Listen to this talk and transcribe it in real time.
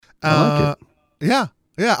I like it. Uh, yeah,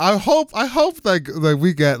 yeah. I hope like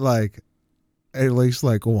we get like at least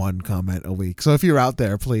like one comment a week. So if you're out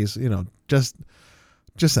there, please, just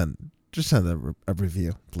send a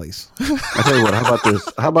review, please. I tell you what. How about this?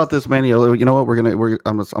 How about this, Manny? You know what?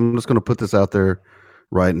 I'm just gonna put this out there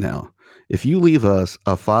right now. If you leave us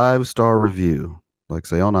a 5-star review, like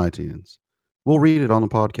say on iTunes, we'll read it on the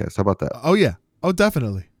podcast. How about that? Oh yeah. Oh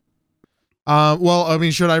definitely. Well, I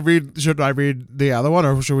mean, should I read the other one,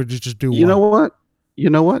 or should we just do You one? know what? You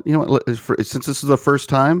know what? You know what? Since this is the first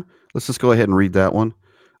time, let's just go ahead and read that one.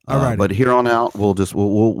 Alrighty. But here on out,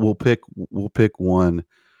 we'll pick one.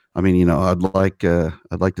 I mean, I'd like to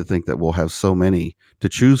think that we'll have so many to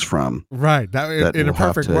choose from Right. That that in a we'll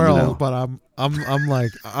have perfect to, world, but I'm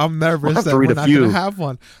like I'm nervous have to that read we're a not few. gonna have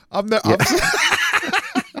one. Yeah.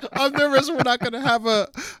 I'm nervous we're not gonna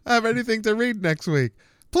have anything to read next week.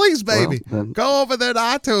 Please, baby, Well, then, go over there to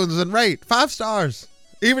iTunes and rate 5 stars.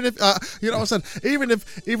 Even if you know what I'm saying,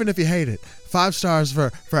 even if you hate it, 5 stars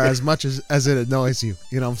for as much as it annoys you.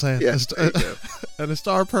 You know what I'm saying? Yeah, there you go. And a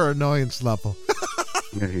star per annoyance level.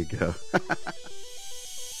 There you go.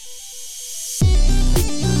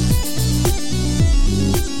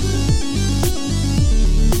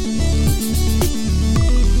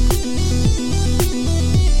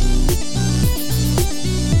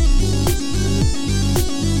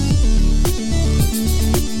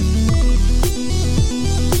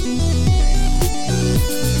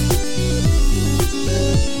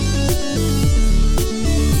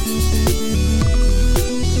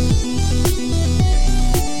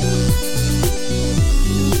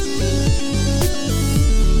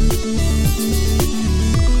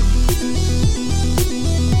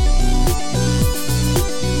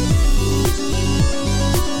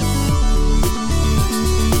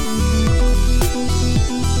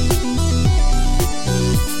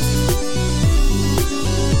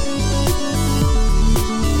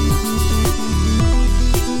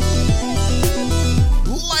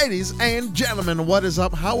 Ladies and gentlemen, what is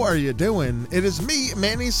up? How are you doing? It is me,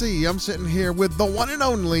 Manny C. I'm sitting here with the one and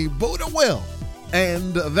only Buddha Will.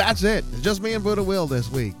 And that's it. It's just me and Buddha Will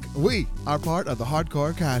this week. We are part of the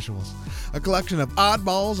Hardcore Casuals, a collection of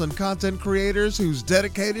oddballs and content creators who's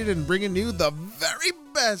dedicated in bringing you the very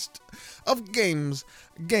best of games,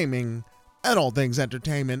 gaming, and all things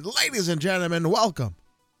entertainment. Ladies and gentlemen, welcome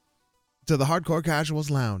to the Hardcore Casuals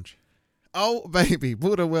Lounge. Oh, baby,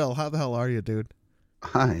 Buddha Will, how the hell are you, dude?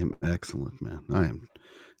 I am excellent, man.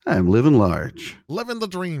 I am living large. Living the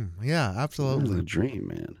dream. Yeah, Living the absolutely. dream,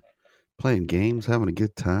 man. Playing games, having a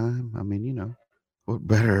good time. I mean, what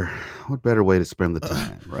better way to spend the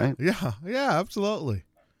time, right? Yeah, absolutely.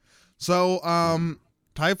 So,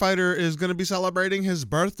 TIE Fighter is going to be celebrating his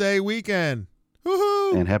birthday weekend.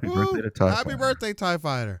 Woohoo! And happy birthday to TIE Happy Fighter. birthday, TIE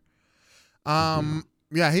Fighter. Mhm.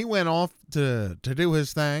 Yeah, he went off to do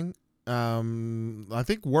his thing. I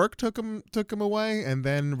think work took him away, and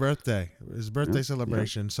then his birthday Yep,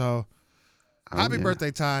 celebration. So, Oh, happy yeah.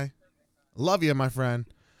 birthday, Ty. Love you, my friend.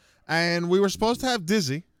 And we were supposed to have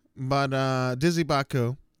Dizzy, but Dizzy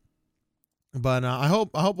Baku. But I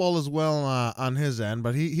hope all is well on his end.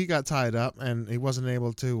 But he got tied up and he wasn't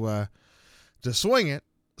able to swing it.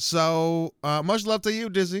 So much love to you,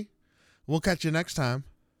 Dizzy. We'll catch you next time.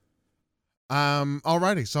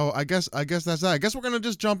 Alrighty. So I guess that's that. I guess we're gonna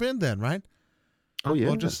just jump in then, right? Oh yeah.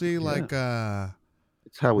 We'll just see yeah. like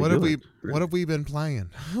It's how we what do have we it. really. what have we been playing.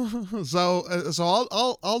 So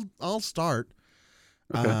I'll start.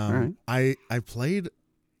 Okay. All right. I played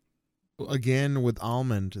again with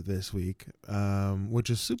Almond this week, which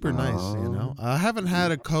is super nice. I haven't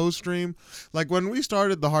had a co-stream like when we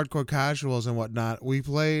started the Hardcore Casuals and whatnot. I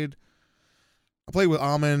played with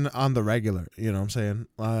Almond on the regular. You know what I'm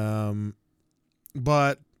saying?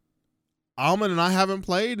 But Almond and I haven't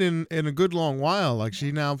played in a good long while. Like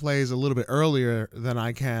she now plays a little bit earlier than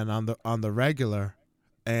I can on the regular.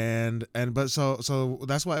 But so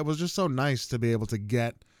that's why it was just so nice to be able to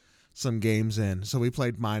get some games in. So we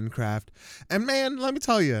played Minecraft. And man, let me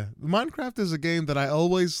tell you, Minecraft is a game that I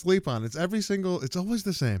always sleep on. It's always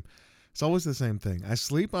the same. It's always the same thing. I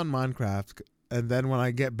sleep on Minecraft, and then when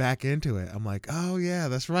I get back into it, I'm like, "Oh yeah,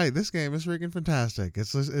 that's right. This game is freaking fantastic.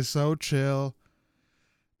 It's so chill.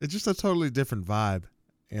 It's just a totally different vibe,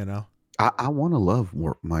 you know?" I want to love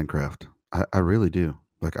more Minecraft. I really do.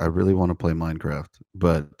 Like I really want to play Minecraft,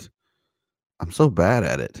 but I'm so bad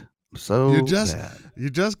at it. So bad. You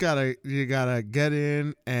just gotta get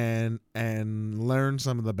in and learn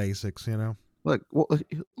some of the basics, you know? Like, well,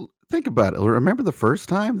 think about it. Remember the first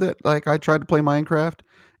time that like I tried to play Minecraft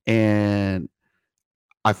and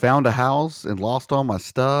I found a house and lost all my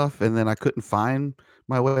stuff, and then I couldn't find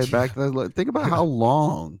my way back. Think about how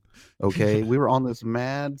long Okay, we were on this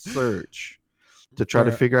mad search to try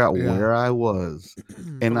to For figure out yeah, where I was. for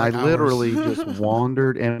And I like hours. literally just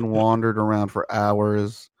wandered and wandered around for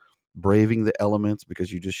hours, braving the elements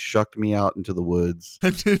because you just shucked me out into the woods. I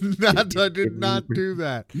did not. I did not do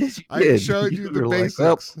that. Yes, you I did. showed You you the were like,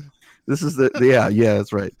 well, basics. this is yeah,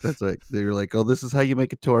 that's right. That's right. They were like, oh, this is how you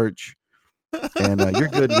make a torch. And you're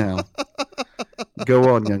good now.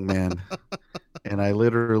 Go on, young man. And I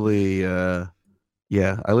literally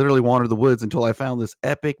wandered the woods until I found this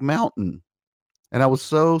epic mountain. And I was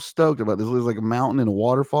so stoked about this. It was like a mountain and a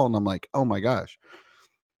waterfall. And I'm like, oh my gosh,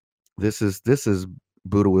 this is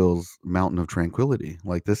Buddha Will's Mountain of Tranquility.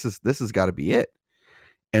 Like this has got to be it.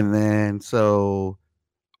 And then so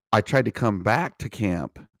I tried to come back to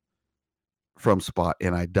camp from Spot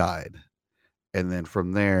and I died. And then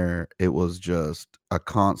from there, it was just a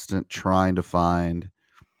constant trying to find.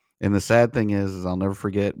 And the sad thing is I'll never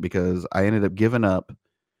forget because I ended up giving up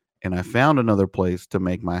and I found another place to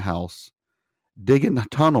make my house, digging the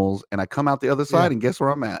tunnels, and I come out the other Yeah, side and guess where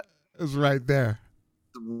I'm at? it was right there.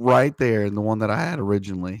 Right there in the one that I had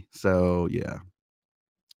originally. So yeah.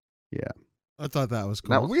 Yeah. I thought that was That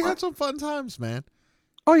cool. was We fun. had some fun times, man.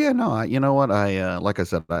 Oh yeah, no, you know what? Like I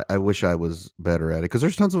said, I wish I was better at it because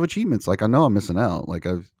there's tons of achievements. Like I know I'm missing out. Like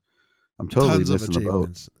I'm totally Tons of missing the boat.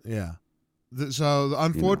 achievements. Yeah. So You know.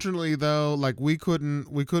 unfortunately, though, like we couldn't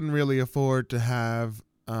really afford to have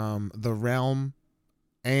the realm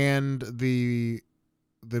and the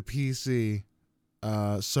PC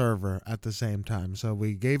server at the same time. So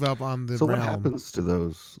we gave up on the So what realm. happens to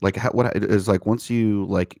those? Like what is like once you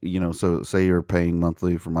like so say you're paying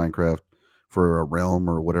monthly for Minecraft for a realm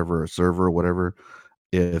or whatever, a server or whatever.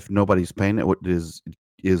 If nobody's paying it, what is it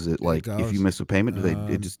It like? If you goes. miss a payment, do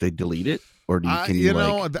they delete it, or I can you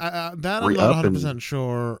like that I'm re not up and 100%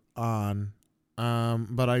 sure on.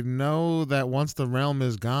 But I know that once the realm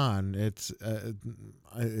is gone, it's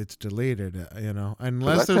deleted. because I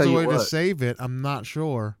Unless tell there's a you way to what, save it. I'm not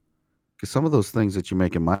sure. because some of those things that you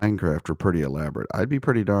make in Minecraft are pretty elaborate. I'd be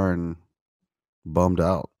pretty darn bummed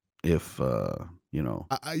out if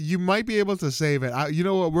You might be able to save it. You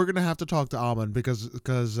know what? We're gonna have to talk to Almond because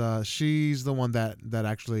she's the one that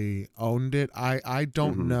actually owned it. I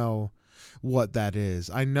don't mhm. know what that is.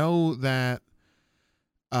 I know that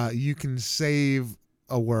you can save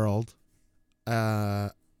a world.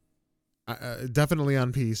 Definitely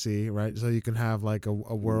on PC, right? So you can have like a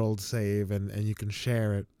world save and you can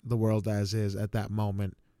share it, the world as is at that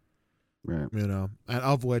moment, Right. and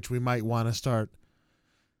of which we might want to start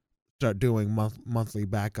doing monthly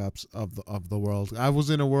backups of the world. I was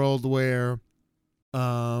in a world where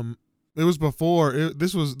it was before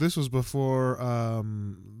this was before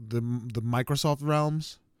the Microsoft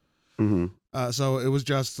realms. Hmm. So it was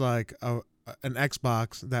just like an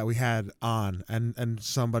Xbox that we had on, and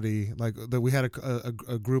somebody like that. We had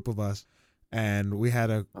a group of us, and we had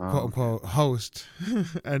a quote Oh, okay. unquote host,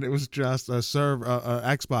 and it was just a server,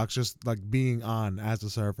 Xbox, just like being on as a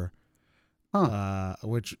server. Huh.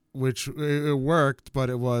 Which it worked, but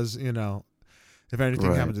it was if anything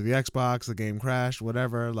Right. happened to the Xbox, the game crashed,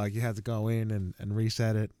 whatever. Like you had to go in and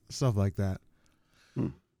reset it, stuff like that. Hmm.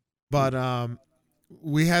 But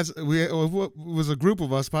it was a group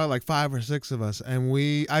of us, probably like 5 or 6 of us, and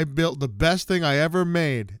I built the best thing I ever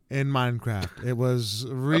made in Minecraft. It was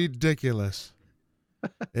ridiculous.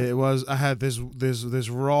 I had this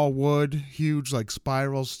raw wood, huge like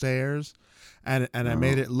spiral stairs, and I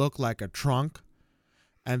made Oh. it look like a trunk.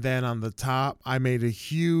 And then on the top, I made a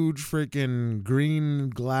huge freaking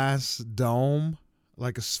green glass dome,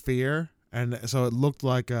 like a sphere, and so it looked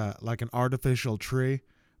like an artificial tree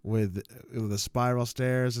with the spiral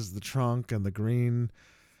stairs as the trunk and the green.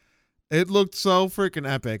 It looked so freaking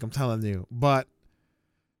epic, I'm telling you. But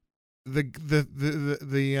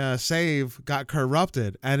the save got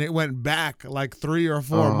corrupted, and it went back like 3 or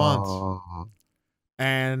 4 months, Oh.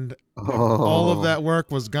 and all of Oh. that work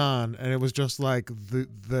was gone, and it was just like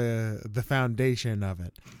the foundation of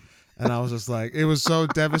it. And I was just like, it was so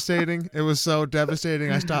devastating. It was so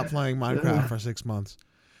devastating. I stopped playing Minecraft for 6 months.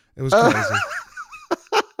 It was crazy.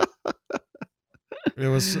 It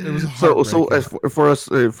was So as heartbreaking. for us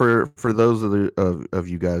for those of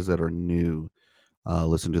you guys that are new,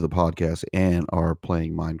 listen to the podcast and are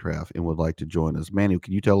playing Minecraft and would like to join us, Manu,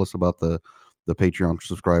 can you tell us about the Patreon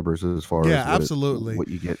subscribers as far Yeah, as absolutely. what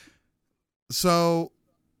you get? So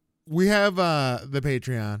we have the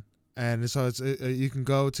Patreon. And so you can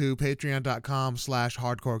go to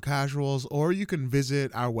patreon.com/hardcore casuals, or you can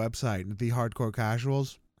visit our website, The Hardcore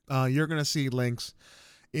Casuals. You're going to see links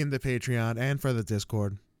in the Patreon and for the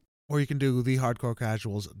Discord, or you can do The Hardcore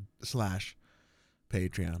Casuals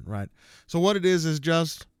 /Patreon, right? So what it is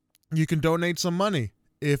just you can donate some money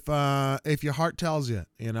if your heart tells you,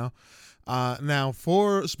 you know. Now,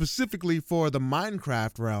 for specifically for the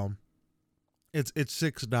Minecraft realm, it's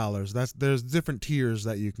 $6. There's different tiers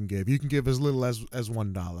that you can give. You can give as little as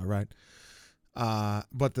 $1, right?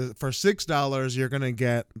 But for $6, you're gonna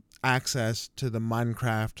get access to the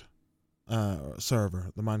Minecraft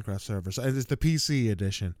server, the Minecraft server. So it's the PC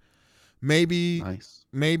edition. Maybe Nice.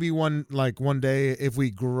 maybe one day if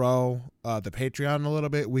we grow the Patreon a little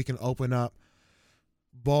bit, we can open up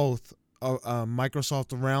both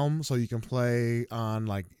Microsoft Realm so you can play on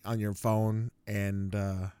your phone and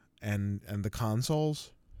the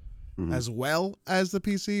consoles Mhm. as well as the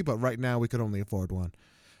PC. But right now we could only afford one,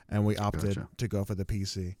 and we opted Gotcha. to go for the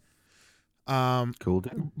PC. Cool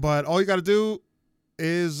deal. But all you got to do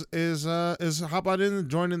is hop on in and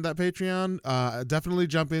join in that Patreon. Definitely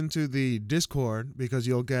jump into the Discord because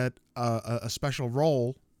you'll get a special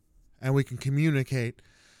role, and we can communicate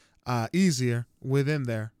easier within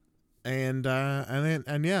there, and then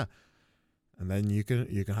you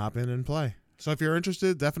can hop in and play. So if you're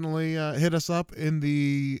interested, definitely hit us up in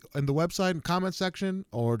the website and comment section,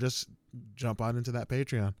 or just jump on into that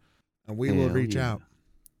Patreon, and we will Hell reach yeah. out.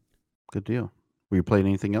 Good deal. Were you playing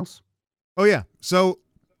anything else? Oh yeah, so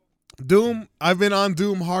Doom. I've been on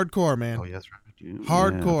Doom hardcore, man. Oh, yes, right.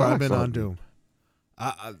 Hardcore. Yeah, I've been I on Doom.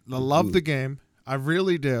 I love the game. I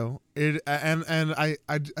really do. And I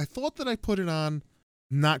thought that I put it on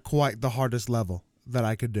not quite the hardest level that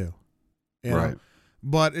I could do. You know? Right.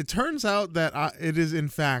 But it turns out that it is in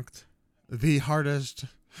fact the hardest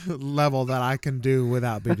level that I can do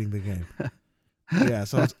without beating the game. Yeah,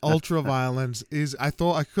 so it's ultra violence. I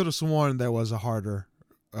thought I could have sworn there was a harder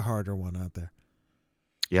one out there.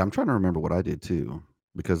 Yeah, I'm trying to remember what I did too,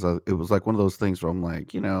 because it was like one of those things where I'm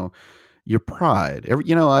like, your pride.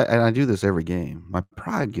 I do this every game. My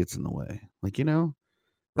pride gets in the way. Like, I'm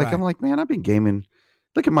Right. like, man, I've been gaming.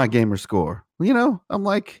 Look at my gamer score. I'm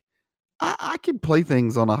like, I can play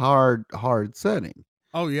things on a hard setting,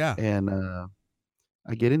 Oh yeah. and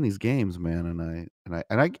I get in these games, man, and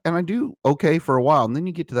I do okay for a while, and then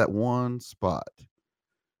you get to that one spot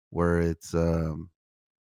where it's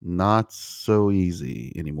not so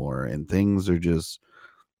easy anymore, and things are just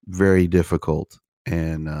very difficult,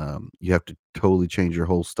 and you have to totally change your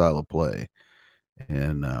whole style of play.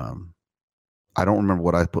 And I don't remember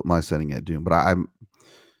what I put my setting at Doom, but I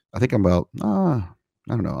think I'm about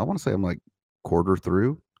I don't know. I want to say I'm like quarter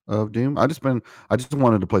through of Doom. I just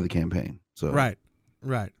wanted to play the campaign. So Right.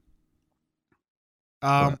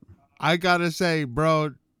 but, I gotta say,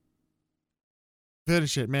 bro,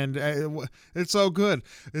 finish it, man. It's so good.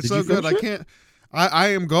 It's Did so you good. I finish it? can't. I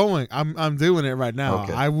am going. I'm doing it right now.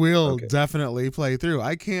 Okay. I will Okay. definitely play through.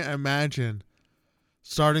 I can't imagine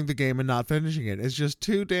starting the game and not finishing it. It's just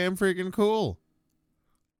too damn freaking cool.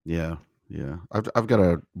 Yeah, yeah. I've got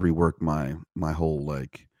to rework my whole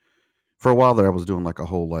for a while there I was doing like a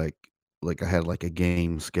whole I had like a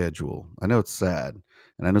game schedule. I know it's sad.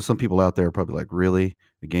 And I know some people out there are probably like, really?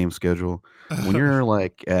 A game schedule? When you're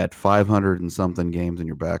like at 500 and something games in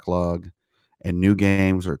your backlog and new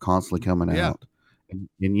games are constantly coming Yeah. out. And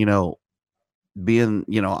being,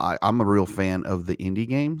 I'm a real fan of the indie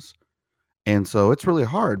games. And so it's really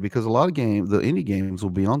hard because a lot of the indie games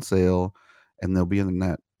will be on sale and they'll be in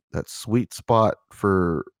that sweet spot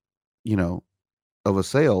for, you know, of a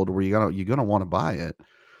sale to where you're gonna want to buy it.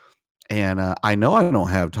 And I know I don't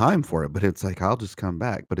have time for it, but it's like I'll just come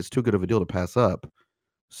back. But it's too good of a deal to pass up.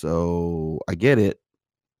 So I get it.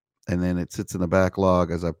 And then it sits in the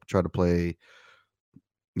backlog as I try to play,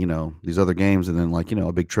 these other games, and then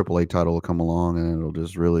a big AAA title will come along and it'll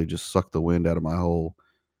just really just suck the wind out of my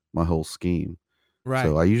whole scheme. Right.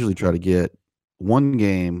 So I usually try to get one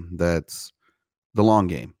game that's the long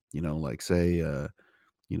game, like say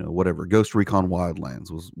whatever, Ghost Recon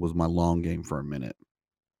Wildlands was my long game for a minute.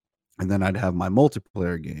 And then I'd have my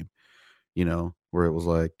multiplayer game, where it was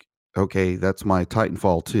like, okay, that's my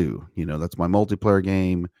Titanfall 2, that's my multiplayer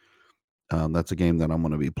game. That's a game that I'm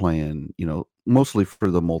going to be playing, mostly for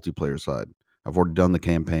the multiplayer side. I've already done the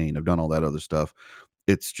campaign. I've done all that other stuff.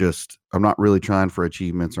 It's just, I'm not really trying for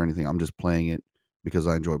achievements or anything. I'm just playing it because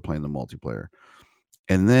I enjoy playing the multiplayer.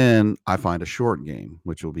 And then I find a short game,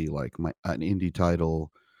 which will be like an indie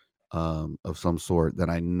title of some sort that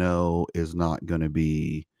I know is not going to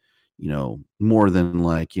be, more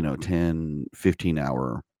than 10, 15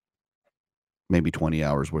 hour, maybe 20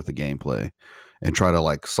 hours worth of gameplay, and try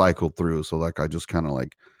to cycle through. So I just kind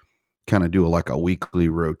of do a weekly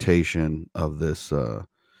rotation of this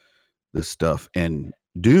stuff. And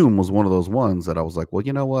Doom was one of those ones that I was like, well,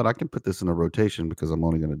 you know what? I can put this in a rotation because I'm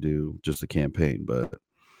only going to do just a campaign. But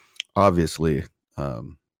obviously,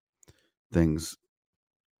 things,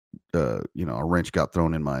 a wrench got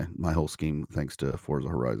thrown in my whole scheme thanks to Forza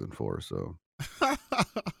Horizon 4. So,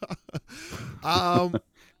 um,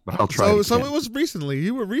 but I'll try it so again. it was recently.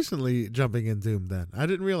 You were recently jumping in Doom. Then I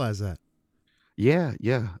didn't realize that. Yeah,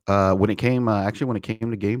 yeah. When it came, actually, when it came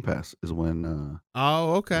to Game Pass, is when Oh, I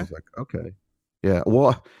okay. was like, okay, yeah.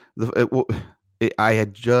 Well, I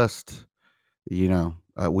had just, we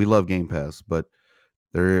love Game Pass, but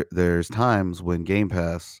there's times when Game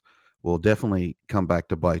Pass will definitely come back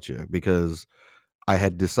to bite you because I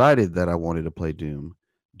had decided that I wanted to play Doom.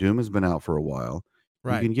 Doom has been out for a while. You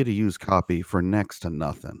Right. can get a used copy for next to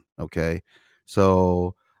nothing. Okay.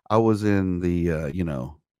 So I was in the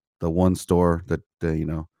one store that,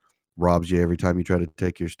 robs you every time you try to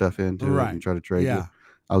take your stuff into it and Right. try to trade you. Yeah.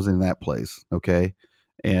 I was in that place. Okay.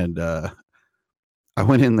 And, I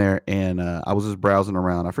went in there and I was just browsing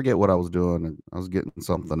around. I forget what I was doing. And I was getting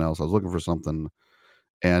something else. I was looking for something.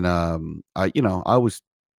 And I always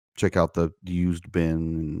check out the used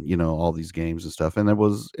bin and all these games and stuff. And it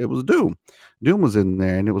was Doom. Doom was in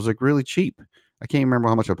there and it was like really cheap. I can't remember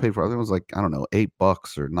how much I paid for it. I think it was like, I don't know, $8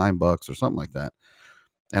 or $9 or something like that.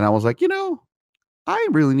 And I was like, I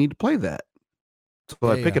really need to play that. So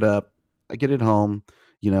I Yeah. pick Yeah. it up, I get it home.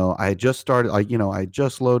 I had just started, I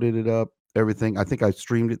just loaded it up, everything. I think I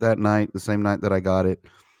streamed it that night, the same night that I got it.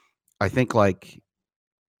 I think like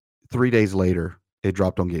 3 days later, it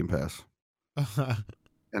dropped on Game Pass.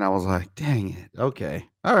 And I was like, dang it. Okay.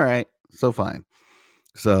 All right. So fine.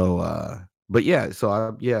 So but yeah, so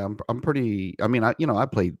I'm pretty, I mean, I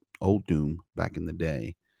played old Doom back in the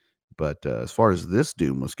day, but as far as this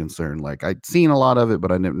Doom was concerned, like I'd seen a lot of it,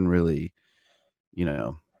 but I didn't really, you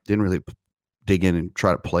know, didn't really dig in and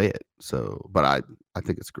try to play it. So, but I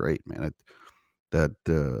think it's great, man. That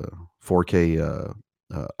 4K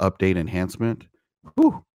update enhancement.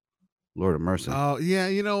 Whew, Lord of mercy. Oh yeah.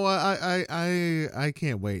 You know what? I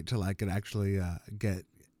can't wait till I could actually get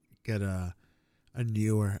a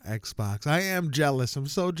newer Xbox. I am jealous. I'm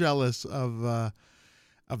so jealous of the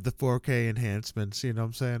 4K enhancements. You know what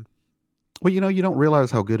I'm saying? Well, you don't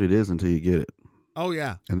realize how good it is until you get it. Oh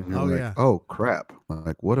yeah. And then you're Oh like, yeah. oh crap.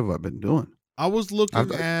 Like, what have I been doing? I was I've,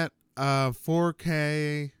 looking at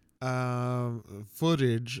 4K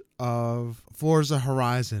footage of Forza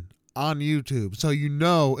Horizon on YouTube, so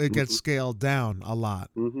it gets mm-hmm, scaled down a lot,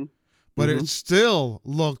 mm-hmm, but mm-hmm. it still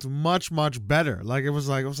looked much better. Like it was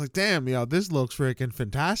like, damn, this looks freaking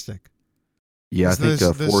fantastic. Yeah, I It's think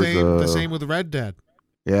the Forza. same with Red Dead.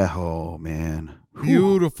 Yeah. Oh man. Whew.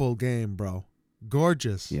 Beautiful game, bro.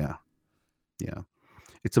 Gorgeous. Yeah. Yeah.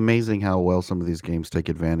 It's amazing how well some of these games take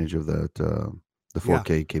advantage of the Yeah.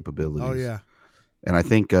 4K Oh capabilities. yeah. And I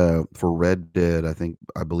think for Red Dead,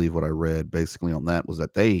 I believe what I read basically on that was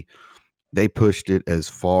that they pushed it as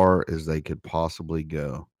far as they could possibly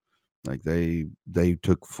go. Like they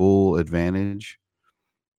took full advantage.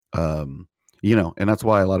 And that's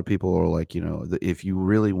why a lot of people are like, if you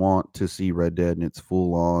really want to see Red Dead in its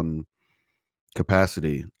full on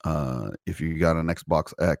capacity, if you got an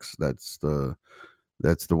Xbox X, that's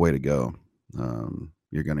the way to go.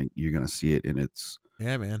 You're gonna see it in its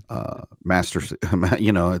Yeah, man. master.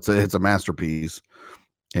 It's a masterpiece,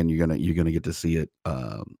 and you're gonna get to see it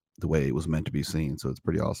the way it was meant to be seen. So it's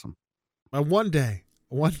pretty awesome. One day,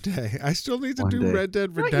 I still need to One do day, Red Dead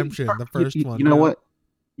you Redemption, start. the You, first you, one. you know what?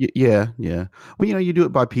 Yeah, yeah. Well, you do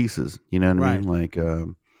it by pieces. You know what I Right. mean? Like a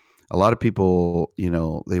lot of people,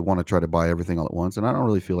 they want to try to buy everything all at once, and I don't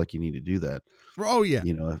really feel like you need to do that. Oh yeah.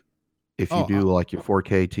 You know, if you Oh do like your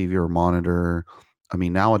 4K TV or monitor, I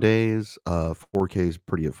mean, nowadays, 4K is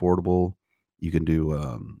pretty affordable. You can do,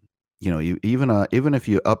 even if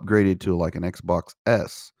you upgrade it to like an Xbox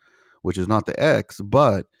S, which is not the X,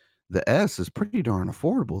 but the S is pretty darn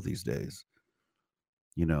affordable these days.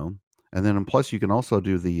 You know, and then plus you can also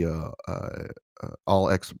do the the all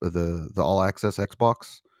access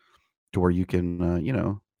Xbox to where you can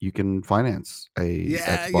you can finance a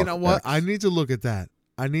yeah. You Xbox know what? I X. need to look at that.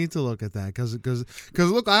 I need to look at that because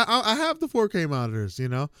look, I have the 4K monitors. I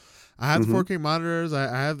have the Hmm. 4K monitors. I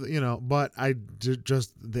have but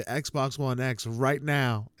just the Xbox One X right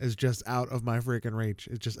now is just out of my freaking reach.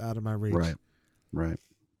 It's just out of my reach. Right. Right.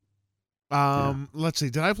 Yeah. Let's see.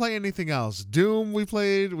 Did I play anything else? Doom. We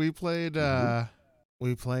played. Hmm. We played. I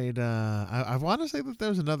want to say that there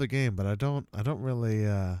was another game, but I don't. I don't really.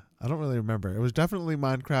 I don't really remember. It was definitely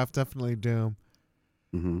Minecraft. Definitely Doom.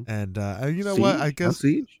 Hmm. And you know what? I Siege? No guess.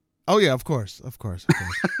 Siege? Oh yeah, of course, of course, of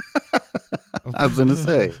course. Of I was gonna course.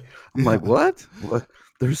 say. I'm like, Yeah, what? What?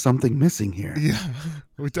 There's something missing here. yeah.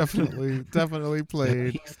 We definitely That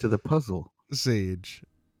played piece to the puzzle. Siege.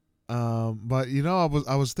 But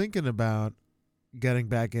I was thinking about getting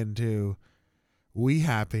back into We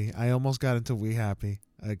Happy. I almost got into We Happy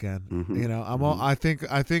again. Mm-hmm. You know, Mm-hmm.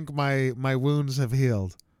 I think my wounds have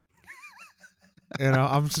healed. You know,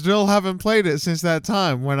 I'm still haven't played it since that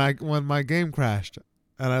time when my game crashed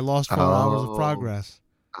and I lost 4 hours of Oh, progress.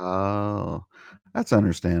 oh, that's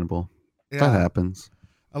understandable. That Yeah, happens.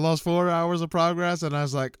 I lost 4 hours of progress, and I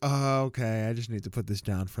was like, "Oh, okay. I just need to put this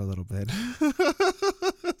down for a little bit."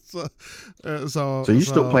 so, So you're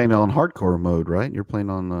still so, playing on hardcore mode, right? You're playing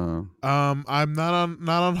on. I'm not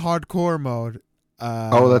on hardcore mode. Oh,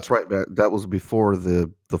 Uh, that's right. That was before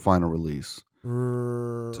the final release. So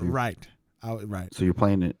you're right, right. so you're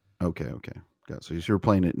playing it. Okay, okay. Got so you're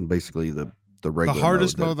playing it in basically the The regular mode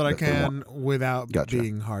hardest that mode that I they want. can without Gotcha.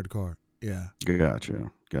 being hardcore. Yeah.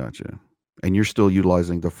 Gotcha. Gotcha. And you're still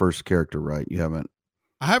utilizing the first character, right? You haven't.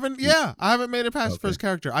 You, I haven't made it past the okay. first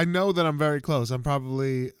character. I know that I'm very close. I'm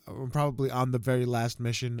probably on the very last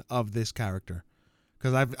mission of this character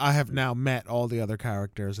because I have now met all the other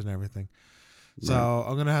characters and everything. So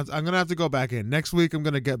Right. I'm gonna have to go back in next week. I'm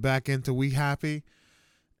gonna get back into We Happy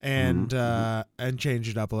Mm-hmm. and change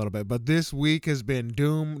it up a little bit. But this week has been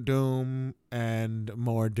Doom, and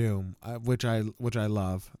more Doom, which I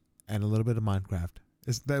love, and a little bit of Minecraft.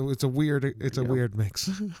 It's a Yeah. weird mix.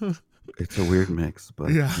 It's a weird mix, but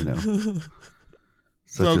Yeah. such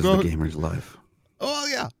So is the go. gamer's life. Oh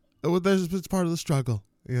yeah. Well, it's part of the struggle,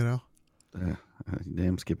 you know. Uh,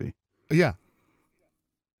 damn Skippy. Yeah.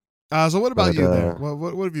 So what about But you there?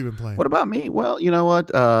 What have you been playing? what about me? Well, you know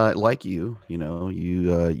what? Like you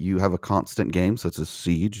have a constant game such as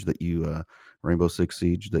Siege that you Rainbow Six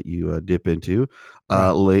Siege that you dip into.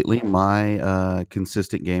 Right. Lately, my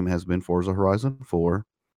consistent game has been Forza Horizon 4.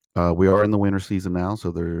 We are in the winter season now,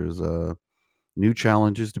 so there's new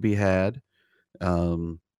challenges to be had.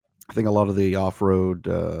 Um, I think a lot of the off-road,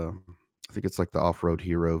 I think it's like the off-road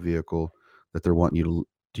hero vehicle that they're wanting you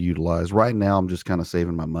to utilize. Right now, I'm just kind of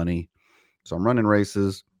saving my money, so I'm running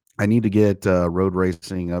races. I need to get road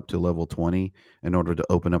racing up to level 20 in order to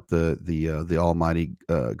open up the almighty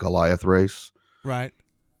Goliath race, Right.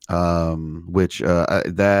 which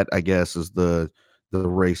that I guess is the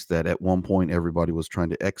race that at one point everybody was trying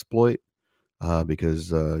to exploit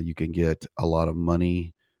because you can get a lot of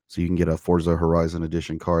money. So you can get a Forza Horizon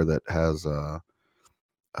Edition car that has a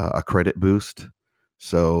credit boost.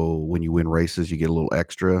 So when you win races, you get a little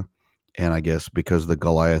extra. And I guess because the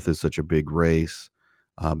Goliath is such a big race,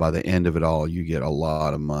 by the end of it all, you get a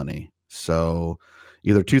lot of money. So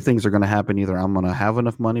either two things are going to happen: either I'm going to have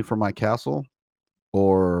enough money for my castle,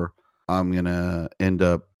 or I'm going to end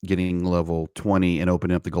up getting level 20 and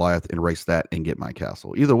opening up the Goliath and race that and get my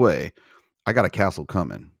castle. Either way, I got a castle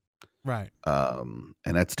coming. Right. And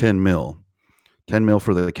that's 10 mil. 10 mil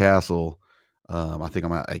for the castle. I think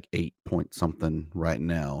I'm at like 8 point something right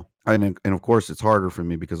now. And of course, it's harder for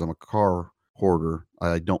me because I'm a car hoarder.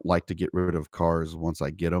 I don't like to get rid of cars once I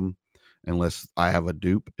get them, unless I have a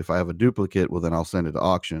dupe. If I have a duplicate, well, then I'll send it to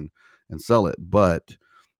auction and sell it. But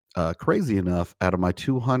crazy enough, out of my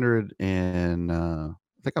 200 and I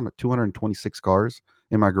think I'm at 226 cars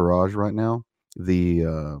in my garage right now.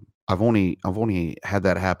 The I've only had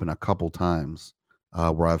that happen a couple times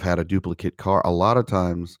where I've had a duplicate car. A lot of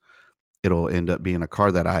times it'll end up being a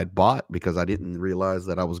car that I had bought because I didn't realize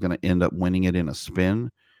that I was going to end up winning it in a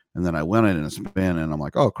spin, and then I win it in a spin, and I'm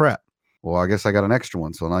like, oh crap! Well, I guess I got an extra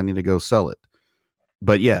one, so I need to go sell it.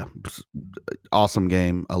 But yeah, awesome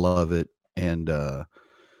game. I love it, and I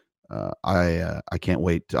can't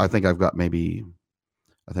wait. I think I've got maybe.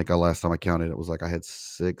 I think last time I counted, it was like I had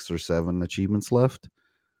 6 or 7 achievements left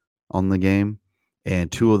on the game, and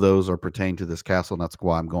 2 of those are pertain to this castle, and that's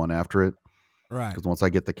why I'm going after it. Right. Because once I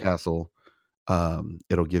get the castle,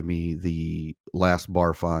 it'll give me the last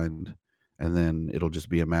bar find, and then it'll just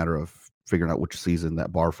be a matter of figuring out which season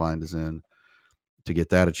that bar find is in to get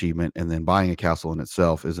that achievement, and then buying a castle in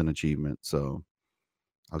itself is an achievement. So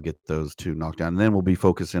I'll get those 2 knocked down, and then we'll be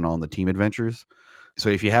focusing on the team adventures. So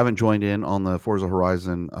if you haven't joined in on the Forza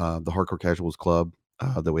Horizon, the Hardcore Casuals Club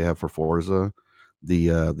that we have for Forza,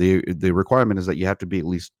 the requirement is that you have to be at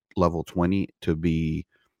least level 20 to be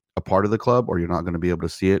a part of the club, or you're not going to be able to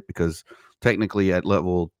see it because technically at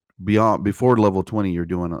level before level 20, you're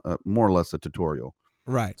doing more or less a tutorial.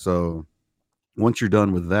 Right. So once you're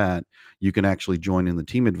done with that, you can actually join in the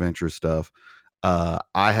team adventure stuff.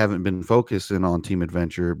 I haven't been focusing on team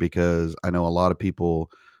adventure because I know a lot of people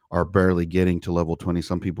are barely getting to level 20.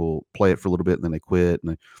 Some people play it for a little bit and then they quit,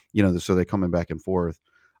 and so they're coming back and forth.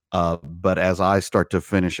 But as I start to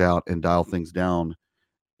finish out and dial things down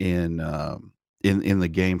in in the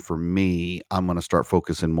game for me, I'm going to start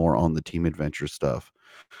focusing more on the team adventure stuff.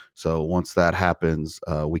 So once that happens,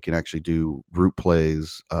 we can actually do group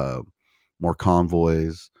plays, more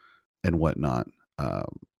convoys, and whatnot.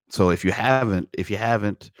 So if you haven't,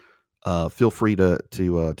 feel free to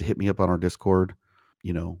hit me up on our Discord.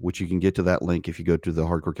 Which you can get to that link if you go to the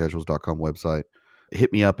hardcorecasuals.com website.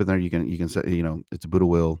 Hit me up in there. You can say, it's a Buddha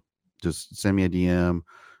will. Just send me a DM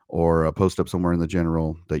or post up somewhere in the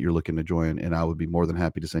general that you're looking to join, and I would be more than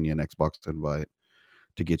happy to send you an Xbox invite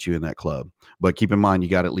to get you in that club. But keep in mind, you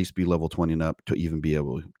got to at least be level 20 and up to even be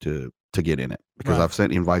able to get in it. Because Right. I've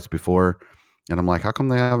sent invites before, and I'm like, how come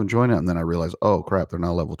they haven't joined it? And then I realize, oh crap, they're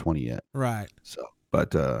not level 20 yet. Right. So,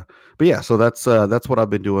 but yeah, so that's what I've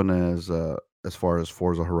been doing as far as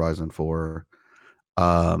Forza Horizon 4.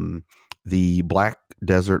 Um, the Black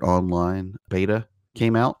Desert Online beta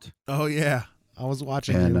came out, Oh yeah, I was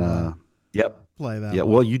watching and you yep, play that. yeah.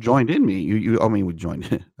 one. Well, you joined in me. I mean, we joined.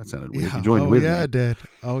 That sounded weird. Yeah. You joined Oh with yeah, me. I did.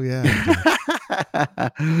 Oh yeah. I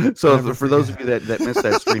did. So Never for those of forget. you that missed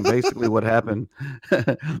that stream, basically what happened,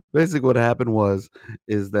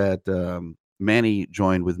 is that Manny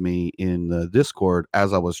joined with me in the Discord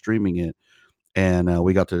as I was streaming it, and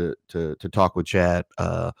we got to talk with chat.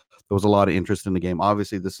 There was a lot of interest in the game.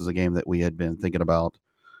 Obviously, this is a game that we had been thinking about.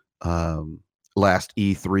 Um, Last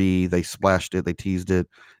E3, they splashed it, they teased it,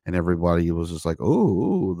 and everybody was just like,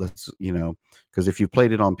 "Oh, that's because if you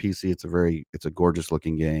played it on PC, it's a gorgeous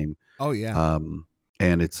looking game." Oh yeah.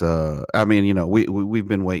 And it's I mean, we've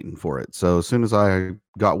been waiting for it. So as soon as I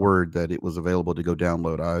got word that it was available to go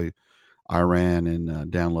download, I ran and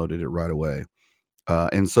downloaded it right away.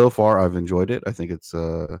 And so far I've enjoyed it. I think it's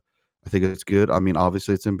good. I mean,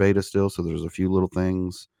 obviously it's in beta still, so there's a few little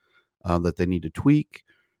things that they need to tweak.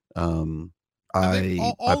 Um, I think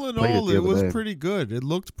I all in played it all, the it other was day. pretty good. It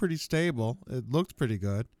looked pretty stable. It looked pretty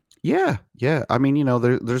good. Yeah, yeah. I mean,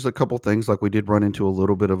 there's a couple things like we did run into a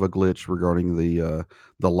little bit of a glitch regarding the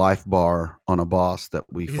life bar on a boss that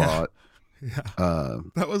we Yeah. fought. Yeah. Uh,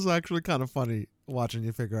 That was actually kind of funny watching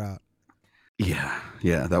you figure out. yeah,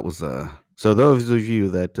 yeah. That was So those of you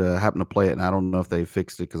that happen to play it, and I don't know if they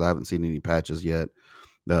fixed it because I haven't seen any patches yet.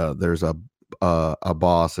 There's a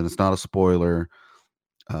boss, and it's not a spoiler.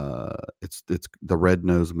 It's the Red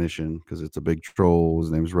Nose mission because it's a big troll.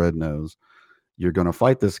 His name's Red Nose. You're going to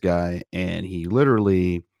fight this guy, and he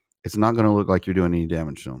literally, it's not going to look like you're doing any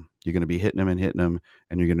damage to him. You're going to be hitting him,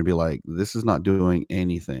 and you're going to be like, this is not doing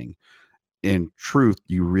anything. In truth,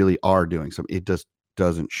 you really are doing something. It just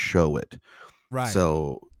doesn't show it. Right.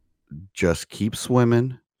 So just keep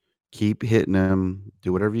swimming, keep hitting him,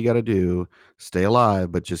 do whatever you got to do, stay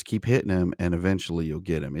alive, but just keep hitting him, and eventually you'll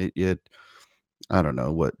get him. It I don't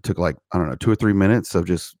know what took, like, I don't know, 2 or 3 minutes of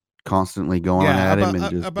just constantly going Yeah. at him and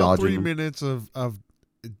just About dodging 3 minutes him. of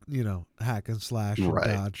hack and slash and Right.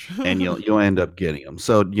 dodge. And you'll end up getting them.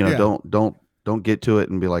 So, Yeah. don't get to it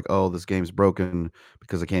and be like, "Oh, this game's broken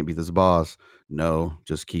because I can't beat this boss." No,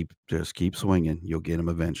 just keep swinging. You'll get him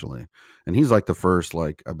eventually. And he's like the first,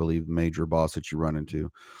 like, I believe, major boss that you run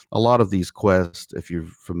into. A lot of these quests, if you're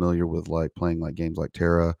familiar with like playing like games like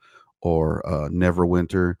Terra or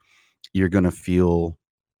Neverwinter, you're going to feel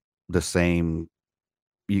the same.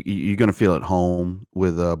 You're going to feel at home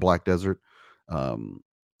with Black Desert. Um,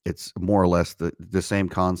 it's more or less the same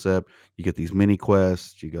concept. You get these mini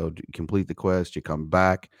quests. You go complete the quest. You come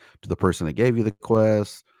back to the person that gave you the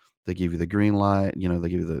quest. They give you the green light. They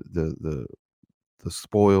give you the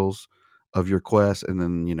spoils of your quest, and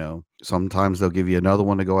then sometimes they'll give you another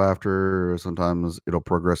one to go after, or sometimes it'll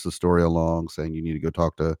progress the story along saying you need to go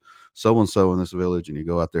talk to so and so in this village, and you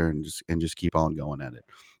go out there and just keep on going at it.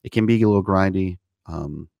 It can be a little grindy.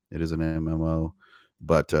 It is an MMO,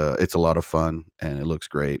 but it's a lot of fun and it looks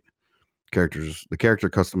great. The character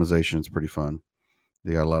customization is pretty fun.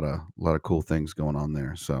 They got a lot of cool things going on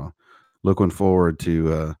there. So looking forward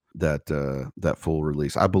to that full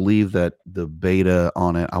release. I believe that the beta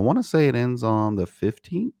on it, I want to say it ends on the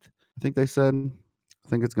 15th. I think they said. I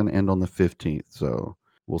think it's going to end on the 15th. So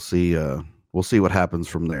we'll see. We'll see what happens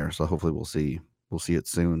from there. So hopefully we'll see it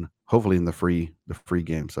soon. Hopefully in the free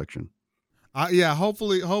game section. Yeah,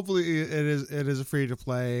 hopefully it is a free to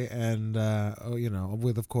play and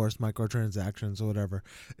with of course microtransactions or whatever.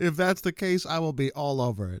 If that's the case, I will be all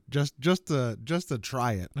over it. Just to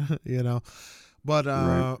try it, But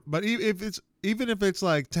Right. if it's even if it's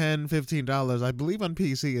like $10-15, I believe on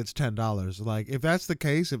PC it's $10. Like if that's the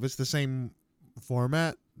case, if it's the same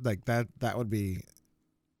format, like that would be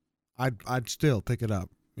I'd still pick it up,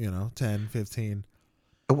 10, 15.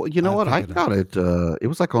 Well, you know I'd what? pick I it up. got it. It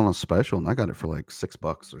was like on a special, and I got it for like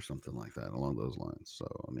 $6 or something like that, along those lines. So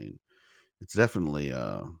I mean, it's definitely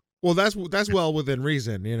Well, that's well within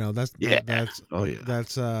reason. That's Yeah. that's Oh yeah.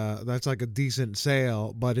 that's like a decent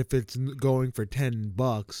sale. But if it's going for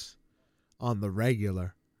 $10 on the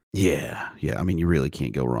regular, Yeah. Yeah. I mean, you really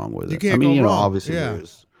can't go wrong with you it. I can't mean, go wrong. obviously Yeah,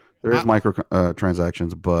 there is I, micro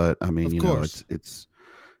transactions, but I mean, of course. it's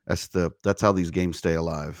that's how these games stay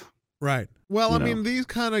alive. Right. Well, You I know. mean, these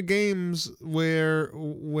kind of games where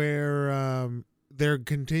they're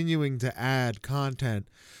continuing to add content,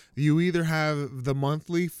 you either have the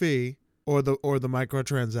monthly fee or the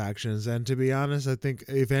microtransactions. And to be honest, I think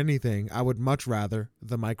if anything, I would much rather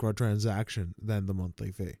the microtransaction than the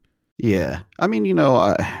monthly fee. Yeah. I mean,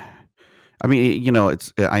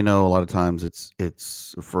 it's I know a lot of times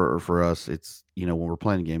it's for us it's when we're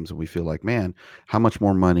playing games and we feel like, man, how much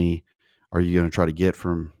more money are you going to try to get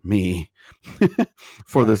from me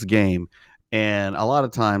for Right. this game? And a lot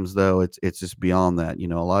of times though it's just beyond that. A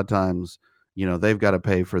lot of times, they've got to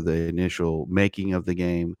pay for the initial making of the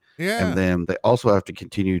game, and Yeah. then they also have to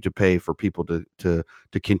continue to pay for people to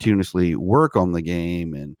continuously work on the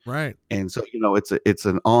game. and Right. and so, it's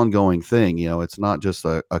an ongoing thing. It's not just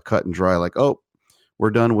a cut and dry, like, oh,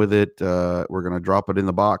 we're done with it. We're going to drop it in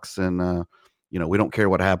the box, and we don't care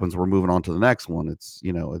what happens. We're moving on to the next one. It's,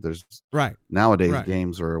 there's Right. nowadays Right.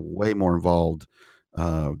 games are way more involved.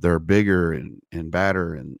 They're bigger and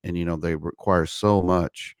badder, and they require so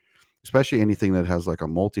much, especially anything that has like a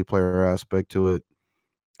multiplayer aspect to it.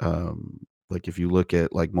 Like if you look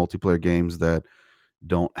at like multiplayer games that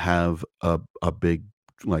don't have a big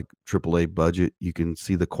like AAA budget, you can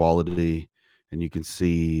see the quality, and you can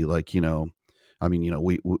see like, I mean,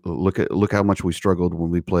 we look how much we struggled when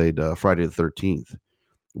we played Friday the 13th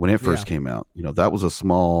when it Yeah. first came out. That was a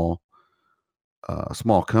small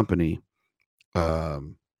company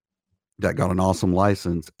um, that got an awesome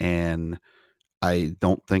license, and I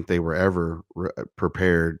don't think they were ever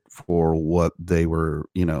prepared for what they were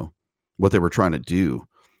trying to do.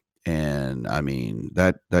 And I mean,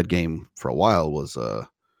 that game for a while was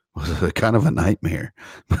was a kind of a nightmare,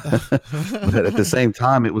 but at the same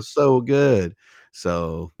time, it was so good.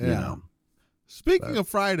 So Yeah. Speaking but, of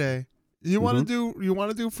Friday, mhm. you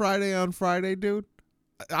want to do Friday on Friday, dude?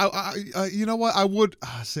 You know what? I would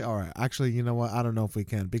say, all right. Actually, you know what? I don't know if we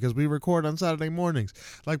can because we record on Saturday mornings.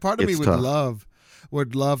 Like, part of me It's tough.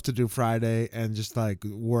 would love to do Friday and just like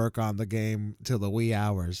work on the game till the wee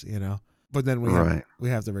hours, But then Right. we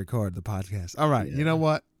have to record the podcast. All right. You know Yeah.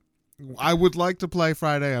 what? I would like to play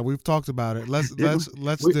Friday. We've talked about it. Did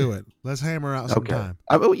Let's we? do it. Let's hammer out some Okay. time.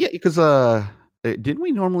 Oh yeah, because didn't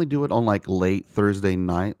we normally do it on like late Thursday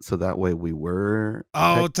night, so that way we were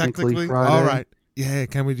Oh, technically technically, all Friday? right. Yeah,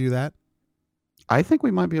 can we do that? I think we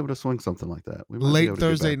might be able to swing something like that. We might be Late able to get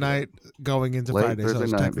Thursday back to that. night going into Late Friday, so Thursday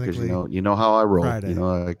it's night, because technically how I roll. Friday.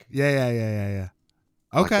 Like Yeah.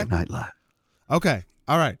 like Okay. that night live. Okay.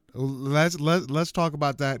 All right. Let's talk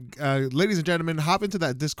about that. Ladies and gentlemen, hop into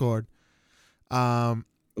that Discord. Yeah.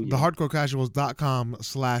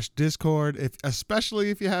 thehardcorecasuals.com/Discord. Especially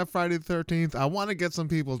if you have Friday the 13th, I want to get some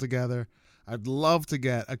people together. I'd love to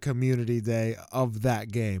get a community day of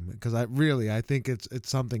that game because I think it's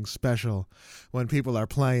something special when people are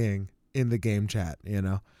playing in the game chat,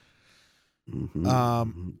 Mhm,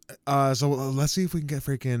 Um mhm. so let's see if we can get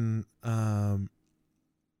freaking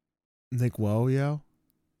Nick Woe, yo.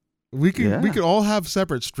 We Yeah. could all have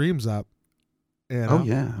separate streams up, Oh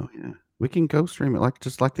yeah. Oh yeah. We can go stream it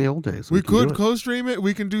just like the old days. We We can do could it. co-stream it.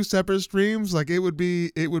 We can do separate streams. Like it would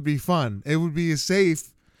be fun. It would be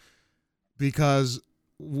safe because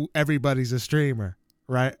everybody's a streamer,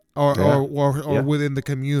 right? Yeah. Or Yeah. within the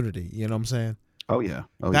community. You know what I'm saying? Oh yeah.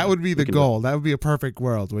 Oh That yeah. would be We the can do it. goal. That would be a perfect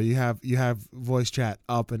world where you have voice chat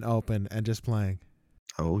up and open and just playing.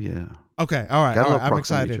 Oh yeah. Okay, all right, Gotta love I'm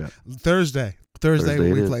proximity excited. chat. Thursday Thursday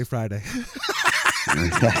it we is. play Friday.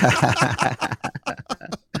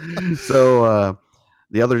 So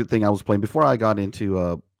the other thing I was playing before I got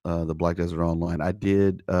into the Black Desert Online, I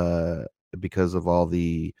did because of all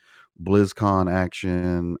the BlizzCon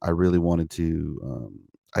action, I really wanted to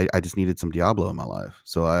I just needed some Diablo in my life.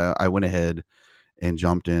 So I went ahead and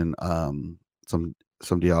jumped in some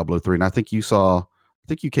Diablo 3. And I think you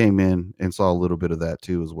came in and saw a little bit of that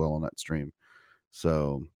too as well on that stream.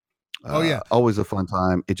 So Oh yeah. always a fun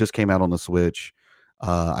time. It just came out on the Switch.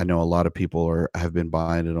 I know a lot of people have been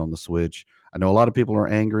buying it on the Switch. I know a lot of people are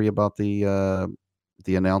angry about the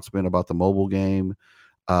announcement about the mobile game.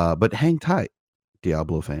 But hang tight,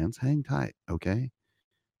 Diablo fans, hang tight. Okay,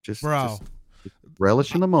 Bro. just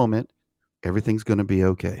relish in the moment. Everything's gonna be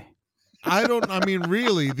okay. I mean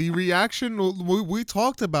really, the reaction we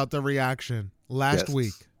talked about the reaction last Yes.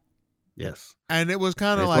 week. Yes. And it was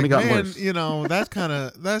kind And of it's only like, gotten man, worse.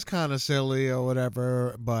 that's kind of silly or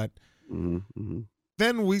whatever. But Mm-hmm.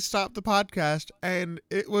 then we stopped the podcast, and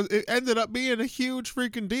it ended up being a huge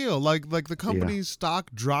freaking deal. Like the Yeah. company's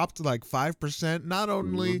stock dropped like 5%. Not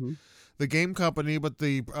only Mm-hmm. the game company, but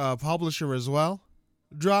the publisher as well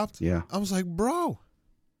dropped. Yeah. I was like, bro,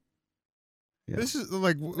 Yeah. this is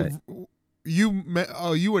like Hey,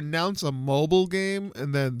 you announce a mobile game,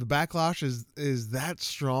 and then the backlash is that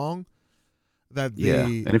strong that yeah.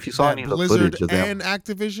 And if you saw any of the Blizzard footage of and them,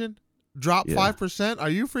 Activision drop yeah. 5%. Are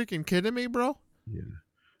you freaking kidding me, bro? Yeah.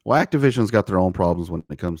 Well, Activision's got their own problems when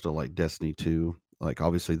it comes to like Destiny 2. Like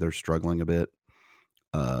obviously they're struggling a bit.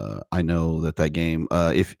 I know that game,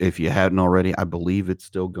 if you hadn't already, I believe it's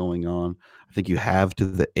still going on. I think you have to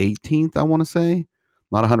the 18th, I want to say.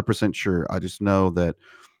 Not 100% sure. I just know that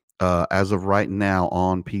as of right now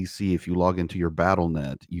on PC, if you log into your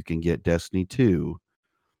BattleNet, you can get Destiny 2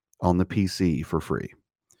 on the PC for free.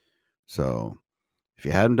 So if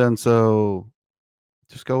you hadn't done so,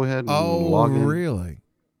 just go ahead and Oh, log in. really?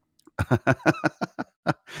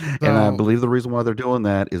 And I So, believe the reason why they're doing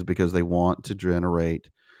that is because they want to generate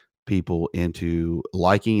people into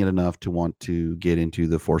liking it enough to want to get into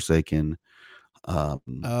the Forsaken. For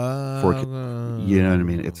you know what I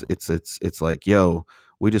mean? It's like, yo,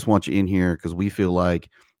 we just want you in here because we feel like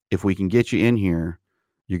if we can get you in here,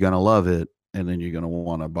 you're gonna love it, and then you're gonna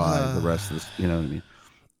want to buy the rest of this. You know what I mean?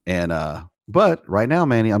 And but right now,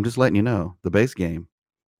 Manny, I'm just letting you know the base game,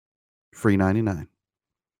 free 99,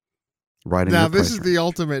 right in now your this price is range. the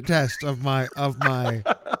ultimate test of my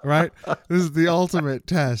right. This is the ultimate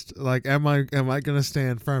test. Like, am I gonna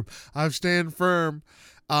stand firm? I've stand firm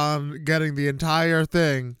on getting the entire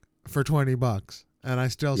thing for $20, and I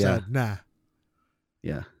still Yeah, said nah.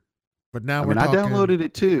 yeah. But now I we're mean, I talking. downloaded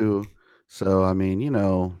it too, so I mean,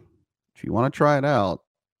 if you want to try it out,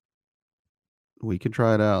 we can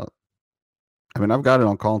try it out. I mean, I've got it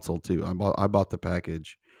on console too. I bought the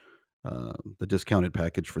package, the discounted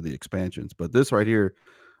package for the expansions. But this right here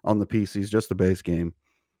on the PC is just the base game.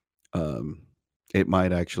 Um, it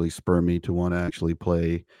might actually spur me to want to actually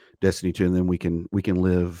play Destiny 2, and then we can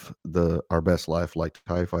live our best life like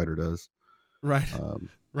TIE Fighter does. Right. Um,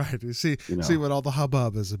 Right. You see you see know, what all the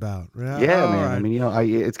hubbub is about. Yeah. yeah, All man. I right.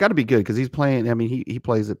 mean, it's got to be good because he's playing. I mean, he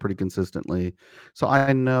plays it pretty consistently, so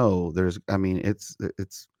I know there's. I mean, it's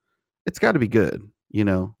got to be good.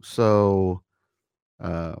 So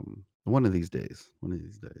one of these days.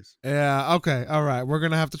 Yeah. Okay. All right. We're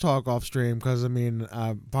gonna have to talk off stream because I mean,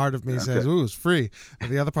 part of me says, Okay. "Ooh, it's free," and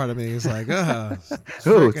the other part of me is like, it's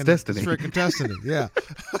Oh, it's it's Destiny. freaking Destiny." Yeah.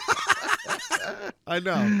 I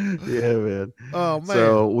know. Yeah, man. Oh man.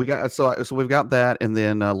 So we've got that, and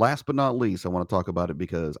then last but not least, I want to talk about it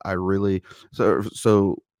because I really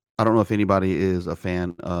so I don't know if anybody is a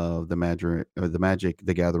fan of the Magic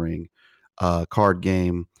the Gathering card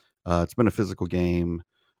game. It's been a physical game,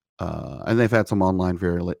 and they've had some online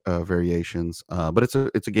variations, but it's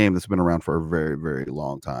a game that's been around for a very very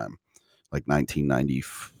long time, like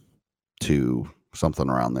 1992, something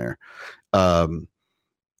around there. Um,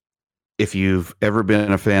 if you've ever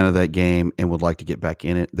been a fan of that game and would like to get back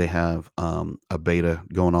in it, they have a beta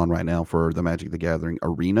going on right now for the Magic the Gathering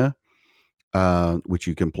Arena, which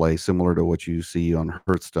you can play similar to what you see on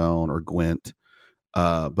Hearthstone or Gwent.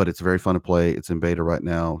 But it's very fun to play. It's in beta right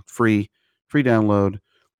now, free download.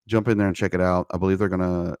 Jump in there and check it out. I believe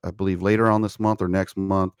later on this month or next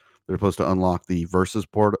month, they're supposed to unlock the versus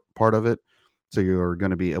part of it. So you're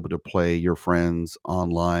going to be able to play your friends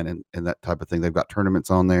online and that type of thing. They've got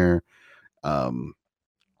tournaments on there. Um,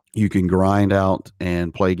 you can grind out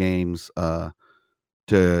and play games to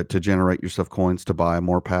generate yourself coins to buy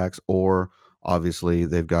more packs, or obviously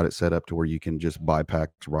they've got it set up to where you can just buy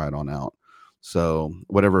packs right on out. So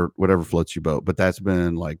whatever floats your boat. But that's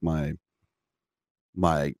been like my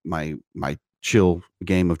chill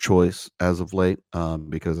game of choice as of late,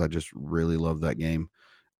 because I just really love that game.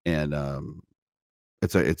 And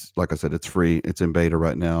it's like I said, it's free. It's in beta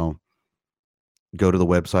right now. Go to the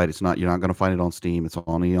website. You're not going to find it on Steam. It's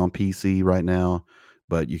only on PC right now,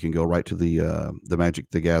 but you can go right to the Magic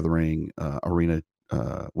the Gathering Arena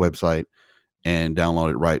website and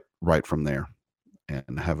download it right from there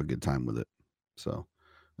and have a good time with it. So,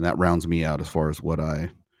 and that rounds me out as far as what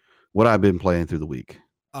I've been playing through the week.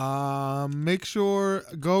 Make sure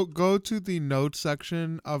go to the notes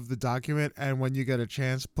section of the document, and when you get a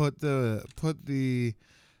chance, put the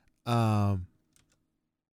um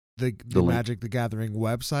the The link. Magic the Gathering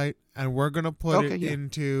website, and we're gonna put Okay, it yeah.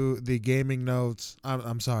 into the gaming notes.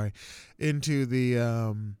 I'm sorry, into the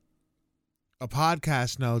a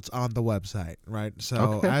podcast notes on the website, right? So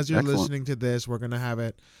Okay, as you're excellent. listening to this, we're gonna have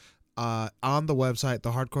it on the website,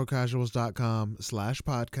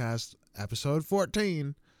 thehardcorecasuals.com/podcast, episode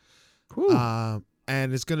 14.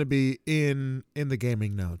 And it's going to be in the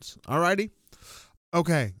gaming notes. Alrighty.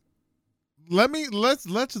 Okay.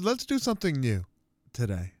 Let's do something new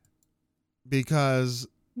today, because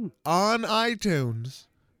on iTunes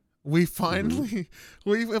we finally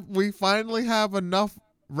have enough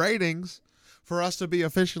ratings for us to be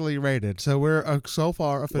officially rated. So we're so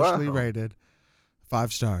far officially rated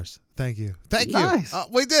 5 stars. Thank you. Nice.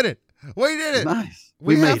 We did it. Nice.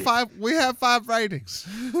 We have 5 ratings.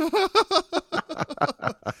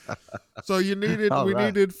 So we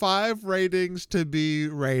needed 5 ratings to be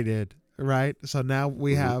rated, right? So now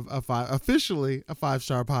we have officially a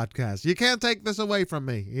 5-star podcast. You can't take this away from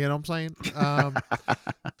me. You know what I'm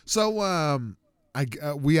saying?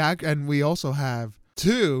 We also have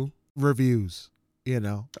 2 reviews, you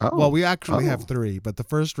know. Well, we actually have 3, but the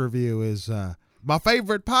first review is my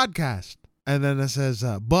favorite podcast. And then it says,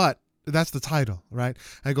 but that's the title, right?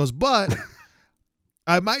 And it goes, but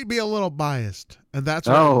I might be a little biased, and that's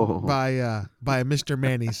by Mr.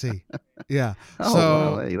 Manny C. Yeah.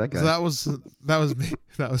 Wow. Hey, that guy. So that was me.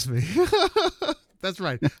 That was me. That's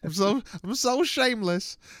right. I'm so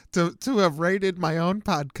shameless to have rated my own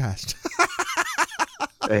podcast.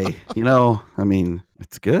 Hey, I mean,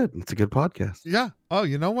 it's good. It's a good podcast. Yeah. Oh,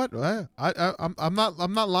 you know what? I'm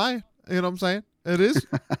not lying. You know what I'm saying? It is.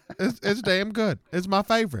 It's damn good. It's my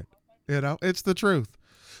favorite. It's the truth.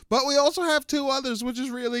 But we also have 2 others, which is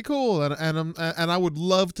really cool, and I would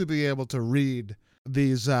love to be able to read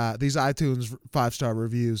these iTunes 5-star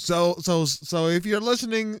reviews. So if you're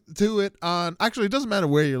listening to it on, actually it doesn't matter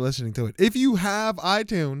where you're listening to it. If you have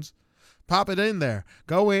iTunes, pop it in there.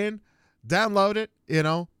 Go in, download it.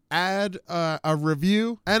 Add a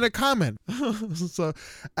review and a comment. So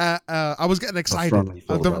I was getting excited.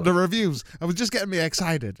 The reviews. I was just getting me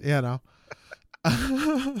excited.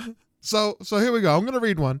 So here we go. I'm gonna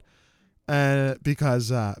read one,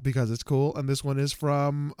 because it's cool, and this one is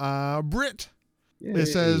from Brit. Yay. It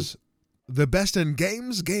says, "The best in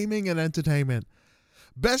games, gaming, and entertainment.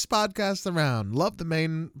 Best podcast around. Love the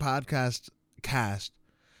main podcast cast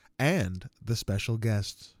and the special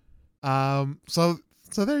guests." So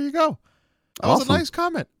there you go. That was a nice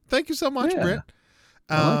comment. Thank you so much, Brit.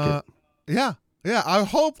 I like it. Yeah. I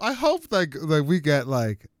hope like we get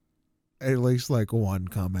like at least like 1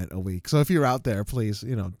 comment a week. So if you're out there, please,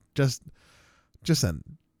 just send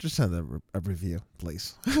a review,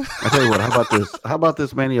 please. I tell you what, how about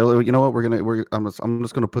this, Manny? You know what? I'm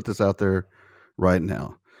just gonna put this out there right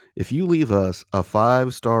now. If you leave us a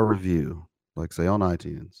 5-star review, like say on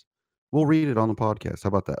iTunes, we'll read it on the podcast. How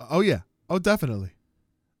about that? Oh yeah. Oh, definitely.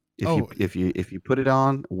 If you put it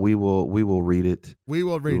on, we will read it. We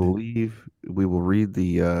will read it. We will read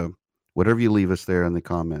the whatever you leave us there in the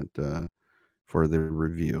comment for the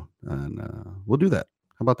review, and we'll do that.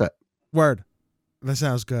 How about that? Word. That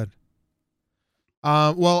sounds good.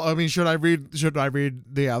 Well, I mean, should I read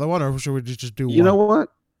the other one, or should we just do one?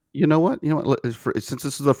 You know what? Since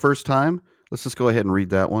this is the first time, let's just go ahead and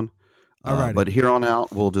read that one. All right. But here on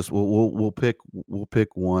out, we'll pick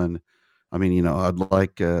one. I mean, I'd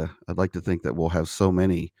like to think that we'll have so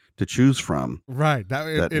many to choose from. Right.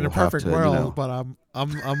 That in a perfect world, but I'm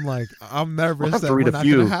like, I'm nervous that we're not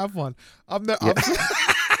going to have one. I'm nervous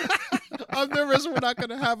we're not going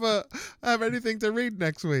to have anything to read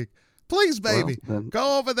next week. Please, baby,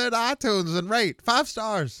 go over there to iTunes and rate 5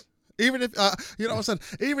 stars. Even if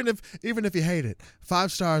even if you hate it,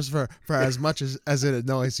 5 stars for as much as it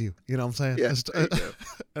annoys you. You know what I'm saying? Yeah,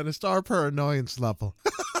 and a star per annoyance level.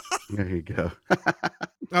 There you go.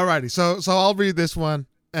 Alrighty, so I'll read this one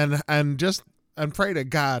and pray to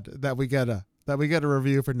God that we get a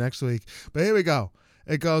review for next week. But here we go.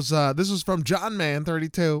 It goes. This is from John Man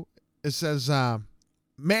 32. It says,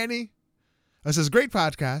 Manny. It says, great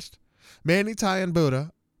podcast. Manny, Ty, and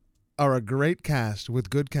Buddha are a great cast with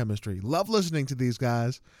good chemistry. Love listening to these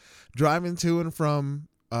guys, driving to and from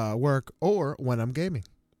work or when I'm gaming.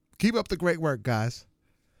 Keep up the great work, guys.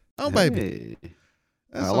 Oh, baby.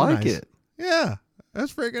 That's I like nice. It. Yeah,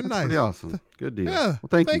 that's freaking nice. Pretty awesome. Good deal. Yeah. Well,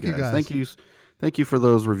 thank you guys. Thank you for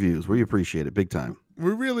those reviews. We appreciate it big time.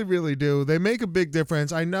 We really, really do. They make a big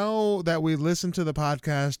difference. I know that we listen to the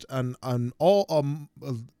podcast on all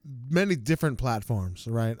many different platforms,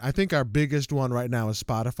 right? I think our biggest one right now is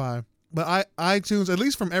Spotify. But iTunes, at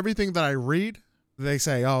least from everything that I read, they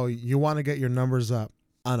say, "Oh, you want to get your numbers up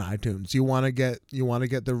on iTunes. You want to get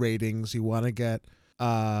the ratings. You want to get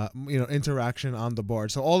interaction on the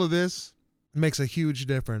board." So all of this makes a huge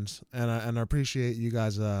difference, and I appreciate you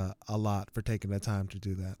guys a lot for taking the time to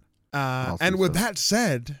do that. And with that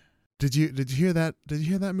said, Did you hear that? Did you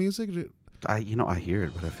hear that music? I hear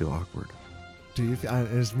it, but I feel awkward. Do you?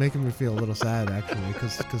 It's making me feel a little sad actually,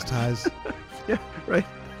 because Ty's Yeah, right.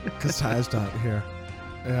 because Ty's not here.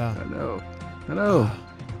 Yeah, I know.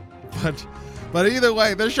 but either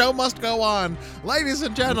way, the show must go on, ladies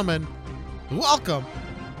and gentlemen. Welcome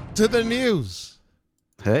to the news.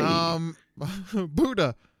 Hey.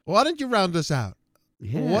 Buddha, why don't you round us out?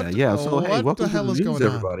 Yeah. So hey, what welcome the hell to is the news, going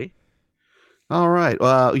on? everybody. All right.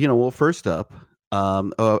 Well, first up,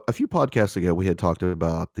 a few podcasts ago, we had talked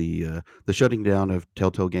about the shutting down of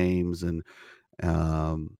Telltale Games and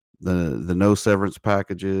the no severance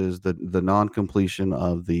packages, the non completion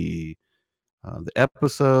of the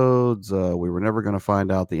episodes. We were never going to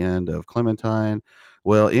find out the end of Clementine.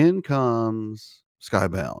 Well, in comes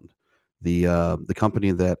Skybound, the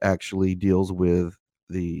company that actually deals with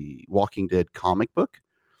the Walking Dead comic book.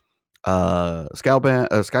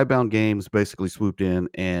 Skybound Games basically swooped in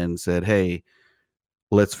and said, "Hey,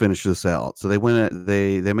 let's finish this out." So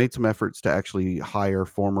they made some efforts to actually hire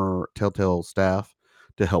former Telltale staff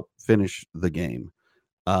to help finish the game.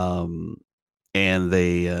 Um, and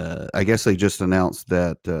I guess they just announced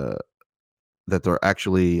that they're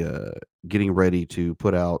actually getting ready to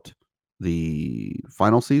put out the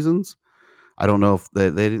final seasons. I don't know if they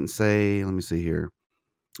didn't say. Let me see here.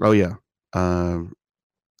 Oh yeah.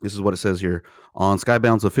 This is what it says here on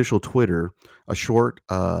Skybound's official Twitter. A short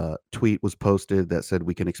tweet was posted that said,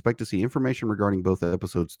 "We can expect to see information regarding both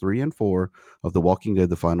episodes 3 and 4 of The Walking Dead,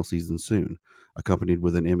 the final season soon," accompanied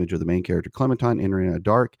with an image of the main character Clementine entering a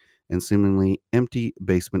dark and seemingly empty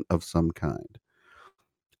basement of some kind.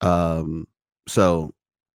 So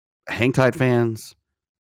hang tight, fans.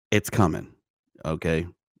 It's coming. Okay.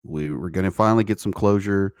 We're going to finally get some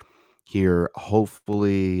closure here.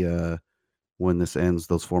 Hopefully, when this ends,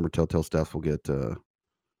 those former Telltale staff will get a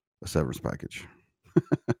severance package.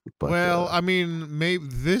 But I mean, maybe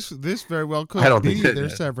this very well could be their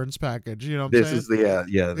severance package. You know what I'm saying?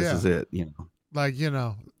 This is it. You know, like,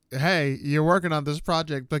 hey, you're working on this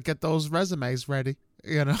project, but get those resumes ready.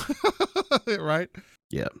 Right?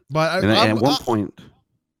 Yeah. But at one point,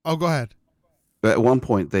 oh, go ahead. At one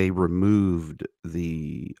point, they removed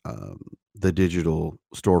the digital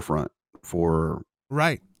storefront for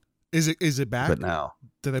right. Is it back? But now,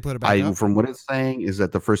 did they put it back up? From what it's saying is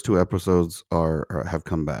that the first 2 episodes have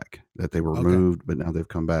come back. That they were removed, but now they've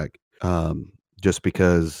come back. Just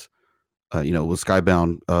because, with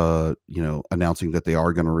Skybound, announcing that they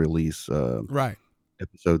are going to release right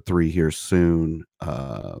episode 3 here soon.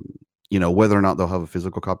 Whether or not they'll have a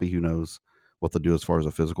physical copy, who knows what they'll do as far as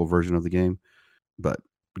a physical version of the game. But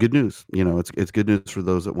good news. It's good news for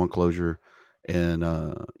those that want closure, and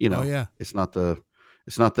it's not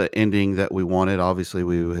the ending that we wanted. Obviously,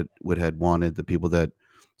 we would had wanted the people that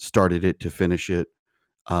started it to finish it,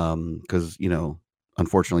 because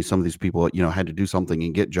unfortunately, some of these people had to do something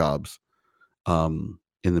and get jobs in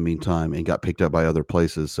the meantime, and got picked up by other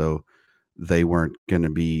places, so they weren't going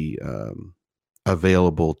to be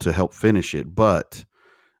available to help finish it. But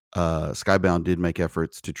Skybound did make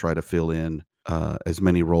efforts to try to fill in as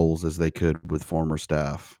many roles as they could with former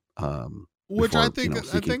staff. Which I think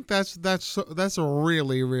that's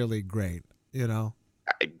really, really great.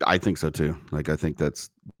 I think so too. Like, I think that's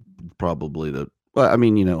probably I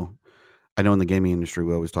know in the gaming industry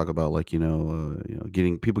we always talk about, like,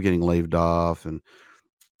 getting laid off and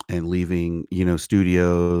leaving,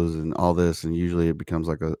 studios and all this, and usually it becomes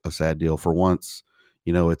like a sad deal. For once,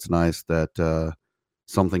 it's nice that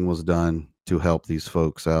something was done to help these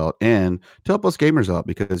folks out and to help us gamers out,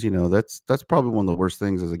 because that's probably one of the worst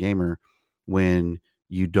things as a gamer, when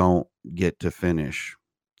you don't get to finish,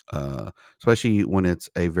 especially when it's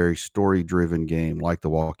a very story driven game like The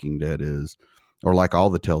Walking Dead is, or like all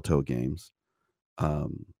the Telltale games. So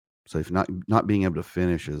if not being able to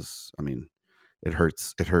finish is, it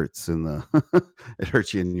hurts in the it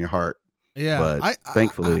hurts you in your heart. Yeah, but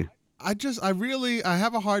thankfully I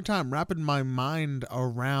have a hard time wrapping my mind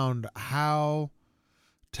around how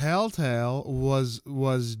Telltale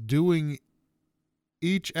was doing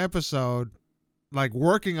each episode, like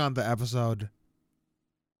working on the episode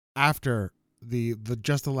after the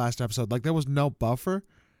just the last episode. Like, there was no buffer,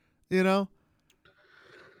 there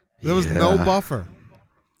was no buffer.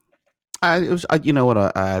 I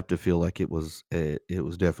have to feel like it was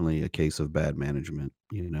definitely a case of bad management.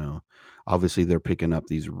 Obviously they're picking up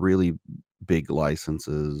these really big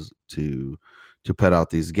licenses to put out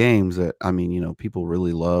these games that, people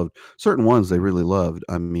really loved. Certain ones they really loved.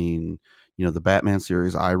 The Batman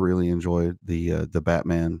series, I really enjoyed the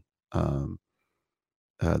Batman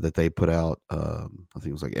that they put out. I think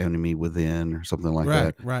it was like Enemy Within or something like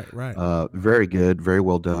Right, that. right, right. Very good, very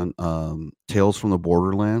well done. Tales from the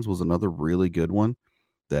Borderlands was another really good one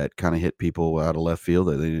that kind of hit people out of left field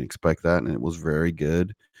that they didn't expect that, and it was very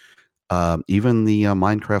good. Even the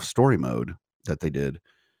Minecraft story mode that they did,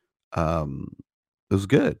 um, it was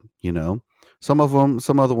good. Some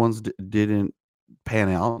other ones didn't pan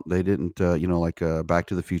out. They didn't, like Back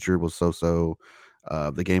to the Future was so so.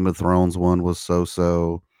 The Game of Thrones one was so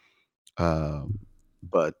so. Um,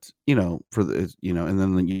 but for the and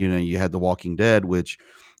then you had The Walking Dead, which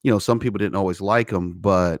some people didn't always like them,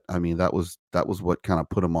 but I mean that was what kind of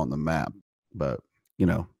put them on the map. But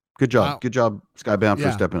I, good job, Skybound, for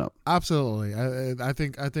yeah, stepping up absolutely. I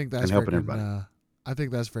think and that's helping freaking. everybody. I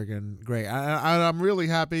think that's freaking great. I'm really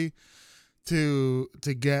happy to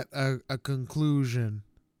get a conclusion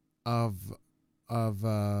of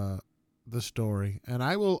the story, and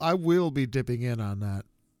I will be dipping in on that.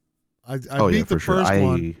 I Oh yeah, beat the for sure. first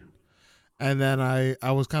one, I and then I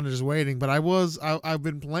was kind of just waiting, but I've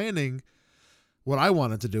been planning. What I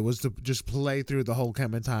wanted to do was to just play through the whole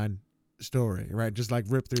Clementine story, right? Just like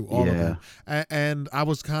rip through all of yeah. them, and I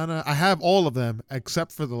was I have all of them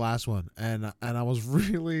except for the last one, and I was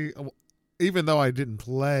really, even though I didn't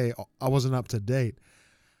play, I wasn't up to date.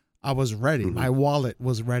 I was ready. Mhm. My wallet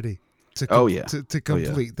was ready to Oh yeah. to Oh yeah.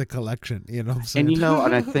 complete the collection. You know what I'm And saying?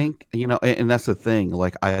 and I think and that's the thing.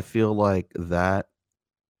 Like I feel like that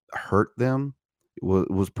hurt them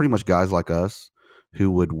was pretty much guys like us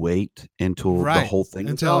who would wait until the Right. whole thing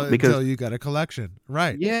was Until out because you got a collection.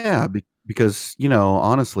 Right. yeah, because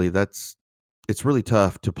honestly, it's really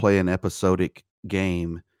tough to play an episodic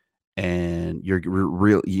game and you're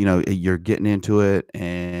real, you're getting into it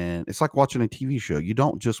and it's like watching a TV show. You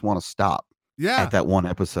don't just want to stop at Yeah. that one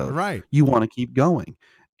episode. Right. You want to keep going.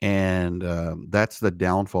 And that's the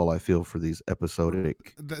downfall I feel for these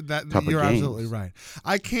episodic That type of you're absolutely games. right.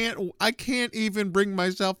 I can't even bring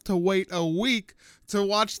myself to wait a week to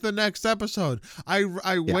watch the next episode. I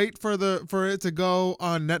Yeah. wait for it to go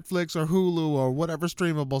on Netflix or Hulu or whatever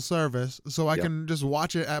streamable service so I Yep. can just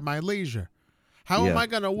watch it at my leisure. How am Yeah. I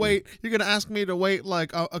going to Yeah. wait? You're going to ask me to wait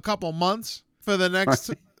like a couple months for the next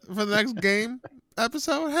game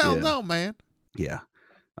episode? Hell Yeah. no, man. Yeah.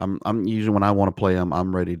 I'm usually when I want to play them,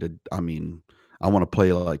 I'm ready to. I mean, I want to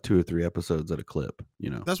play like 2 or 3 episodes at a clip.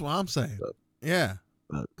 That's what I'm saying. But, Yeah.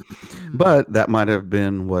 but, but that might have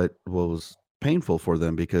been what was painful for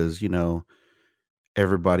them because a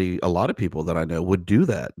lot of people that I know would do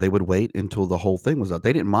that. They would wait until the whole thing was out.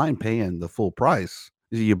 They didn't mind paying the full price.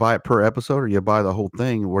 You buy it per episode or you buy the whole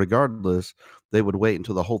thing. Regardless, they would wait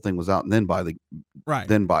until the whole thing was out and then Right.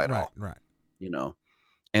 buy it Right. all. Right. You know.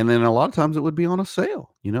 And then a lot of times it would be on a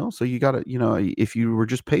sale, so you got to, if you were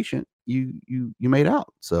just patient, you made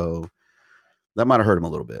out. So that might have hurt him a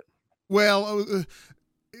little bit. Well,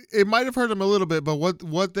 it might have hurt them a little bit, but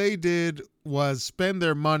what they did was spend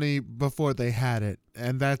their money before they had it,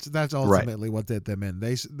 and that's ultimately what did them in.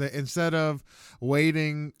 They instead of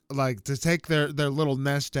waiting like to take their little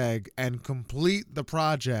nest egg and complete the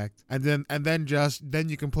project, and then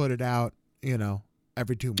you can put it out,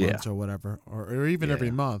 every 2 months or whatever, or even every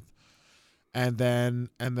month, and then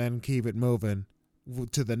keep it moving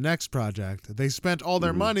to the next project. They spent all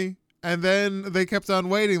their money. And then they kept on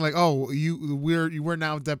waiting, like, oh, we're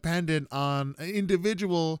now dependent on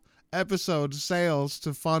individual episode sales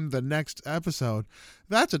to fund the next episode.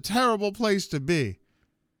 That's a terrible place to be.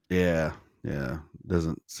 Yeah, yeah.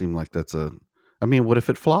 Doesn't seem like that's a. I mean, what if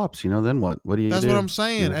it flops? Then what? What do you? That's do? what I'm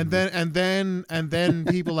saying. And then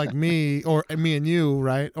people like me or me and you,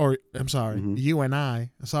 right? Or I'm sorry, you and I.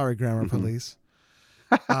 Sorry, grammar police.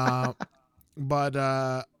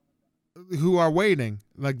 But who are waiting,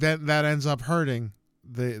 like that ends up hurting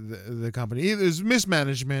the company. Either there's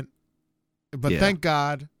mismanagement, but thank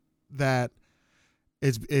God that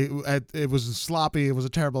it was sloppy. It was a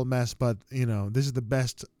terrible mess, but this is the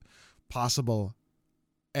best possible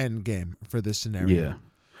end game for this scenario. Yeah,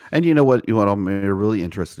 and you know what? I'm really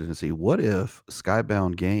interested to see what if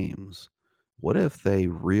Skybound Games, what if they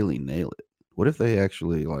really nail it? What if they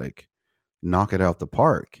actually like knock it out the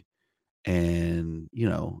park? And,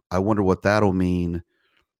 I wonder what that'll mean,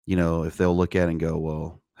 if they'll look at it and go,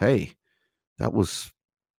 well, hey, that was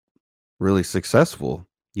really successful,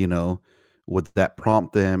 would that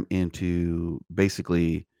prompt them into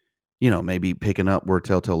basically, maybe picking up where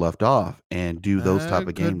Telltale left off and do those type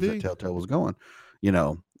of games that Telltale was going,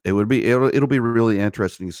 it'll be really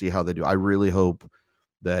interesting to see how they do. I really hope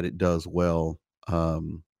that it does well.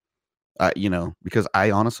 Because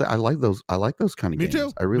I honestly I like those kind of games. Me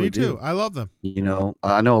too. I really do. I love them.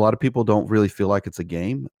 I know a lot of people don't really feel like it's a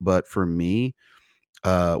game, but for me,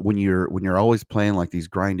 when you're always playing like these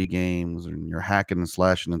grindy games and you're hacking and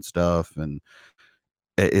slashing and stuff, and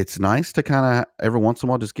it's nice to kind of every once in a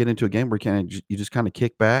while just get into a game where you just kind of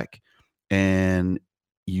kick back and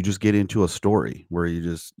you just get into a story where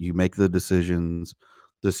you make the decisions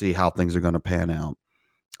to see how things are going to pan out.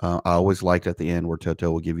 I always liked at the end where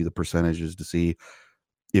Telltale will give you the percentages to see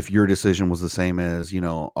if your decision was the same as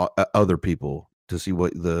other people, to see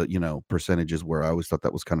what the percentages were. I always thought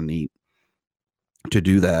that was kind of neat to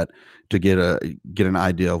do that, to get an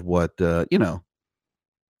idea of uh,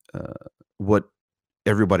 what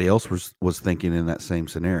everybody else was thinking in that same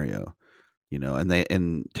scenario.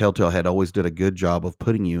 And Telltale had always did a good job of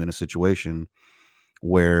putting you in a situation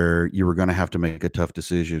where you were going to have to make a tough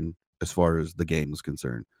decision as far as the game was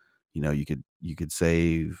concerned. You could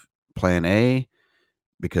save plan A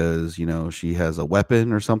because she has a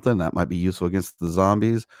weapon or something that might be useful against the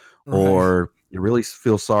zombies, Right. or you really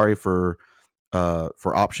feel sorry for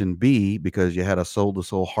option B because you had a soul to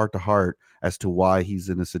soul, heart to heart as to why he's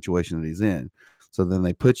in the situation that he's in. So then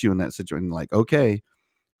they put you in that situation, like, okay,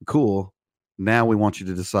 cool. Now we want you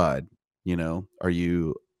to decide. Are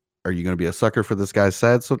you going to be a sucker for this guy's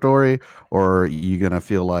sad story, or are you going to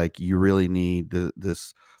feel like you really need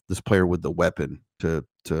this player with the weapon to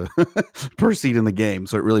proceed in the game?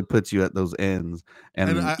 So it really puts you at those ends. And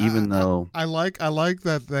And even though, I like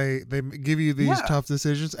that they give you these yeah, tough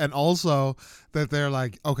decisions, and also that they're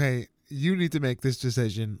like, okay, you need to make this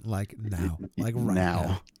decision like now, like right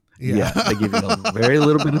now. Yeah, they give you a very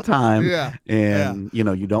little bit of time, Yeah. Yeah. and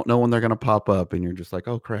you don't know when they're going to pop up, and you're just like,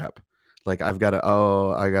 oh crap, like I got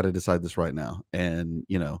to decide this right now. And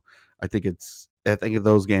I think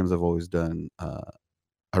those games have always done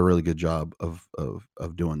a really good job of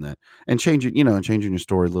doing that, and changing your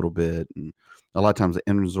story a little bit. And a lot of times the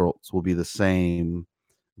end results will be the same,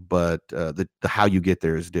 but the how you get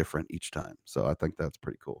there is different each time. So I think that's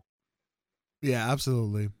pretty cool. Yeah,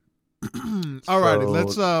 absolutely. Alrighty,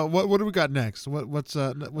 let's So what do we got next? What's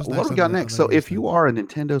next what do we on got the next? So list if then? you are a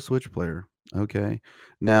Nintendo Switch player, okay,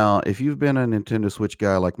 now if you've been a Nintendo Switch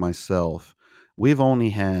guy like myself, we've only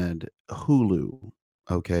had Hulu,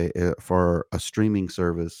 okay, for a streaming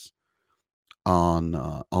service on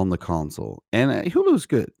the console, and Hulu's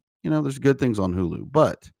good. There's good things on Hulu,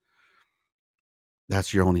 but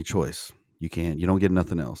that's your only choice. You don't get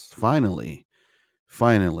nothing else. Finally,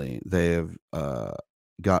 they have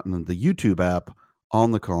gotten the YouTube app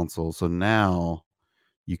on the console, so now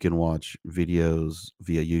you can watch videos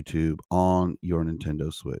via YouTube on your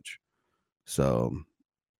Nintendo Switch. So,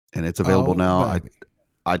 and it's available Oh, now. I baby.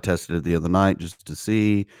 I tested it the other night just to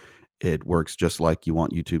see. It works just like you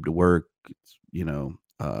want YouTube to work.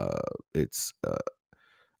 It's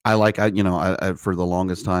I like I for the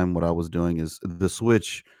longest time what I was doing is the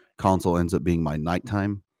Switch console ends up being my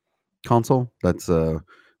nighttime console. That's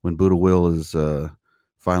when Buddha Will is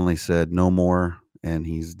finally said no more, and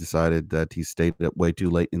he's decided that he stayed up way too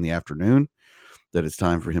late in the afternoon, that it's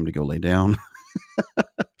time for him to go lay down.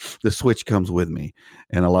 The Switch comes with me,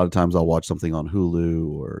 and a lot of times I'll watch something on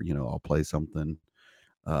Hulu, or I'll play something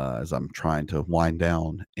as I'm trying to wind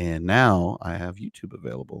down. And now I have YouTube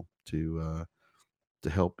available to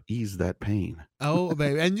help ease that pain. Oh,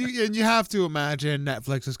 baby, and you have to imagine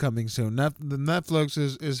Netflix is coming soon. The Netflix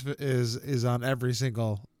is on every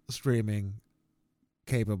single streaming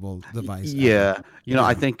capable device ever. Yeah, I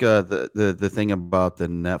Yeah. think the thing about the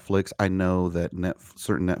Netflix, I know that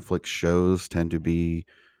certain Netflix shows tend to be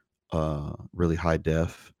really high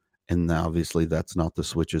def, and obviously that's not the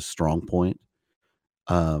Switch's strong point.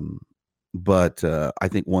 Um, but I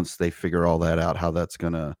think once they figure all that out, how that's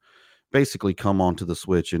gonna basically come onto the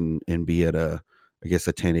Switch and be at I guess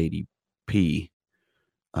a 1080p,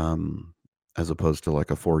 um, as opposed to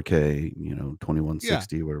like a 4K, Yeah.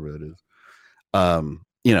 2160, whatever that is.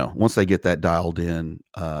 Once they get that dialed in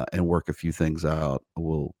and work a few things out,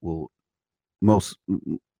 we'll most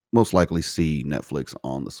most likely see Netflix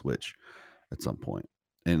on the Switch at some point,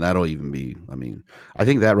 and that'll even be. I mean, I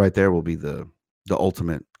think that right there will be the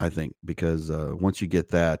ultimate. I think because once you get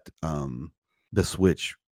that, the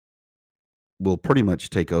Switch will pretty much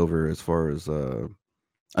take over as far as.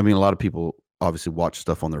 I mean, a lot of people obviously watch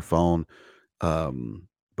stuff on their phone,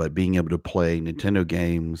 but being able to play Nintendo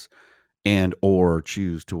games and or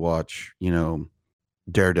choose to watch,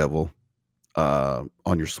 Daredevil on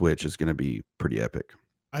your Switch is going to be pretty epic.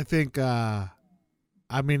 I think I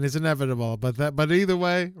mean it's inevitable, but either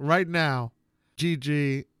way, right now,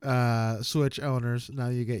 GG Switch owners, now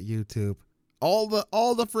you get YouTube. All the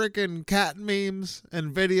freaking cat memes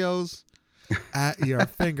and videos at your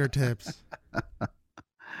fingertips.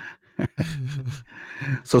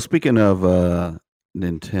 So speaking of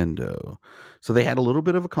Nintendo, So they had a little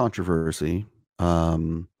bit of a controversy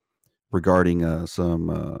regarding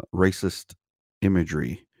some racist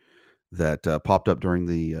imagery that popped up during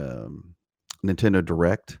the Nintendo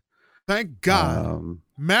Direct. Thank God.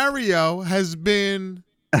 Mario has been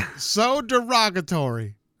so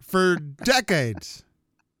derogatory for decades.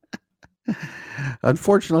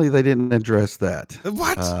 Unfortunately, they didn't address that.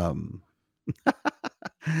 What?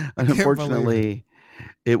 Unfortunately,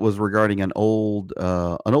 it was regarding an old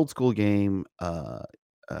school game. I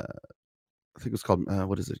think it was called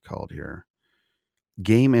what is it called here?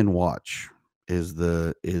 Game and Watch is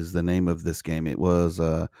the name of this game. It was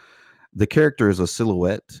the character is a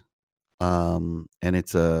silhouette, and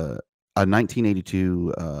it's a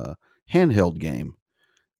 1982 handheld game.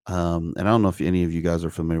 And I don't know if any of you guys are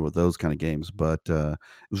familiar with those kind of games, but it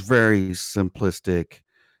was very simplistic.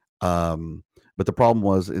 But the problem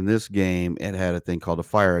was in this game, it had a thing called a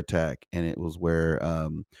fire attack, and it was where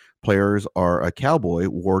players are a cowboy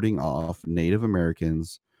warding off Native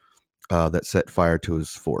Americans that set fire to his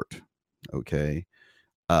fort. Okay.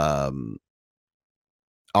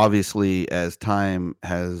 Obviously, as time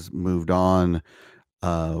has moved on,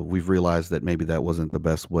 we've realized that maybe that wasn't the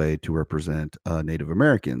best way to represent Native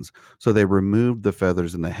Americans. So they removed the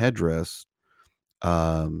feathers in the headdress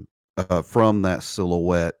from that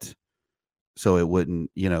silhouette, so it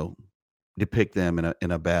wouldn't, depict them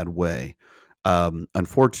in a bad way.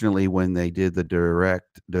 Unfortunately, when they did the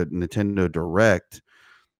Nintendo Direct,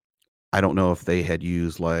 I don't know if they had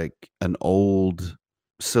used like an old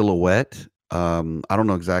silhouette. I don't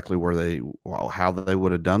know exactly how they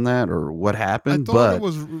would have done that or what happened. I thought it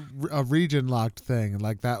was a region locked thing.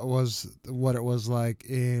 Like that was what it was like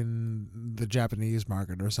in the Japanese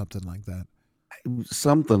market or something like that.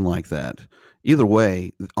 Something like that. Either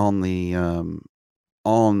way, on the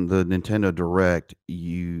Nintendo Direct,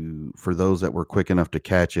 for those that were quick enough to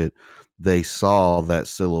catch it, they saw that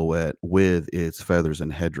silhouette with its feathers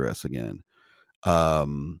and headdress again.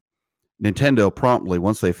 Nintendo promptly,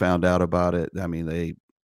 once they found out about it, I mean, they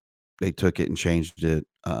took it and changed it.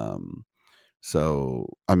 So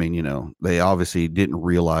I mean, they obviously didn't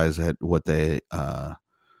realize what they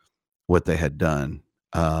had done.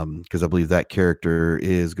 Because I believe that character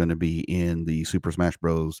is going to be in the Super Smash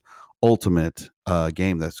Bros. Ultimate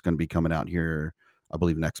game that's going to be coming out here, I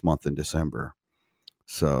believe, next month in December.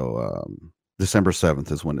 So December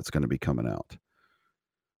 7th is when it's going to be coming out.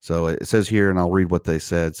 So it says here, and I'll read what they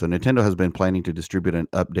said. So Nintendo has been planning to distribute an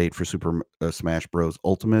update for Super Smash Bros.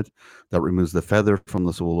 Ultimate that removes the feather from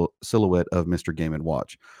the silhouette of Mr. Game &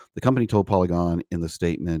 Watch. The company told Polygon in the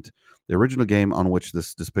statement, the original game on which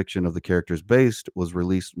this depiction of the character is based was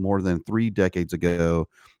released more than 3 decades ago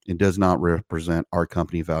and does not represent our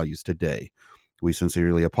company values today. We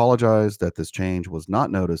sincerely apologize that this change was not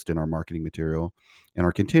noticed in our marketing material and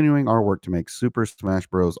are continuing our work to make Super Smash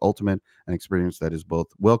Bros. Ultimate an experience that is both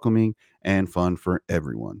welcoming and fun for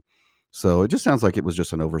everyone. So it just sounds like it was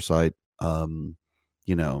just an oversight.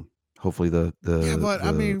 Hopefully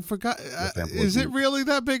I mean, is it really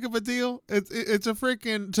that big of a deal? It's a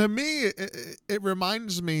freaking, to me, it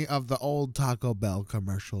reminds me of the old Taco Bell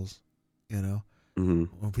commercials,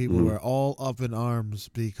 when people were all up in arms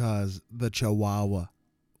because the Chihuahua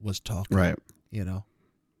was talking, right?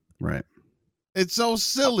 Right. It's so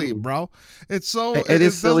silly, bro. It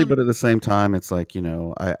is silly, but at the same time, it's like,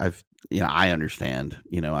 I understand,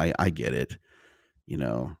 I get it,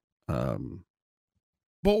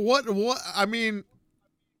 But what I mean,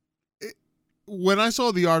 when I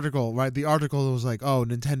saw the article, right? The article was like, "Oh,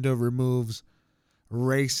 Nintendo removes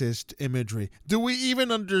racist imagery." Do we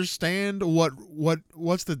even understand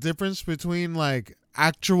what's the difference between like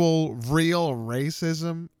actual real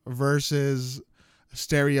racism versus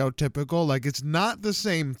stereotypical? Like, it's not the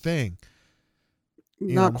same thing.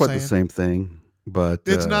 Not quite the same thing. But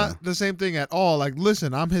it's not the same thing at all. Like,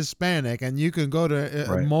 listen, I'm Hispanic, and you can go to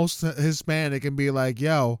right. most Hispanic and be like,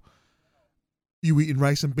 "Yo, you eating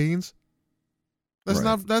rice and beans?" That's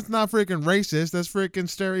not freaking racist. That's freaking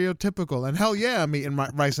stereotypical. And hell yeah, I'm eating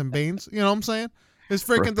rice and beans. You know what I'm saying? It's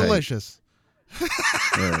freaking delicious.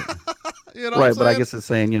 Right. Right, but I guess it's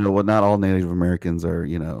saying, not all Native Americans are,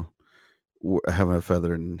 having a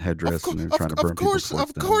feather and headdress and they're trying to burn people's forts down.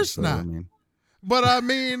 Of course not. But I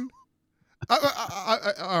mean.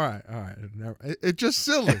 All right. It's just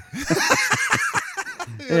silly.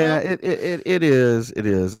 Yeah, it is,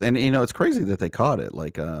 and it's crazy that they caught it.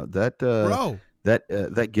 Like bro,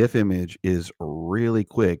 that GIF image is really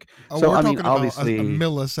quick. So I mean, obviously, a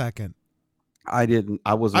millisecond. I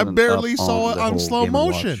barely saw it on slow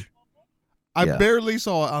motion. I barely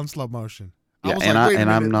saw it on slow motion. Yeah,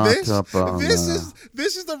 I'm not up on. This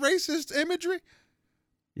is the racist imagery.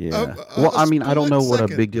 Yeah. Well, I mean, I don't split know what a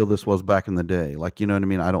second. big deal this was back in the day. Like, you know what I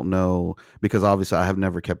mean? I don't know because obviously I have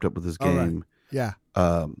never kept up with this All right. game. Yeah.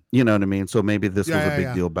 You know what I mean? So maybe this was a Yeah. Yeah. big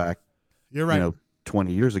Yeah. deal back, You're you right. know,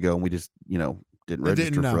 20 years ago, and we just, didn't I didn't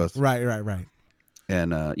register for know. us. Right. Right. Right.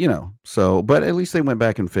 And so but at least they went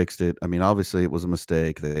back and fixed it. I mean, obviously it was a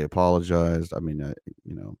mistake. They apologized. I mean,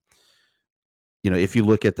 you know, if you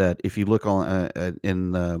look at that, if you look on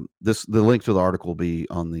in the link to the article will be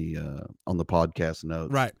on the podcast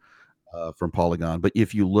notes, Right. from Polygon. But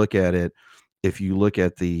if you look at it, if you look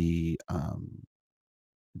at the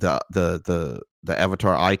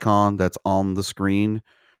avatar icon that's on the screen,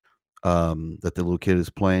 that the little kid is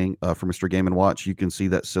playing, for Mr. Game and Watch, you can see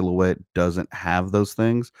that silhouette doesn't have those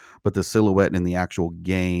things, but the silhouette in the actual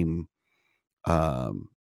game, um,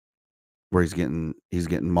 where he's getting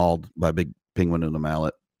mauled by a big penguin in a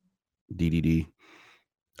mallet, DDD.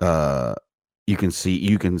 You can see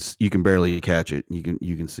you can barely catch it.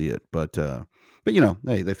 You can see it, but hey,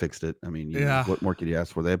 they fixed it. I mean, Yeah. what more could you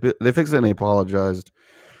ask for? They fixed it and they apologized.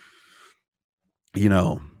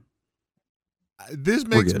 This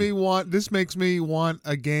makes me want. This makes me want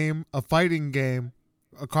a game, a fighting game,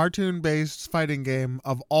 a cartoon-based fighting game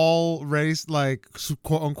of all race, like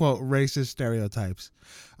quote unquote racist stereotypes.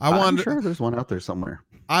 I'm sure there's one out there somewhere.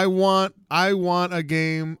 I want a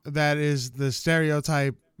game that is the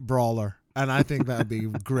stereotype brawler, and I think that would be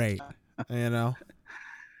great. Well,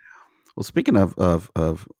 speaking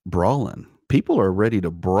of brawling, people are ready to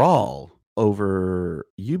brawl over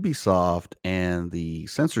Ubisoft and the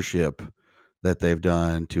censorship that they've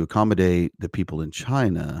done to accommodate the people in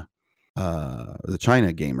China, the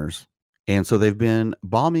China gamers. And so they've been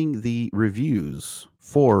bombing the reviews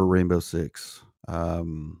for Rainbow Six.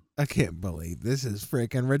 I can't believe this is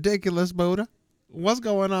freaking ridiculous, Buddha. What's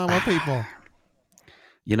going on with people?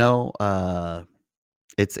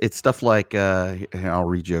 It's stuff like, I'll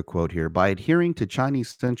read you a quote here. By adhering to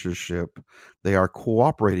Chinese censorship, they are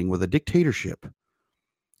cooperating with a dictatorship.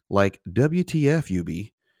 Like, WTF,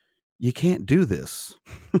 Ubi, you can't do this.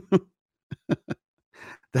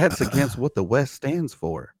 That's against what the West stands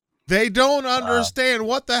for. They don't understand.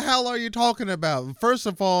 What the hell are you talking about? First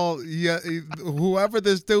of all, whoever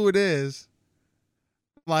this dude is,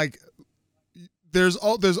 like, there's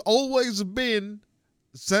always been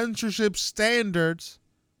censorship standards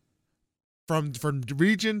from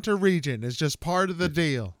region to region. It's just part of the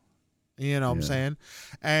deal. You know what I'm saying?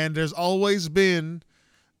 And there's always been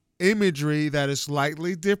imagery that is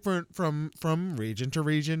slightly different from region to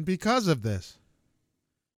region because of this.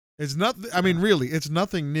 It's nothing. I mean, really, it's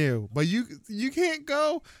nothing new. But you can't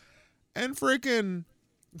go and freaking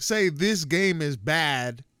say this game is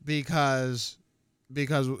bad because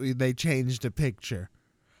they changed the picture.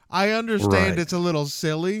 I understand It's a little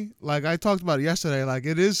silly. Like I talked about it yesterday. Like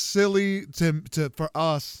it is silly to for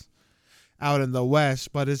us out in the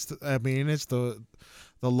West, but it's the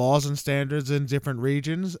laws and standards in different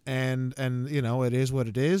regions, and it is what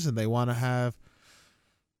it is, and they want to have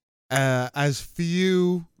as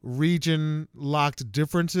few region locked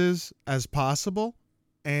differences as possible,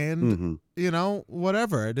 and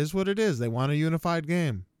whatever, it is what it is. They want a unified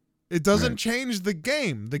game. It doesn't change the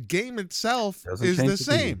game. The game itself is the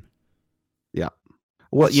same. Yeah.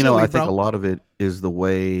 Well, silly, I think a lot of it is the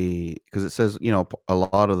way, because it says, a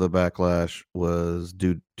lot of the backlash was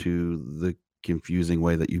due to the confusing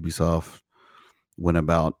way that Ubisoft went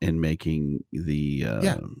about in making the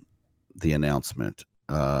announcement.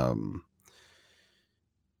 Because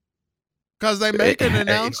they make an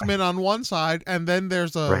announcement on one side, and then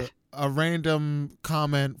there's a random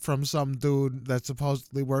comment from some dude that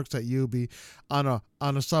supposedly works at Ubi on a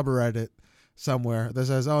subreddit somewhere that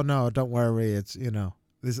says, "Oh no, don't worry, it's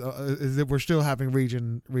this we're still having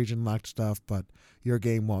region locked stuff, but your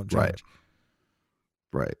game won't change."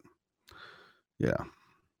 Right. Yeah.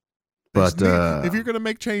 But if you're gonna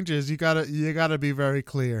make changes, you gotta be very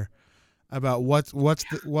clear about what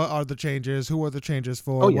are the changes, who are the changes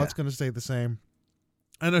for, what's gonna stay the same,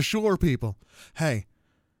 and assure people, hey,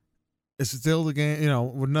 it's still the game.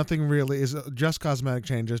 Nothing really is, just cosmetic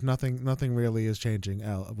changes. Nothing really is changing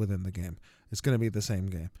within the game. It's gonna be the same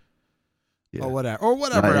game, or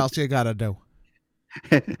whatever else you gotta do.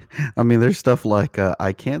 I mean, there's stuff like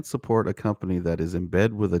I can't support a company that is in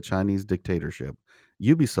bed with a Chinese dictatorship.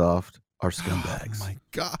 Ubisoft are scumbags. Oh my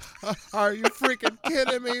god! Are you freaking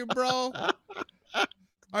kidding me, bro?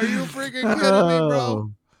 Are you freaking kidding me,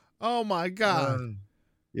 bro? Oh my god!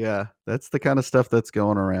 Yeah, that's the kind of stuff that's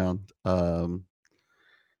going around.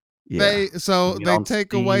 They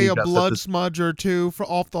take away a blood smudge or two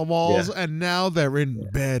off the walls, and now they're in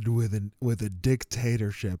bed with a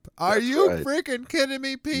dictatorship. Are you freaking kidding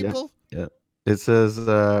me, people? Yeah. It says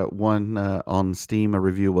one on Steam, a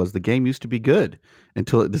review was the game used to be good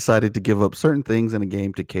until it decided to give up certain things in a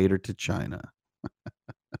game to cater to China.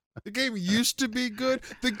 The game used to be good.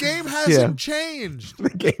 The game Yeah, hasn't changed. the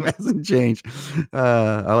game hasn't changed.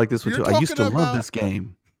 I like this one You're too. I used talking to love about. this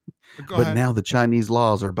game, Go but ahead. now the Chinese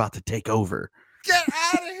laws are about to take over. Get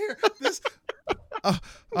out of here. This.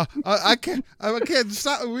 I can't. I can't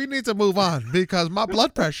stop. We need to move on because my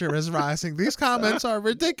blood pressure is rising. These comments are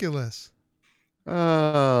ridiculous.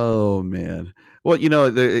 Oh man. Well,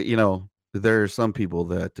 there are some people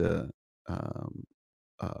that um,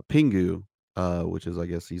 Pingu, which is I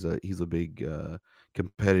guess he's a big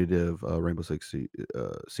competitive Rainbow Six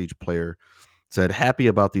Siege player, said happy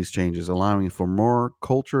about these changes, allowing for more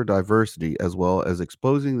culture diversity as well as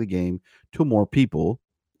exposing the game to more people,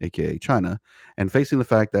 aka China, and facing the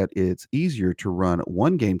fact that it's easier to run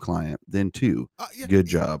one game client than two. Yeah, Good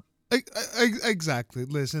job. exactly.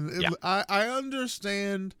 Listen, Yeah. I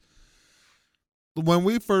understand. When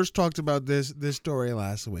we first talked about this story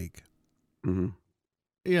last week, Hmm.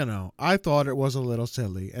 I thought it was a little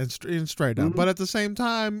silly and straight up. Hmm. But at the same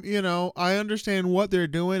time, I understand what they're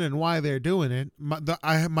doing and why they're doing it.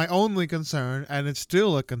 My only concern, and it's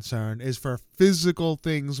still a concern, is for physical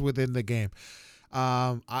things within the game.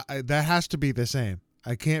 That has to be the same.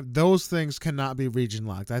 I can't. Those things cannot be region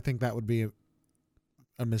locked. I think that would be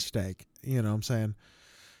a mistake. You know what I'm saying?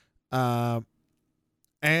 Uh,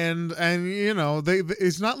 and they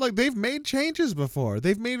it's not like they've made changes before.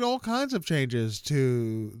 They've made all kinds of changes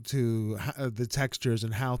to the textures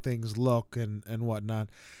and how things look and whatnot.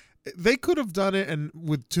 They could have done it and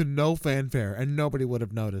with to no fanfare, and nobody would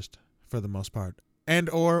have noticed for the most part. And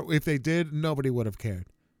or if they did, nobody would have cared.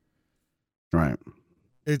 Right.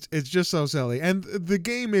 It's just so silly, and the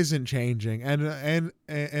game isn't changing, and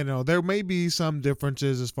there may be some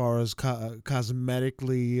differences as far as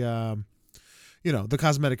cosmetically, the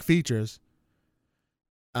cosmetic features,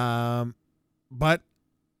 but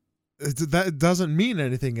that doesn't mean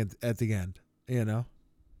anything at the end,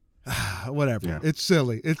 Whatever. Yeah. It's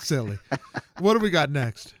silly. It's silly. What do we got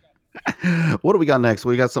next? What do we got next?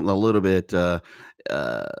 We got something a little bit uh,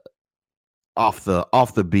 off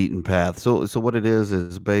the beaten path. So what it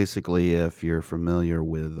is basically if you're familiar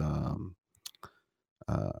with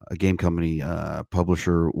a game company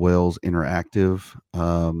publisher Wales Interactive,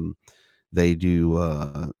 they do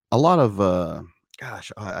a lot of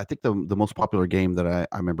gosh, I think the most popular game that I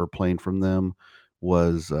remember playing from them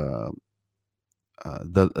was the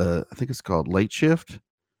I think it's called Late Shift,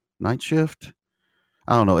 Night Shift.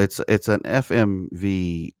 I don't know. It's an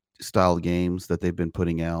FMV style games that they've been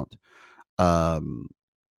putting out. Um,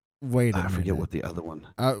 Wait a I forget minute. what the other one.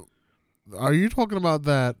 Are you talking about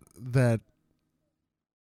that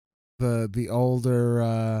the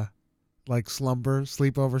older like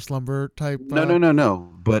sleepover slumber type? No, no, no, no.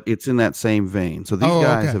 But it's in that same vein. So these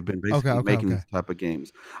guys Okay, have been okay, basically okay, making okay. this type of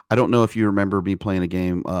games. I don't know if you remember me playing a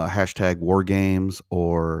game, hashtag War Games,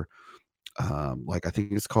 or like I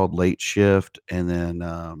think it's called Late Shift, and then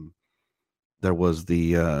there was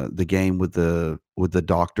the game with the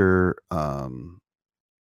doctor.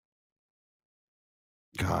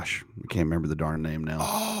 Gosh, I can't remember the darn name now.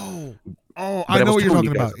 I But I know was what you're telling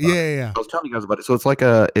you talking guys about. about it. Yeah. I was telling you guys about it. So it's like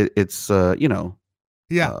it's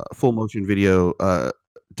Yeah. full motion video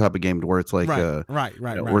type of game to where it's like Right. Right.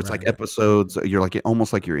 Right. where Right. it's like Right. Right. episodes. You're like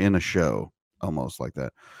almost like you're in a show, almost like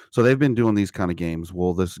that. So they've been doing these kind of games.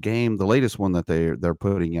 Well, this game, the latest one that they're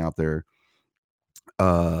putting out there,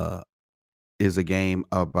 uh, is a game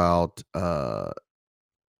about a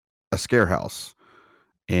scare house,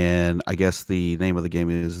 and I guess the name of the game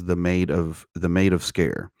is the Maid of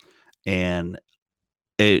Scare, and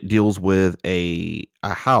it deals with a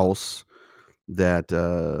house that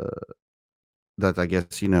that I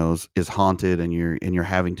guess is haunted, and you're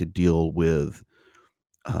having to deal with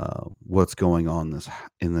what's going on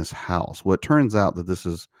in this house. Well, it turns out that this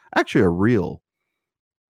is actually a real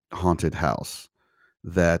haunted house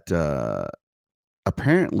that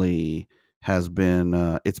apparently has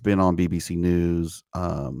been it's been on BBC News.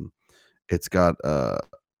 It's got a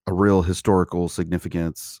real historical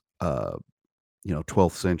significance.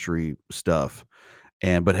 12th century stuff,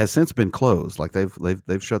 and but has since been closed. Like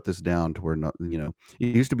they've shut this down to where not it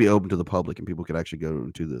used to be open to the public and people could actually go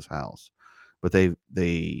into this house, but they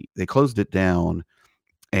closed it down,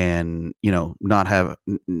 and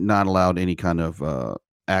not allowed any kind of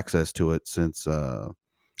access to it since I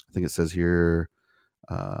think it says here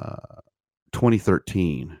uh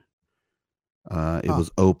 2013. It Huh.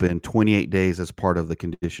 was open 28 days as part of the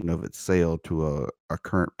condition of its sale to a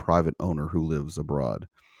current private owner who lives abroad.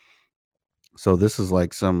 So this is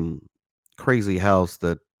like some crazy house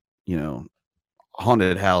that, you know,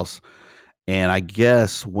 haunted house. And I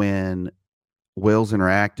guess when Wales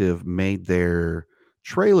Interactive made their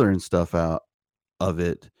trailer and stuff out of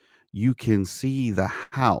it, you can see the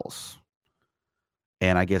house.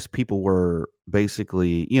 And I guess people were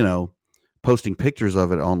basically, posting pictures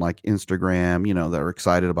of it on like Instagram, that were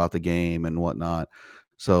excited about the game and whatnot.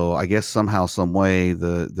 So I guess somehow, some way,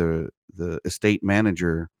 the estate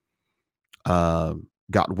manager uh,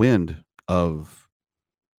 got wind of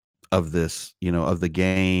this, of the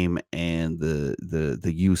game and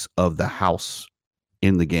the use of the house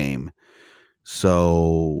in the game.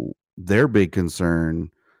 So their big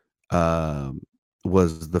concern um,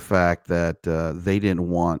 was the fact that they didn't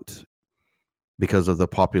want, because of the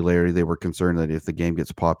popularity, they were concerned that if the game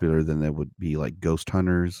gets popular, then there would be like ghost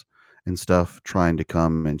hunters and stuff trying to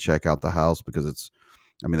come and check out the house, because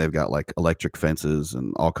I mean, they've got like electric fences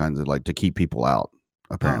and all kinds of, like, to keep people out,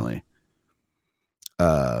 Huh. apparently.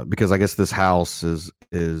 Because I guess this house has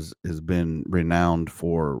been renowned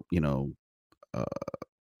for, uh,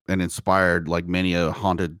 and inspired like many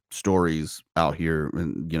haunted stories out here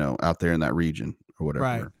and, out there in that region or Right.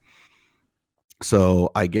 whatever. So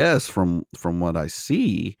I guess from what I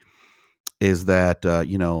see is that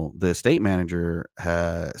the estate manager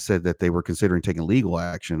said that they were considering taking legal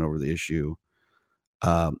action over the issue.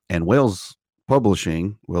 And Wales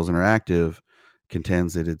Interactive,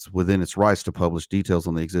 contends that it's within its rights to publish details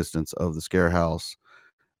on the existence of the scare house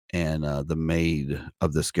and the maid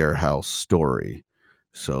of the scare house story.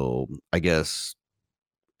 So I guess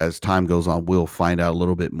as time goes on, we'll find out a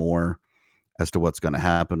little bit more as to what's going to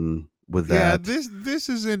happen with Yeah, that. this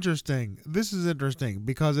is interesting. This is interesting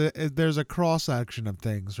because there's a cross section of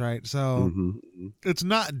things, right? So Mm-hmm. it's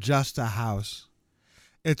not just a house.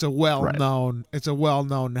 Right, It's a well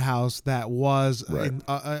known house that was right,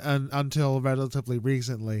 until relatively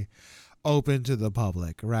recently open to the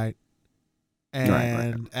public, right?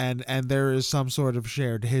 right. And there is some sort of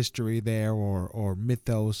shared history there, or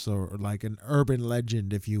mythos, or like an urban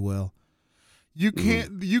legend, if you will.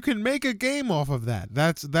 Mm-hmm. You can make a game off of that.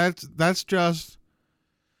 That's just, that's just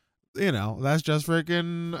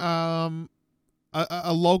freaking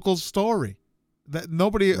a local story that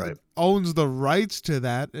nobody Right. owns the rights to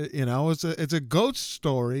that. It's a ghost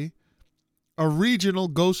story, a regional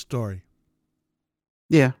ghost story.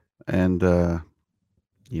 Yeah, and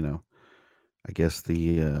you know, I guess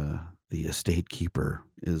the estate keeper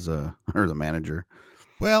is or the manager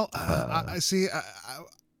Well, uh I see.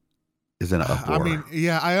 is in an I uproar. mean,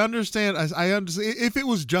 yeah, I understand. I understand if it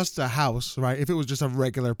was just a house, right? If it was just a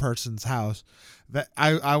regular person's house, that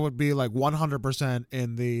I would be like 100%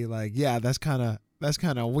 in the, like, yeah, that's kind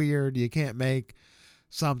of weird. You can't make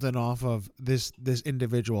something off of this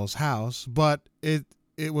individual's house, but it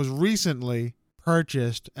was recently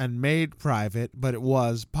purchased and made private, but it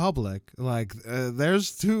was public. Like,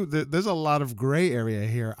 there's a lot of gray area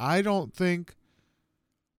here. I don't think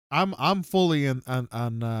I'm fully in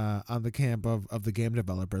on the camp of the game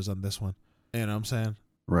developers on this one. You know what I'm saying?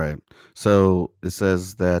 Right. So it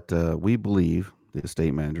says that we believe the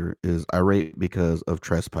estate manager is irate because of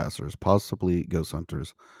trespassers, possibly ghost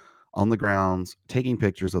hunters, on the grounds taking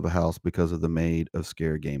pictures of the house because of the made of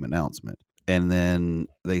scare game announcement. And then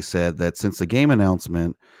they said that since the game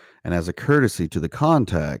announcement, and as a courtesy to the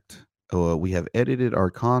contact, we have edited our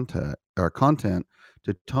content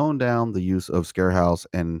to tone down the use of scare house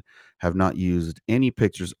and have not used any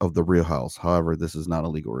pictures of the real house. However, this is not a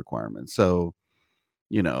legal requirement. So,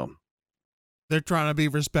 you know, They're trying to be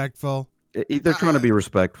respectful. they're trying to be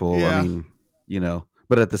respectful. I Yeah, mean,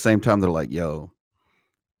 but at the same time, they're like, "Yo,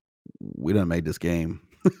 we done made this game.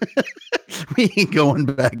 We ain't going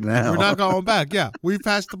back we're now." not going back. Yeah, we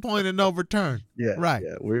passed the point of no return. Yeah, Right.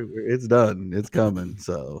 yeah, it's done. It's coming.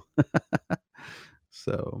 So,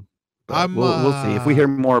 so, but I'm we'll see. If we hear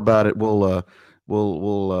more about it, we'll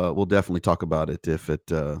definitely talk about it if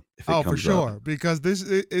it Oh, for comes up. sure, because this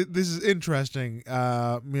is interesting.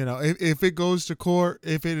 If it goes to court,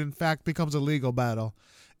 if it in fact becomes a legal battle,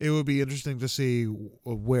 it would be interesting to see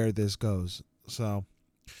where this goes. So,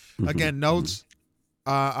 Mhm, again, mhm. notes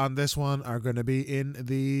on this one are going to be in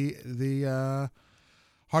the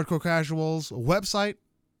Hardcore Casuals website.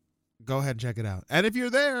 Go ahead and check it out. And if you're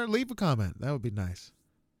there, leave a comment. That would be nice.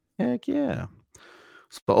 Heck yeah.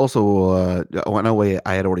 So also, I know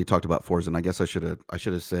I had already talked about Forza, and I guess I should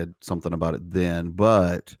have said something about it then.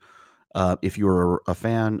 But if you're a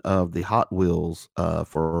fan of the Hot Wheels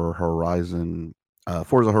for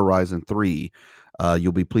Forza Horizon 3,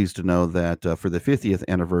 you'll be pleased to know that for the 50th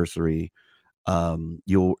anniversary,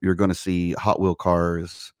 you're going to see Hot Wheel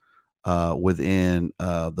cars within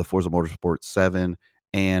the Forza Motorsport 7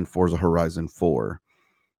 and Forza Horizon 4.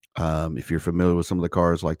 If you're familiar with some of the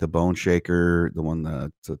cars, like the Bone Shaker, the one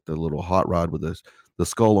that's the little hot rod with the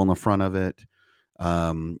skull on the front of it.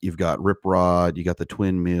 You've got Rip Rod, you got the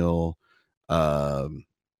Twin Mill. Um,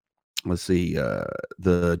 let's see,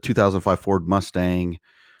 the 2005 Ford Mustang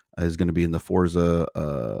is going to be in the Forza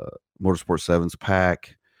Motorsport Sevens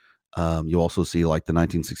pack. You also see like the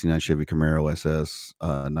 1969 Chevy Camaro SS,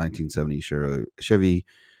 1970 Chevy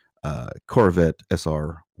Corvette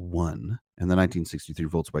SR1, and the 1963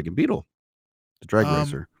 Volkswagen Beetle, the drag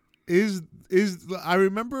racer. Is I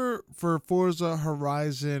remember for Forza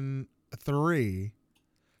Horizon 3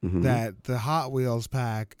 that the Hot Wheels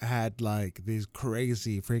pack had like these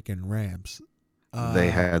crazy freaking ramps. They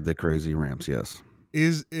had the crazy ramps, yes.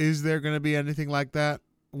 Is there going to be anything like that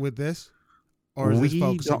with this? Or is this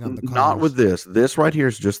focusing on the cars? Not with this. This right here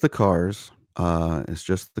is just the cars. It's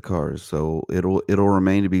just the cars. So it'll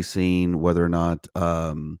remain to be seen whether or not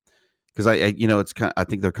because it's I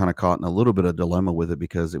think they're kind of caught in a little bit of dilemma with it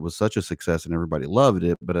because it was such a success and everybody loved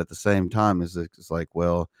it, but at the same time it's like,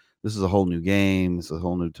 well, this is a whole new game, this is a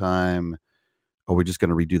whole new time. Are we just going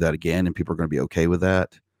to redo that again and people are going to be okay with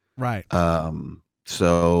that? Right.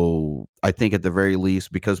 So I think at the very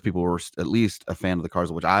least, because people were at least a fan of the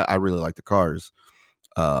cars, which I really like the cars.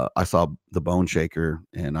 I saw the Bone Shaker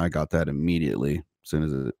and I got that immediately as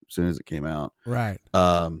soon as it came out. Right.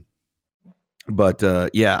 But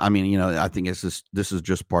yeah, I mean, I think this is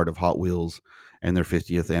just part of Hot Wheels and their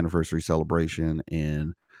 50th anniversary celebration,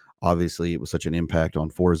 and obviously it was such an impact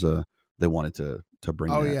on Forza, they wanted to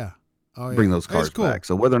bring bring those cars back.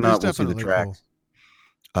 So whether or not we'll see the tracks,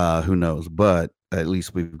 who knows? But at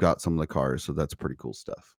least we've got some of the cars, so that's pretty cool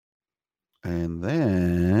stuff. And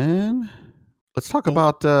then let's talk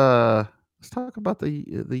about the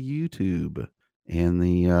YouTube and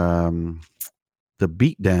the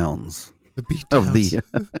beatdowns. The beatdowns of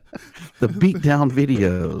the beatdown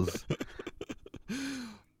videos.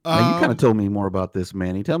 Now, you kind of told me more about this,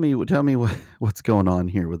 Manny. Tell me what's going on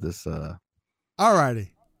here with this. Alrighty.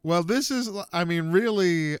 Well, this is, I mean,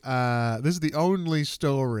 really, this is the only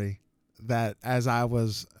story that, as I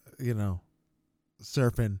was,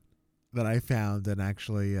 surfing, that I found and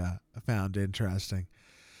actually found interesting.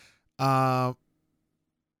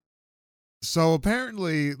 So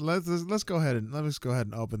apparently, let's go ahead and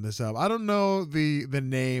open this up. I don't know the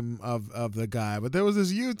name of the guy, but there was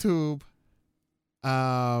this YouTube,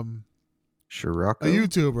 Scirocco? a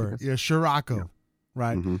YouTuber, Scirocco, yeah.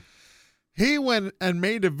 Right? Mm-hmm. He went and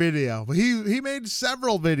made a video. He made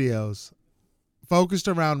several videos focused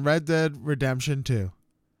around Red Dead Redemption 2,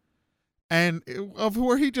 and of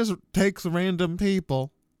where he just takes random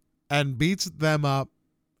people and beats them up.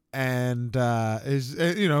 And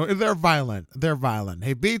they're violent.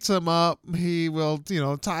 He beats them up. He will,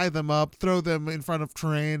 tie them up, throw them in front of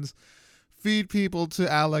trains, feed people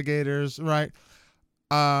to alligators, right?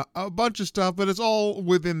 A bunch of stuff, but it's all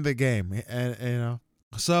within the game, and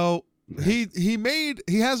So he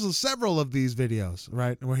has several of these videos,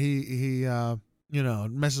 right, where he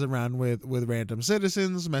messes around with random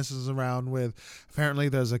citizens, messes around with, apparently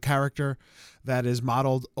there's a character that is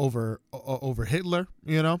modeled over Hitler,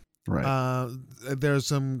 Right. There's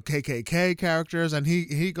some KKK characters, and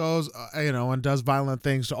he goes, and does violent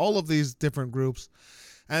things to all of these different groups.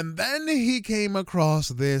 And then he came across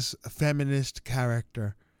this feminist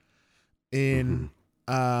character in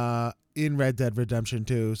Red Dead Redemption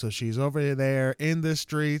 2. So she's over there in the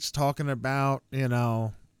streets talking about,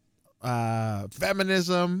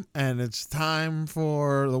 feminism, and it's time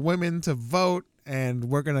for the women to vote, and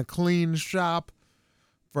we're gonna clean shop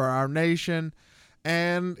for our nation.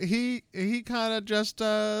 And he kind of just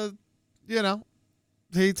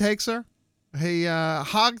he takes her, he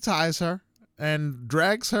hog ties her and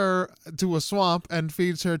drags her to a swamp and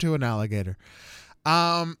feeds her to an alligator.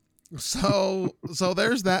 So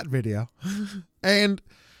there's that video. And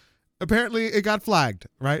apparently it got flagged,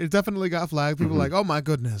 right? It definitely got flagged. People were like, "Oh my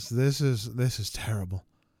goodness, this is terrible."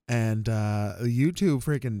 And YouTube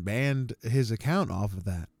freaking banned his account off of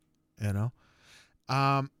that, and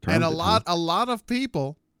a lot of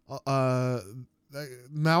people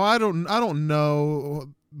now I don't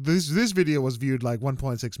know, this video was viewed like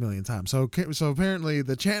 1.6 million times. So apparently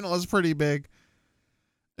the channel is pretty big.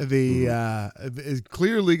 It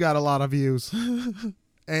clearly got a lot of views.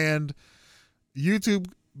 And YouTube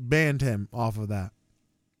banned him off of that.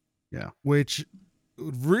 Yeah. Which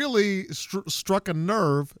really struck a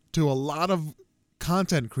nerve to a lot of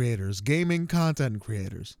content creators, gaming content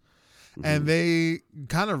creators. And they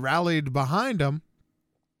kind of rallied behind him,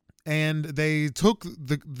 and they took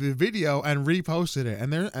the video and reposted it.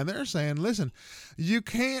 And they're saying, listen, you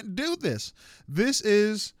can't do this. This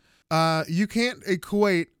is you can't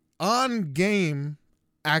equate on game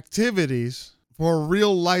activities for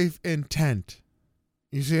real life intent.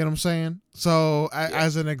 You see what I'm saying? So,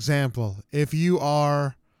 as an example, if you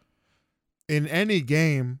are in any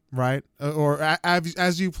game, right, or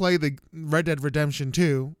as you play the Red Dead Redemption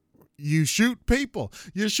 2, you shoot people.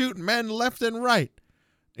 You shoot men left and right.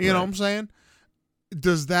 You know what I'm saying?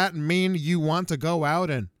 Does that mean you want to go out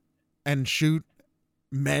and shoot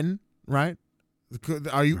men, right?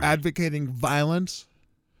 Are you advocating violence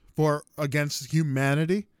against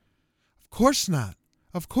humanity? Of course not.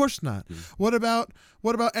 Of course not. What about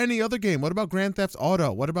any other game? What about Grand Theft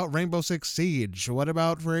Auto? What about Rainbow Six Siege? What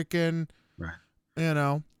about freaking, you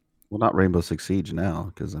know? Well, not Rainbow Six Siege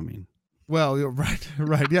now, because I mean. Well, you're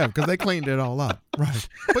right, yeah, because they cleaned it all up, right?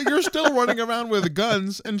 But you're still running around with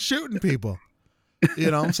guns and shooting people.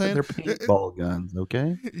 You know what I'm saying? They're paintball guns,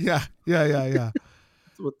 okay? Yeah. That's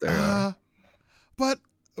what they are. But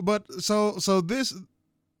so this,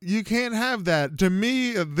 you can't have that. To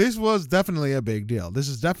me, this was definitely a big deal. This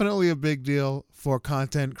is definitely a big deal for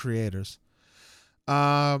content creators.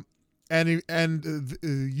 And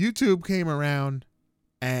YouTube came around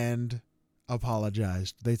and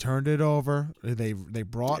apologized. They turned it over. They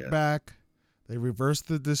brought back. They reversed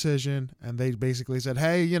the decision, and they basically said,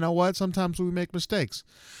 "Hey, you know what? Sometimes we make mistakes,"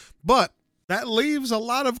 but that leaves a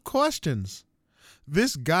lot of questions.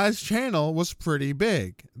 This guy's channel was pretty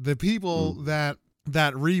big. The people that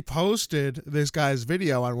reposted this guy's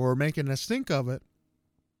video and were making a stink of it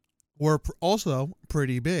were also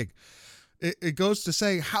pretty big. It goes to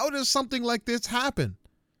say, how does something like this happen?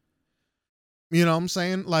 You know what I'm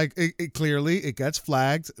saying? Like, it clearly, it gets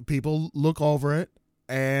flagged. People look over it,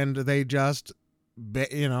 and they just,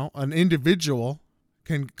 an individual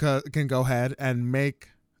can go ahead and make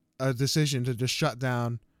a decision to just shut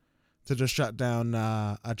down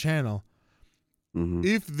a channel.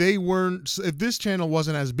 If this channel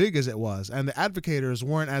wasn't as big as it was, and the advocators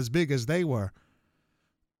weren't as big as they were,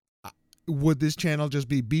 would this channel just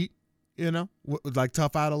be beat? Like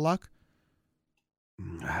tough out of luck?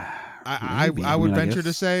 I would venture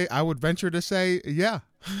to say yeah.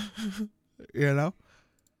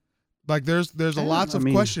 Like there's lots of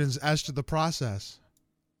questions as to the process.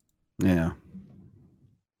 Yeah.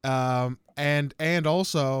 And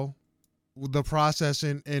also the process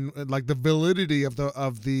in like the validity of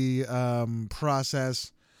the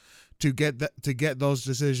process to get those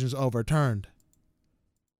decisions overturned.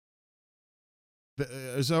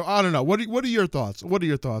 So I don't know. What are your thoughts? What are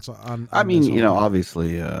your thoughts on I mean,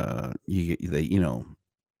 obviously, I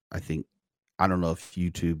think, I don't know if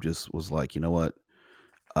YouTube just was like, you know what,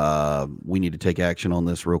 we need to take action on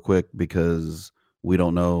this real quick because we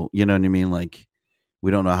don't know, you know what I mean? Like,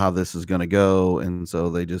 we don't know how this is going to go. And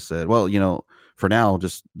so they just said, well, for now,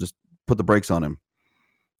 just put the brakes on him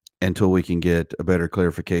until we can get a better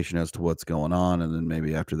clarification as to what's going on. And then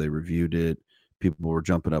maybe after they reviewed it, people were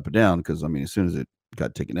jumping up and down because, I mean, as soon as it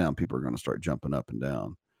got taken down, people are going to start jumping up and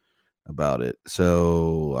down about it.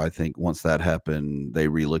 So I think once that happened, they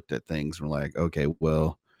re-looked at things and were like, okay,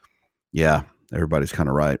 well, yeah, everybody's kind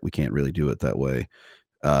of right. We can't really do it that way.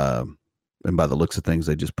 And by the looks of things,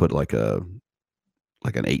 they just put like an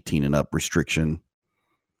 18 and up restriction.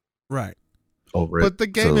 Right. Over it. But the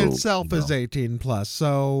game itself is 18 plus.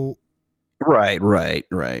 So Right. I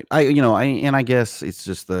guess it's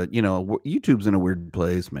just YouTube's in a weird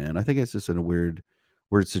place, man. I think it's just in a weird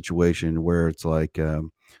situation where it's like,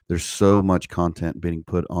 there's so much content being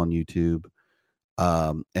put on YouTube.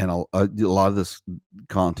 And a lot of this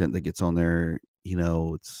content that gets on there,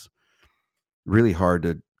 it's really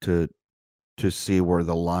hard to see where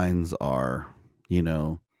the lines are.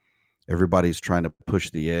 Everybody's trying to push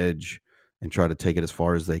the edge and try to take it as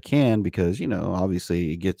far as they can because,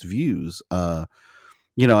 obviously it gets views. And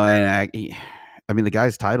I mean, the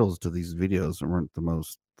guy's titles to these videos weren't the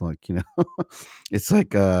most it's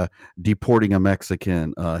like deporting a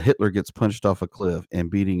Mexican, Hitler gets punched off a cliff and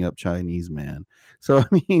beating up Chinese man. So, I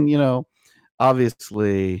mean,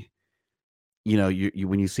 obviously, you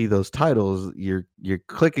when you see those titles, you're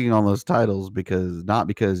clicking on those titles because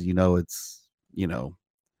it's,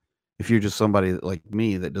 if you're just somebody like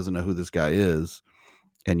me that doesn't know who this guy is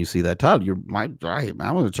and you see that title, you might, right,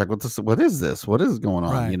 I want to check what is this? What is going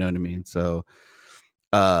on? Right. You know what I mean? So,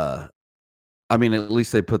 I mean, at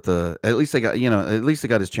least they got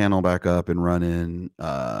his channel back up and running,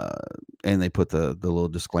 and they put the little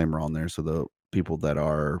disclaimer on there. So the people that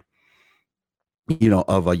are,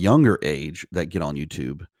 of a younger age that get on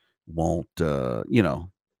YouTube won't,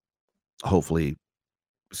 hopefully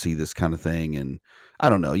see this kind of thing. And I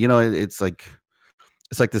don't know, it's like,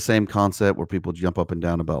 it's like the same concept where people jump up and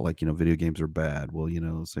down about like, video games are bad. Well,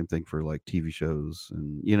 same thing for like TV shows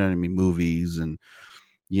and you know what I mean, movies and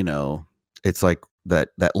you know, it's like that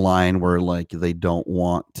line where like they don't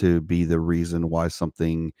want to be the reason why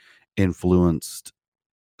something influenced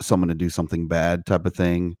someone to do something bad type of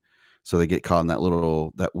thing. So they get caught in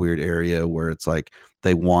that weird area where it's like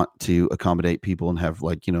they want to accommodate people and have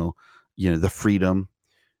like, the freedom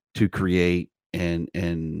to create and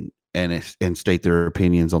state their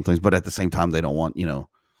opinions on things, but at the same time they don't want,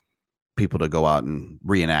 people to go out and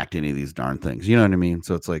reenact any of these darn things. You know what I mean?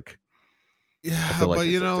 So it's like I Yeah, feel like but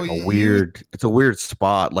it's like it's a weird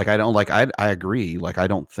spot. Like I agree. Like I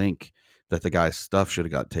don't think that the guy's stuff should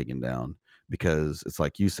have got taken down because it's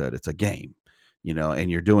like you said, it's a game,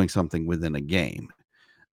 and you're doing something within a game.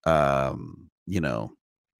 You know,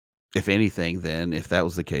 if anything, then if that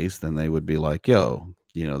was the case, then they would be like, yo,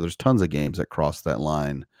 there's tons of games that cross that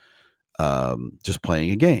line, just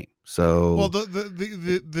playing a game. well, So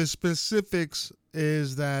the specifics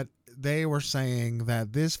is that they were saying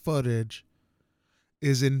that this footage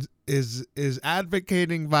is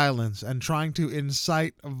advocating violence and trying to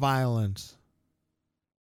incite violence.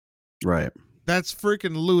 right. That's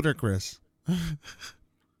freaking ludicrous. You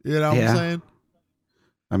know what I'm Yeah. saying?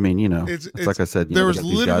 I mean, It's like I said, there they was got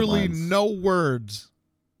these literally guidelines. no words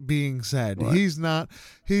being said. Right. He's not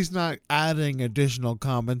adding additional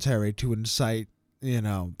commentary to incite,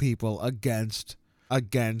 people against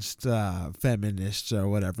feminists or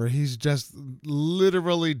whatever. He's just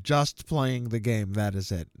literally just playing the game. That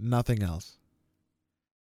is it. Nothing else.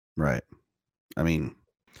 Right. I mean,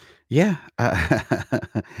 yeah.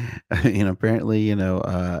 Apparently,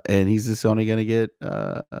 and he's just only going to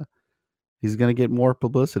get more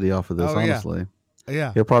publicity off of this, Oh yeah. honestly.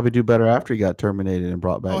 Yeah. He'll probably do better after he got terminated and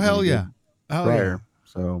brought back Oh than hell he yeah. did Oh prior. yeah.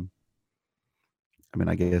 So, I mean,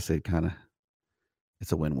 I guess it's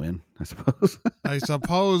a win-win, I suppose. I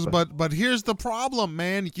suppose, but here's the problem,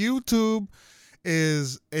 man. YouTube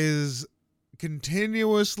is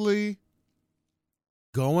continuously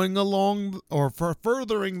going along or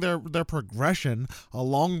furthering their progression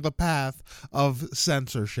along the path of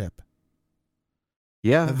censorship.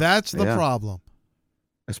 Yeah. That's the yeah. problem.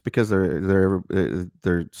 It's because they're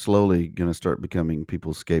slowly going to start becoming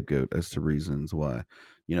people's scapegoat as to reasons why.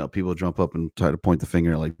 People jump up and try to point the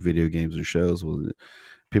finger at like video games and shows. Well,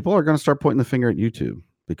 people are going to start pointing the finger at YouTube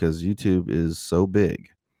because YouTube is so big,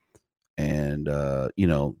 and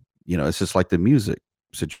it's just like the music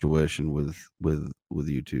situation with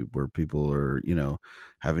YouTube, where people are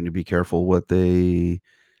having to be careful what they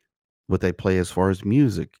play as far as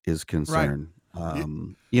music is concerned.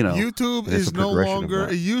 YouTube is no longer.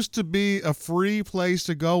 It used to be a free place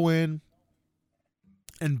to go in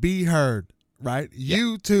and be heard. Right? Yeah.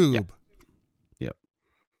 YouTube. Yep.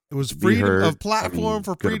 It was freedom of platform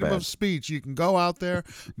for freedom of speech. You can go out there,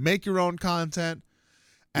 make your own content,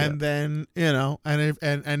 and then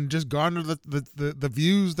and just garner the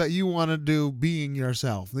views that you want to do, being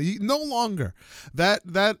yourself. No longer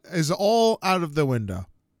that is all out of the window.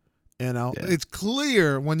 It's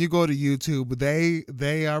clear when you go to YouTube,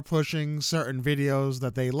 they are pushing certain videos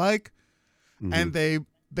that they like, and they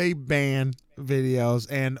ban videos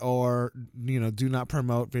and or do not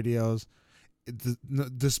promote videos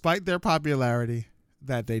despite their popularity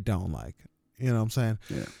that they don't like. You know what I'm saying?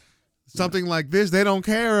 Yeah. Something like this, they don't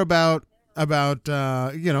care about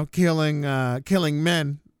killing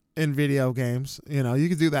men in video games. You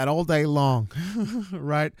can do that all day long.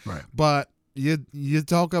 Right? But you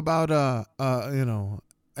talk about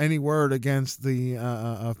any word against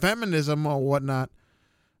the feminism or whatnot,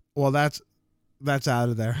 well, that's out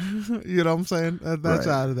of there. You know what I'm saying? That's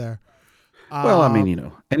out of there. Well, I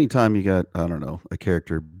mean, anytime you got, I don't know, a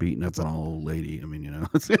character beating up an old lady, I mean,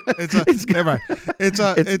 it's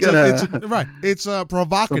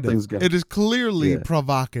provocative. It is clearly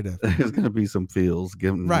provocative. There's going to be some feels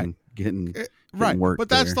getting work. But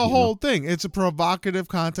that's the whole thing. It's a provocative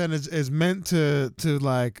content. Is meant to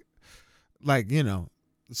like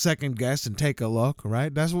second guess and take a look.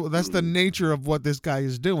 Right. That's the nature of what this guy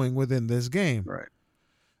is doing within this game. Right.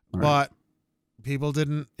 But people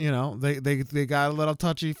didn't, they got a little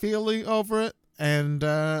touchy feely over it, and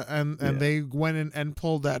they went in and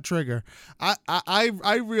pulled that trigger.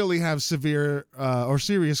 I really have severe or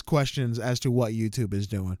serious questions as to what YouTube is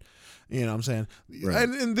doing. You know what I'm saying? Right.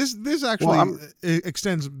 And this actually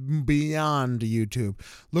extends beyond YouTube.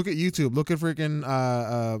 Look at YouTube. Look at freaking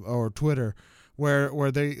or Twitter,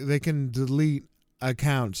 where they can delete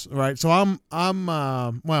accounts. Right. So I'm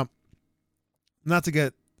well, not to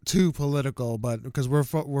get too political, but because we're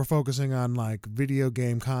focusing on like video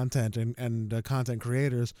game content and content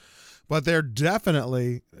creators, but they're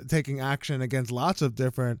definitely taking action against lots of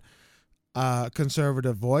different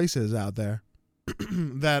conservative voices out there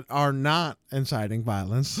that are not inciting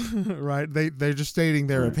violence, right? They're just stating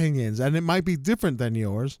their Right. opinions, and it might be different than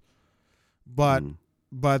yours, but Mm.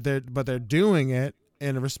 they're doing it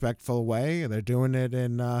in a respectful way. They're doing it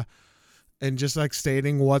in just like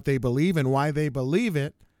stating what they believe and why they believe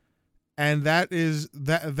it, and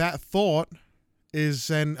that thought is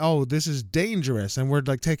saying, oh, this is dangerous, and we're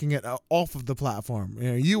like taking it off of the platform.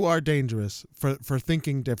 You are dangerous for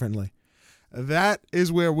thinking differently. That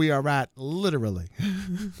is where we are at, literally.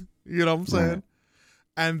 You know what I'm saying? Right.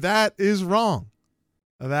 And that is wrong.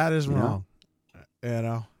 That is Yeah.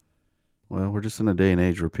 wrong. Well, we're just in a day and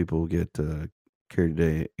age where people get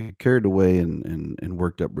carried away and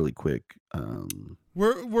worked up really quick.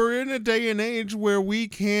 We're in a day and age where we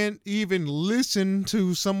can't even listen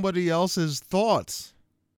to somebody else's thoughts.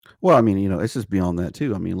 Well, I mean, it's just beyond that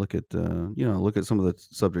too. I mean, look at look at some of the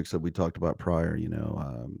subjects that we talked about prior.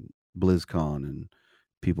 BlizzCon and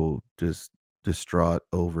people just distraught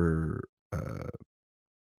over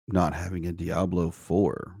not having a Diablo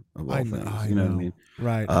 4 of all things. I You know what I know. mean?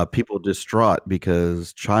 Right. People distraught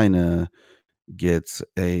because China gets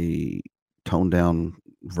a toned down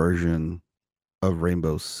version of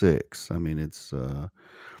Rainbow Six. I mean,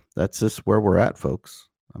 that's just where we're at, folks.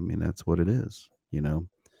 I mean, that's what it is.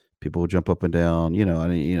 People will jump up and down.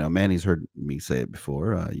 Manny's heard me say it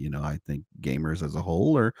before. I think gamers as a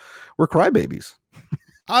whole we're crybabies.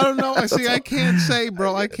 I don't know. See, I can't say,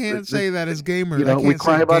 bro. I can't say that as gamers. I can't We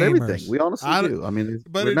cry say about gamers. everything. We honestly do. I mean,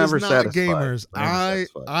 but we're it never is not satisfied. gamers. We're never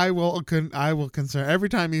satisfied. I will concern every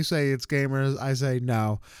time you say it's gamers. I say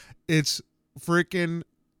no, it's freaking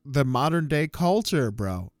the modern day culture,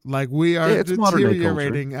 bro. Like we are It's modern day culture.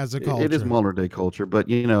 deteriorating as a culture. It is modern day culture, but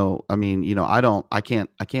I mean, I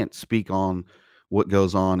can't speak on what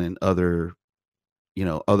goes on in other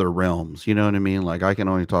realms. You know what I mean? Like I can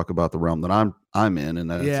only talk about the realm that I'm in, and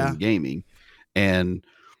that's in gaming. And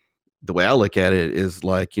the way I look at it is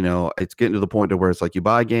like, it's getting to the point to where it's like you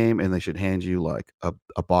buy a game and they should hand you like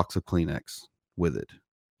a box of Kleenex with it,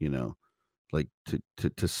 like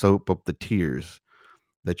to soap up the tears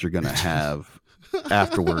that you're going to have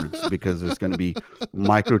afterwards, because there's going to be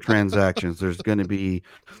microtransactions. There's going to be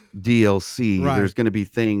DLC. Right. There's going to be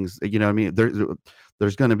things, what I mean?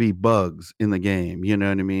 There's going to be bugs in the game. You know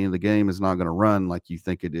what I mean? The game is not going to run like you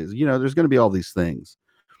think it is. There's going to be all these things.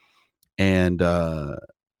 And, at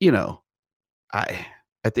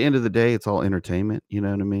the end of the day, it's all entertainment. You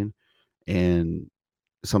know what I mean? And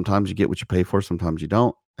sometimes you get what you pay for, sometimes you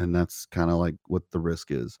don't. And that's kind of like what the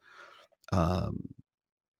risk is.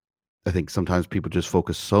 I think sometimes people just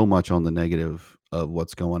focus so much on the negative of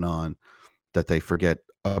what's going on that they forget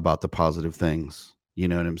about the positive things. You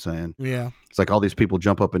know what I'm saying? Yeah. It's like all these people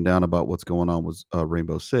jump up and down about what's going on with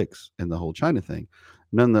Rainbow Six and the whole China thing.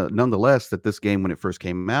 Nonetheless, that this game, when it first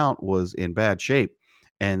came out, was in bad shape,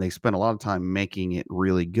 and they spent a lot of time making it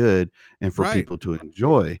really good and for people to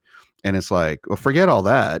enjoy. And it's like, well, forget all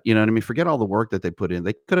that. You know what I mean? Forget all the work that they put in.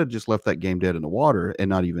 They could have just left that game dead in the water and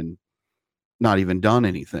not even done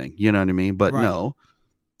anything. You know what I mean? But no,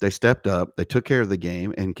 they stepped up. They took care of the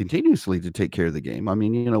game and continuously to take care of the game. I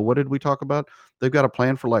mean, what did we talk about? They've got a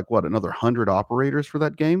plan for like another 100 operators for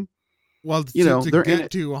that game. Well, to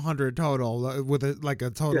get to 100 total with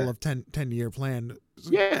a total of 10-year plan.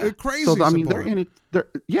 Yeah, crazy. So I mean, they're in it.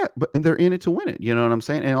 They're in it to win it. You know what I'm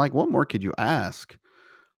saying? And like, what more could you ask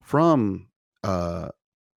from a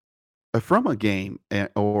game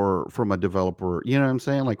or from a developer? You know what I'm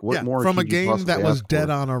saying? Like, what more from a could you game that possibly was ask dead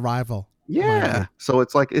for? on arrival? Yeah. So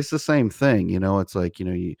it's like it's the same thing. It's like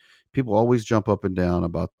people always jump up and down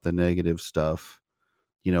about the negative stuff.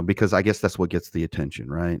 Because I guess that's what gets the attention,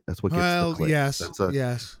 right? That's what gets the clicks.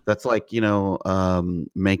 Yes. That's like,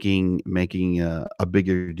 making a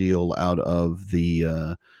bigger deal out of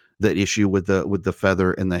the issue with the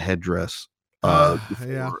feather and the headdress for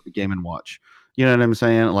Game and Watch. You know what I'm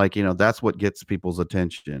saying? Like, that's what gets people's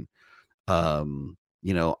attention. I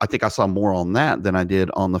think I saw more on that than I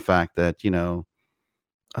did on the fact that,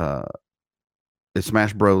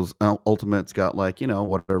 Smash Bros. Ultimate's got like,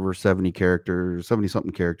 whatever 70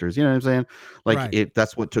 something characters. You know what I'm saying? Like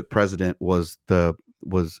that's what took precedent was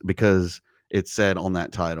because it said on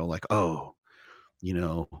that title, like, oh,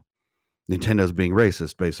 Nintendo's being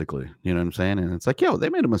racist, basically. You know what I'm saying? And it's like, yo, they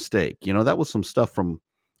made a mistake. That was some stuff from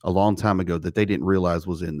a long time ago that they didn't realize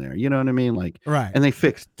was in there. You know what I mean? Like, and they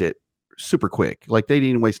fixed it super quick. Like they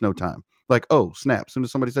didn't waste no time. Like, oh, snap. As soon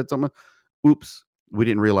as somebody said something, oops. We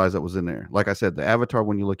didn't realize that was in there. Like I said, the avatar,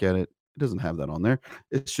 when you look at it, it doesn't have that on there.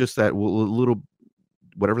 It's just that little,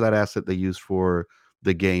 whatever that asset they use for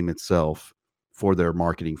the game itself for their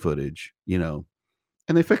marketing footage, and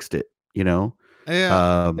they fixed it,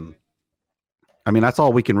 Yeah. I mean, that's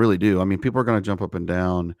all we can really do. I mean, people are going to jump up and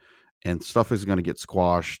down and stuff is going to get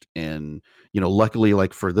squashed. And, luckily,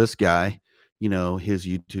 like for this guy, his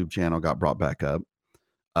YouTube channel got brought back up.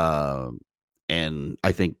 And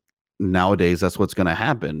I think nowadays that's what's going to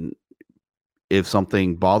happen. If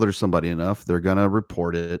something bothers somebody enough, they're going to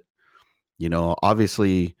report it.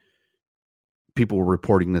 Obviously, people were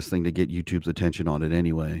reporting this thing to get YouTube's attention on it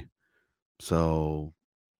anyway. So,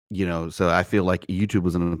 so I feel like YouTube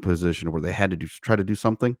was in a position where they had to try to do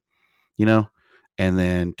something, and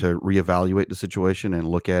then to reevaluate the situation and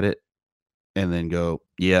look at it and then go,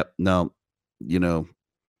 yep, no,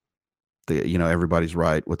 everybody's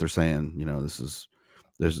right. What they're saying,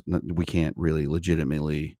 we can't really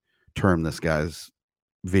legitimately term this guy's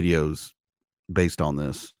videos based on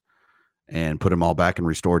this and put them all back and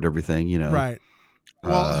restored everything, Right.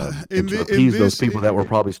 Well, to appease those people that were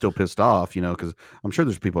probably still pissed off, because I'm sure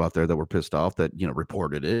there's people out there that were pissed off that,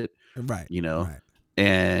 reported it, right. Right.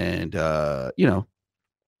 And,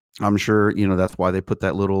 I'm sure, that's why they put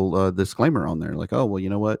that little disclaimer on there. Like, oh, well, you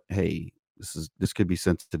know what? Hey, this could be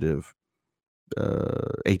sensitive,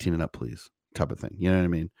 18 and up, please, type of thing. You know what I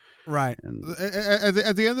mean? Right. And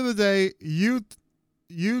at the end of the day,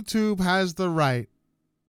 YouTube has the right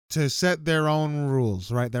to set their own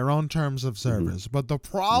rules, right? Their own terms of service. Mm-hmm. But the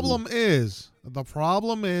problem is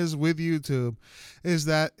with YouTube is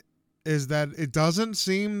that it doesn't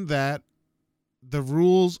seem that the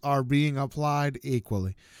rules are being applied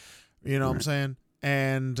equally. You know what I'm saying?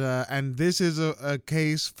 And this is a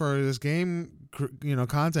case for this game,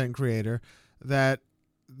 content creator that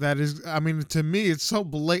is, I mean, to me, it's so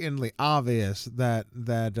blatantly obvious that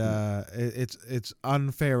it's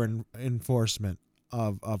unfair enforcement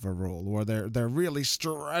of a rule, where they're really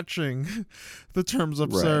stretching the terms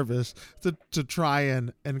of service to try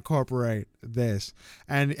and incorporate this,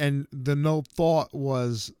 and the no thought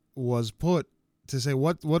was put to say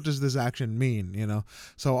what does this action mean,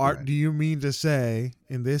 so Art, do you mean to say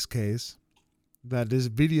in this case that this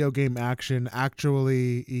video game action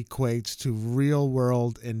actually equates to real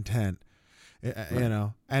world intent?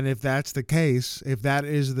 And if that's the case, if that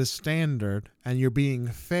is the standard and you're being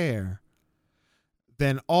fair,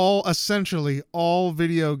 then essentially all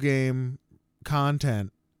video game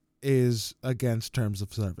content is against terms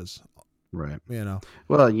of service. Right.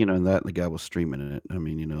 Well, and that the guy was streaming it. I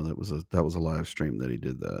mean, that was a live stream that he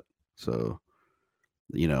did that. So,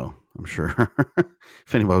 I'm sure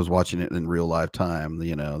if anybody was watching it in real live time,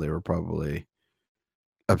 they were probably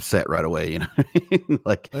upset right away,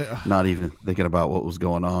 like not even thinking about what was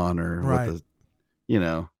going on or what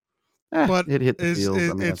the, but it hit the feels.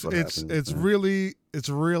 I mean, it's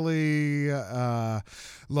really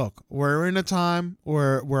look, we're in a time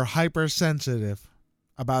where we're hypersensitive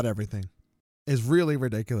about everything. It's really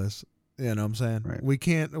ridiculous. You know what I'm saying? Right. We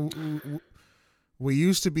can't. We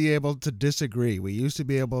used to be able to disagree. We used to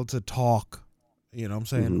be able to talk. You know what I'm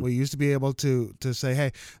saying? Mm-hmm. We used to be able to say,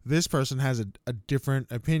 hey, this person has a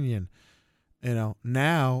different opinion.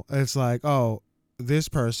 Now it's like, oh, this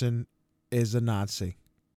person is a Nazi.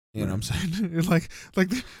 You know what I'm saying? like.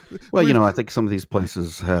 Well, I think some of these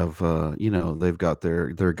places have, they've got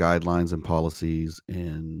their guidelines and policies,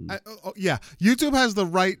 and YouTube has the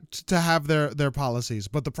right to have their policies,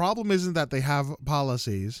 but the problem isn't that they have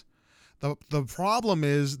policies. The problem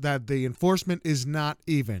is that the enforcement is not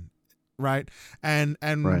even, right? And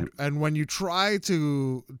when you try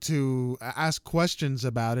to ask questions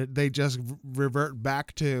about it, they just revert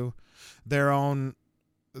back to their own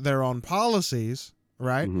policies.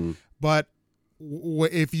 Right. Mm-hmm. But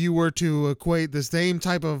if you were to equate the same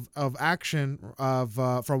type of action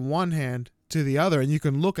from one hand to the other, and you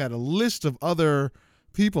can look at a list of other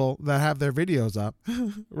people that have their videos up,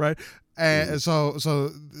 right? And so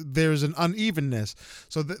there's an unevenness.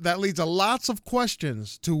 So that leads to lots of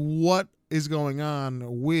questions to what is going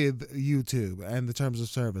on with YouTube and the terms of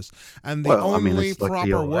service. And the only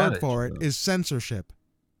proper word for it is censorship.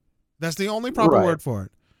 That's the only proper word for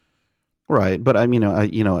it. Right, but I mean,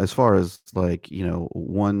 as far as like,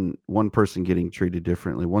 one person getting treated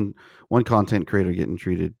differently, one content creator getting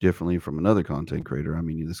treated differently from another content creator. I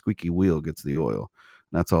mean, the squeaky wheel gets the oil.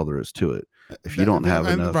 That's all there is to it. If you don't have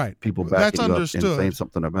enough people backing you up and saying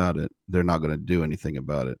something about it, they're not going to do anything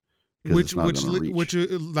about it. Which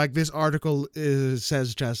like this article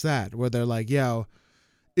says just that, where they're like, yo,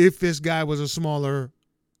 if this guy was a smaller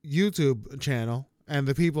YouTube channel and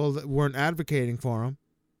the people that weren't advocating for him,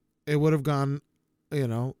 it would have gone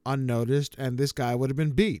unnoticed, and this guy would have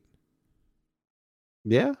been beat.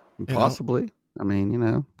 Yeah, You know, possibly. I mean,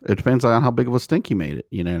 it depends on how big of a stink he made it.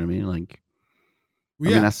 You know what I mean? Like, I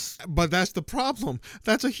mean, yeah, but that's the problem.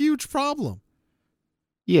 That's a huge problem.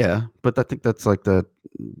 yeah, but I think that's like that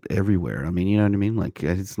everywhere. I mean, you know what I mean? Like,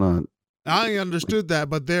 it's not. I Like, understood that,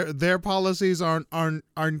 but their policies aren't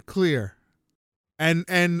clear. And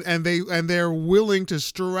they're willing to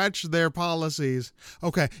stretch their policies.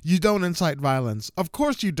 Okay, you don't incite violence. Of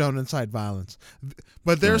course you don't incite violence.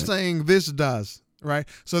 But they're right, saying this does, right?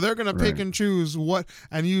 So they're going to pick right. and choose what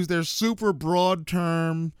and use their super broad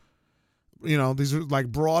term, these are like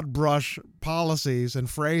broad brush policies and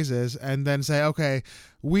phrases, and then say, okay,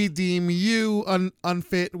 we deem you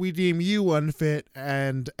unfit, we deem you unfit,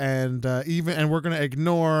 and we're going to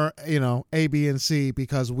ignore A, B, and C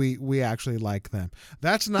because we actually like them.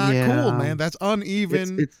 That's not cool, Yeah, man. That's it's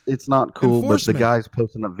uneven it's it's not cool. But the enforcement. guys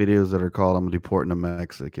posting up videos that are called "I'm deporting a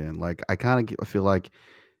Mexican," like I kind of feel like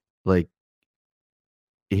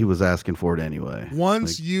he was asking for it anyway. Like, I don't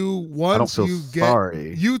Once feel you get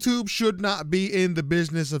sorry. YouTube should not be in the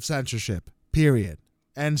business of censorship. Period.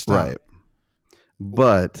 End stop. Right.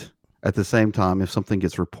 But at the same time, if something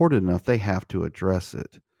gets reported enough, they have to address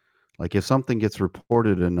it. Like, if something gets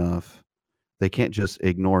reported enough, they can't just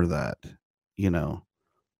ignore that, you know,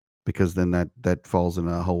 because then that falls in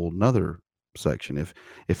a whole nother section.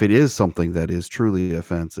 If it is something that is truly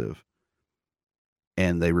offensive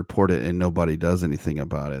and they report it and nobody does anything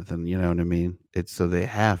about it, then you know what I mean? It's so they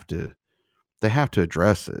have to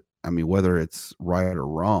address it. I mean, whether it's right or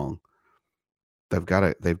wrong, they've got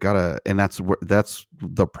to, and that's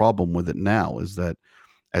the problem with it now is that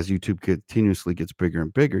as YouTube continuously gets bigger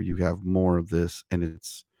and bigger, you have more of this, and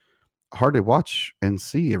it's hard to watch and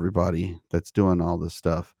see everybody that's doing all this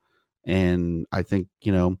stuff. And I think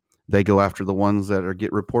they go after the ones that are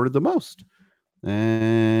get reported the most,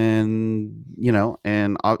 and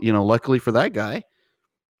luckily for that guy,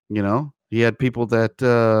 he had people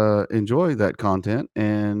that enjoy that content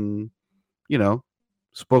and you know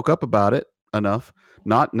spoke up about it enough,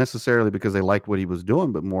 not necessarily because they liked what he was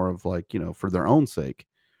doing, but more of like for their own sake.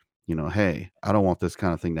 Hey, I don't want this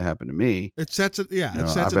kind of thing to happen to me. It sets it. Yeah, it I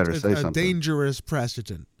sets better say a something. dangerous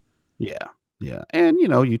precedent. Yeah, yeah. And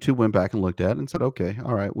YouTube went back and looked at it and said, okay,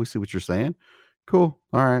 all right, we see what you're saying. Cool.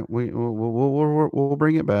 All right, we'll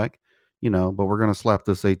bring it back. But we're gonna slap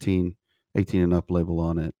this 18 and up label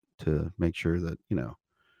on it to make sure that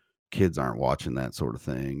kids aren't watching that sort of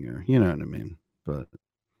thing, or you know what I mean. But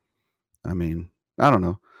I mean, I don't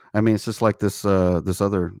know. I mean, it's just like this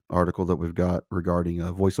other article that we've got regarding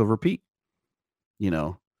voiceover Pete. You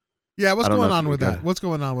know, Yeah, what's I don't know going if on you with got. that? What's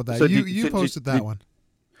going on with that? So You posted that one.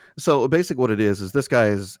 so basically what it is this guy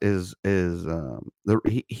is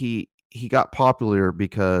he got popular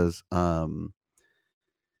because a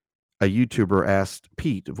YouTuber asked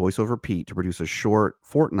voiceover Pete, to produce a short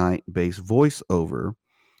Fortnite-based voiceover,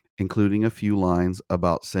 including a few lines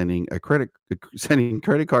about sending credit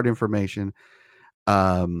card information.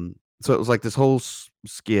 So it was like this whole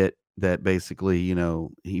skit that basically,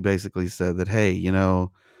 he basically said that, hey,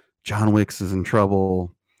 John Wicks is in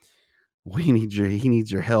trouble. He needs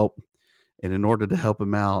your help. And in order to help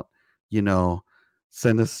him out, you know,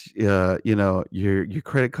 send us, your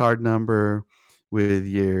credit card number with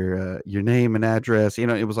your name and address. It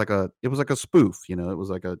was like a spoof. It was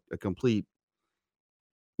like a complete,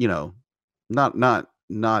 you know,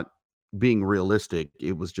 not being realistic.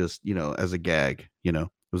 It was just as a gag. It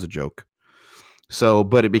was a joke. So,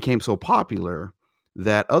 but it became so popular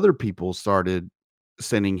that other people started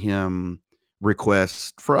sending him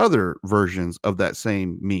requests for other versions of that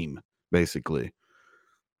same meme, basically.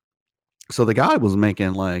 So the guy was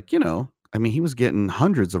making I mean, he was getting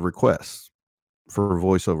hundreds of requests for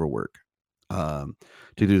voiceover work to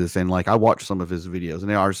do this. And like, I watched some of his videos, and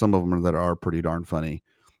there are some of them that are pretty darn funny,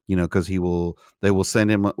 because they will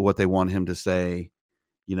send him what they want him to say,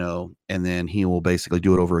 and then he will basically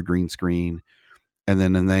do it over a green screen. And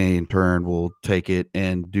then they in turn will take it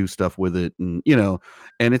and do stuff with it. And,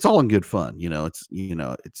 and it's all in good fun.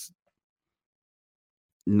 It's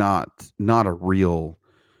not a real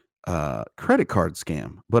credit card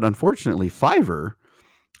scam. But unfortunately, Fiverr,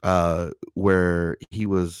 where he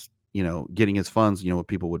was, getting his funds,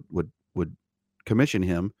 people would commission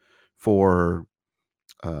him for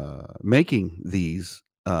making these,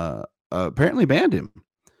 apparently banned him.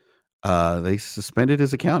 They suspended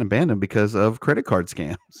his account and banned him because of credit card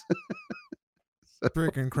scams.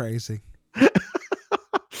 Freaking crazy.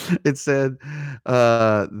 It said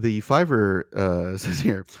the Fiverr says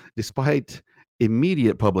here, despite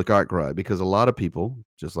immediate public outcry because a lot of people,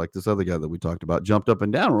 just like this other guy that we talked about, jumped up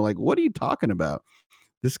and down. We're like, what are you talking about?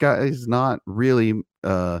 This guy is not really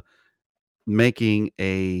making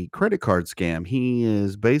a credit card scam. He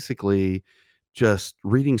is basically just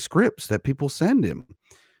reading scripts that people send him.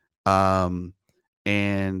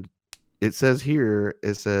 And it says here,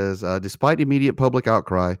 despite immediate public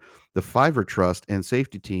outcry, the Fiverr Trust and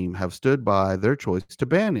safety team have stood by their choice to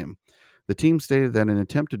ban him. The team stated that an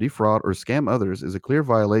attempt to defraud or scam others is a clear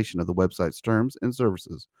violation of the website's terms and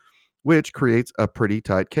services, which creates a pretty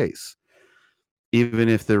tight case, even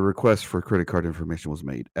if the request for credit card information was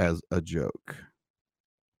made as a joke.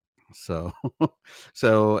 So,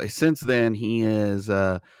 so since then, he has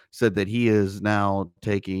said that he is now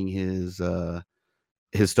taking his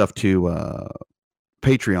stuff to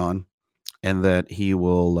Patreon, and that he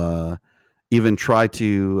will even try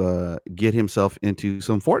to get himself into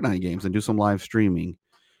some Fortnite games and do some live streaming.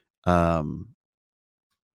 But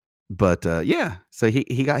yeah, so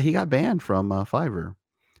he got banned from Fiverr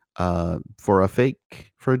for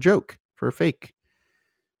a joke.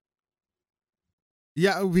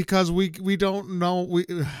 Yeah, because we don't know,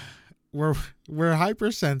 we're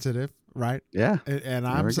hypersensitive, right? Yeah, and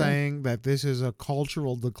I'm saying that this is a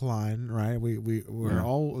cultural decline, right? We're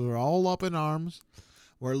all up in arms.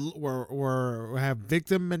 We have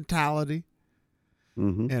victim mentality.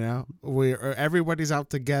 Mm-hmm. You know, everybody's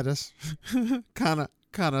out to get us, kind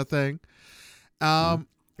of thing.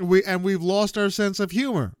 We've lost our sense of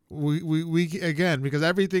humor. We again, because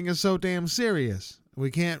everything is so damn serious.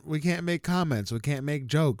 We can't make comments. We can't make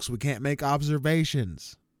jokes. We can't make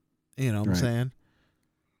observations. You know what I'm saying?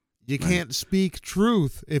 You can't speak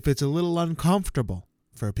truth if it's a little uncomfortable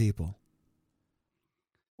for people.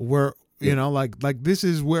 We're, you know, like this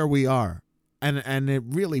is where we are, and it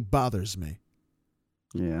really bothers me.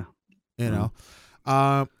 Yeah. You know,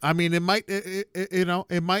 I mean, it might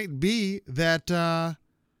be that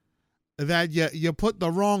you put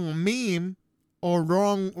the wrong meme or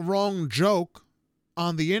wrong joke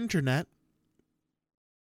on the internet,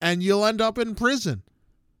 and you'll end up in prison.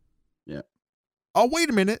 Yeah. Oh, wait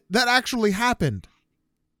a minute. That actually happened.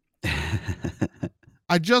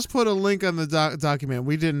 I just put a link on the document.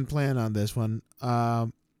 We didn't plan on this one.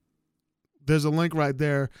 There's a link right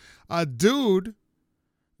there. A dude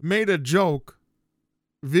made a joke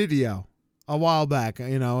video a while back,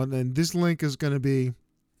 you know, and then this link is going to be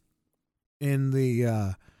in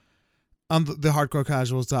the on the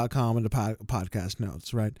hardcorecasuals.com and the podcast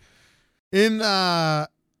notes, right? In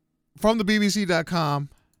from the bbc.com,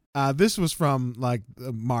 this was from like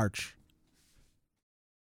March.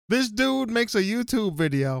 This dude makes a YouTube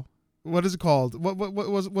video. What is it called?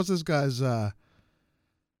 What's this guy's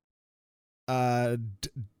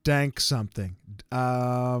Dank something?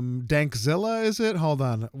 Dankzilla, is it? Hold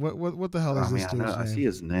on. What the hell is this dude's name? I see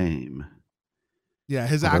his name. Yeah,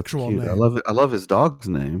 his actual name. I love his dog's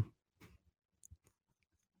name.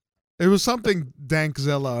 It was something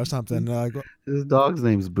Dankzilla or something. His dog's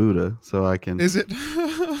name's Buddha, so I can. Is it?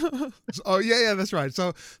 Oh yeah, that's right.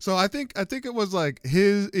 So I think it was like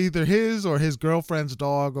either his or his girlfriend's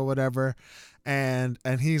dog or whatever, and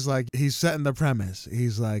he's setting the premise.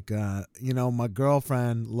 He's like, you know, my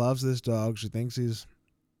girlfriend loves this dog. She thinks he's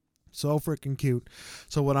so freaking cute.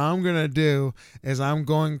 So what I'm gonna do is I'm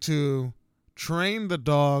going to train the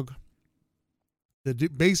dog to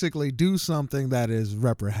basically do something that is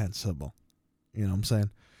reprehensible. You know what I'm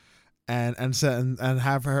saying? And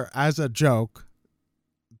have her as a joke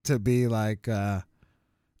to be like,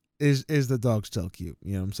 is the dog still cute?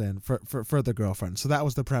 You know what I'm saying? For the girlfriend. So that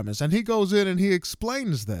was the premise. And he goes in and he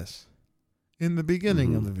explains this in the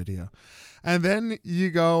beginning of the video. And then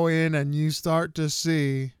you go in and you start to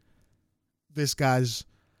see this guy's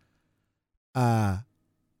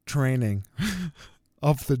training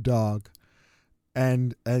of the dog.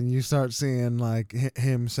 And you start seeing like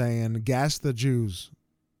him saying, gas the Jews,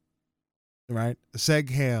 right? Seg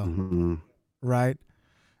Hail, right?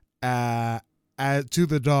 To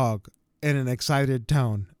the dog in an excited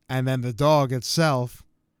tone. And then the dog itself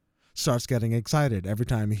starts getting excited every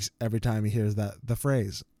time he hears the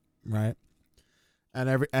phrase, right?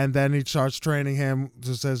 And then he starts training him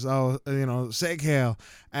to says, oh, you know, Seg Hail,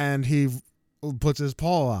 and he puts his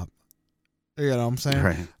paw up. You know what I'm saying?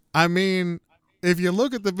 Right. I mean, if you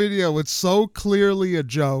look at the video, it's so clearly a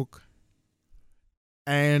joke.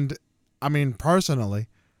 And I mean, personally,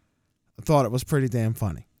 I thought it was pretty damn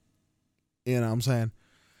funny. You know what I'm saying?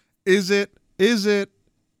 Is it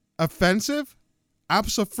offensive?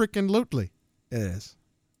 Abso-freaking-lutely it is.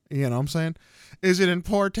 You know what I'm saying? Is it in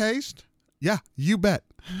poor taste? Yeah, you bet.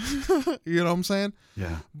 You know what I'm saying?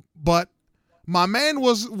 Yeah. But my man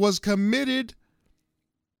was committed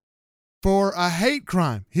for a hate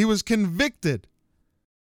crime. He was convicted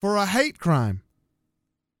for a hate crime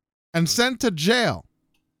and sent to jail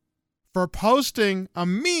for posting a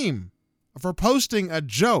meme, for posting a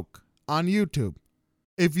joke on YouTube.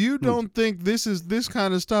 If you don't think this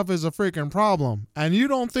kind of stuff is a freaking problem, and you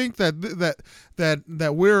don't think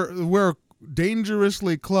that we're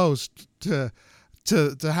dangerously close to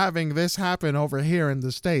having this happen over here in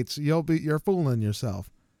the States, you're fooling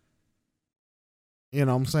yourself. You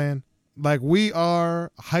know what I'm saying? Like, we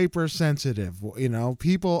are hypersensitive. You know,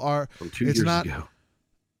 people are. From 2 years ago.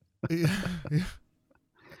 Yeah.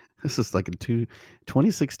 This is like in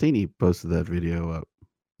 2016 he posted that video up.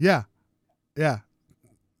 Yeah.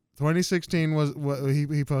 2016 was what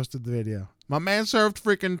he posted the video. My man served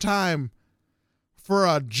freaking time for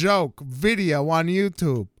a joke video on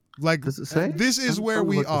YouTube. Like, does it say? This is where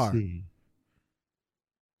we are.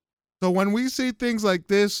 So when we see things like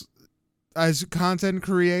this as content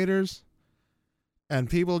creators and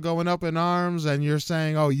people going up in arms and you're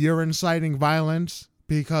saying, oh, you're inciting violence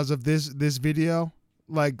because of this video,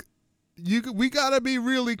 like, we gotta be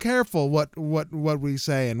really careful what we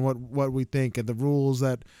say and what we think and the rules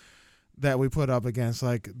that we put up against.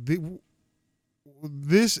 Like,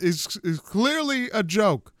 this is clearly a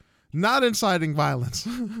joke, not inciting violence,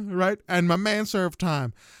 right? And my man served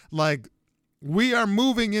time. Like, we are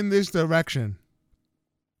moving in this direction.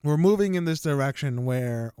 We're moving in this direction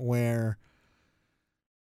where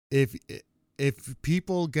if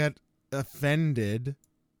people get offended,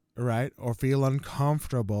 right, or feel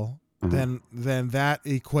uncomfortable, then that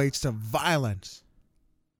equates to violence.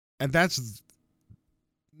 And that's,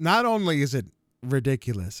 not only is it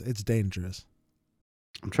ridiculous, it's dangerous.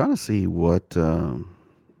 I'm trying to see what does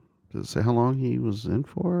it say how long he was in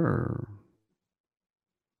for?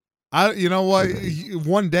 Or? You know what?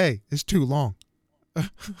 1 day is too long.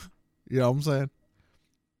 You know what I'm saying?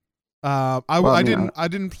 I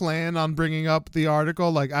didn't plan on bringing up the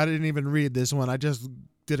article. Like, I didn't even read this one. I just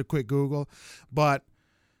did a quick Google, but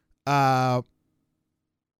I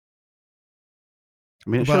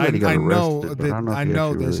mean, I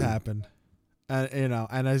know this happened, and you know,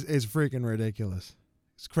 and it's freaking ridiculous.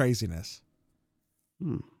 It's craziness.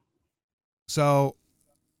 So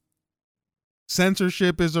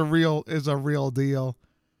censorship is a real deal,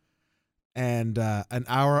 and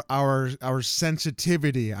our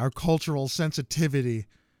sensitivity, our cultural sensitivity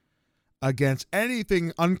against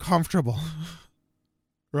anything uncomfortable,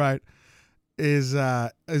 right, is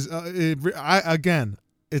again.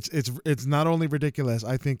 It's not only ridiculous,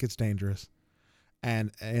 I think it's dangerous.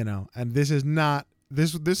 And you know, and this is not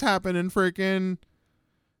this happened in freaking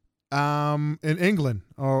in England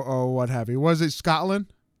or what have you. Was it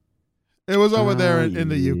Scotland? It was over there in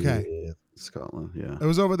the UK. Yeah, Scotland, yeah. It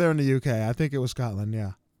was over there in the UK. I think it was Scotland,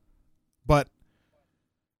 yeah. But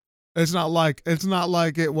it's not like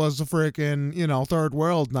it was a freaking, you know, third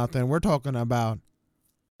world nothing. We're talking about,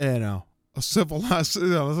 you know, a civilized, you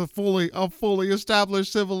know, a fully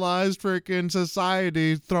established civilized freaking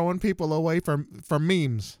society throwing people away from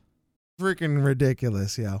memes. Freaking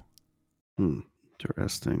ridiculous, yo.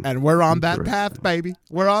 Interesting. And we're on that path, baby.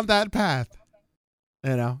 We're on that path.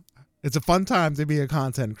 You know, it's a fun time to be a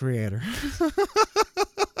content creator.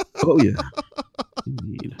 Oh yeah,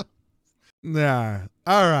 indeed. Yeah.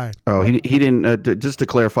 All right. Oh, he didn't. Just to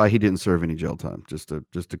clarify, he didn't serve any jail time. Just to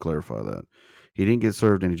clarify that. He didn't get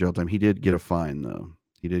served any jail time. He did get a fine, though.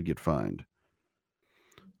 He did get fined.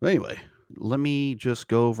 But anyway, let me just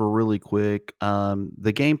go over really quick.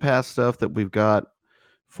 The Game Pass stuff that we've got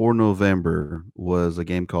for November was a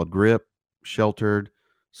game called Grip, Sheltered,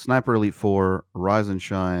 Sniper Elite 4, Rise and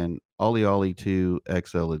Shine, Ollie Ollie 2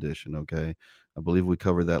 XL Edition. Okay. I believe we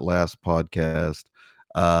covered that last podcast.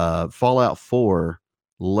 Fallout 4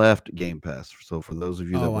 left Game Pass. So for those of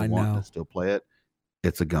you that want to still play it,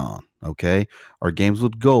 it's a gone. Okay. Our games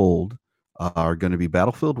with gold are going to be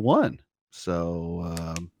Battlefield 1. So,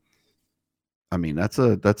 I mean, that's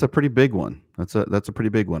a pretty big one. That's a pretty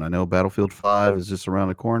big one. I know Battlefield 5 is just around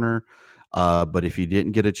the corner. But if you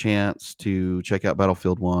didn't get a chance to check out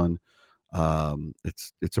Battlefield 1,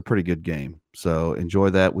 it's a pretty good game. So enjoy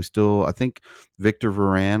that. I think Victor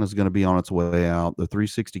Varan is going to be on its way out. The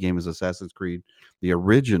 360 game is Assassin's Creed, the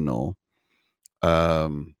original.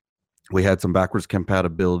 We had some backwards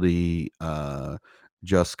compatibility,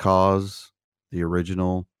 Just Cause, the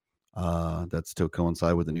original. That still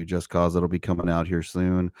coincide with the new Just Cause that'll be coming out here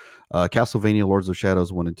soon. Castlevania Lords of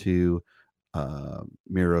Shadows 1 and 2,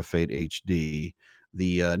 Mirror of Fate HD.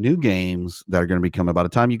 The new games that are going to be coming by the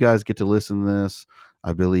time you guys get to listen to this,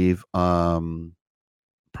 I believe probably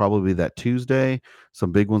that Tuesday.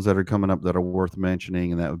 Some big ones that are coming up that are worth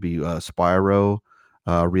mentioning, and that would be Spyro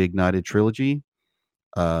Reignited Trilogy.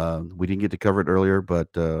 We didn't get to cover it earlier, but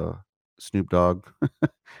Snoop Dogg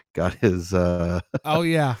got his Oh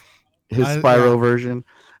yeah, his Spyro version.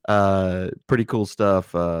 Pretty cool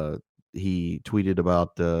stuff. He tweeted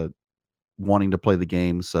about wanting to play the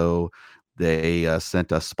game, so they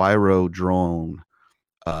sent a Spyro drone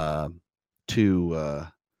to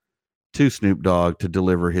Snoop Dogg to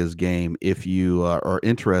deliver his game. If you are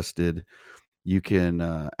interested, you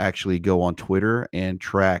can actually go on Twitter and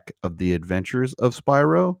track of the adventures of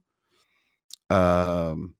Spyro.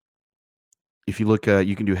 If you look,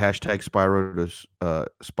 you can do hashtag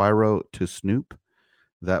Spyro to Snoop.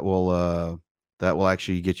 That will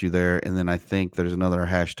actually get you there. And then I think there's another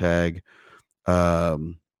hashtag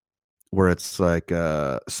where it's like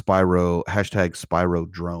Spyro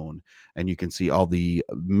drone, and you can see all the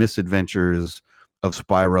misadventures of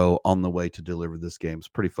Spyro on the way to deliver this game. It's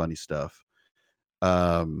pretty funny stuff.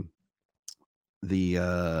 So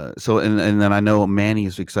and then I know Manny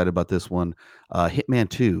is excited about this one. Hitman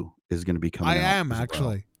 2 is going to be coming out. I am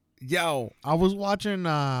actually. Well. Yo, I was watching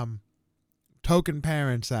Token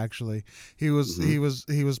Parents actually. He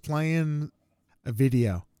was playing a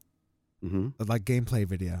video. Like gameplay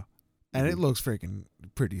video. And it looks freaking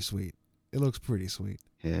pretty sweet. It looks pretty sweet.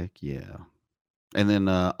 Heck yeah. And then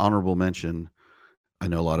honorable mention, I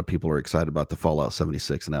know a lot of people are excited about the Fallout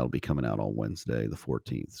 76, and that'll be coming out on Wednesday, the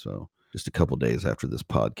 14th. So just a couple days after this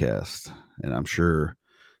podcast. And I'm sure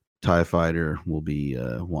TIE Fighter will be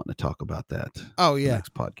wanting to talk about that. Oh, yeah.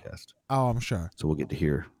 Next podcast. Oh, I'm sure. So we'll get to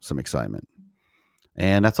hear some excitement.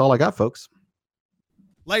 And that's all I got, folks.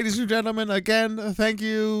 Ladies and gentlemen, again, thank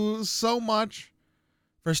you so much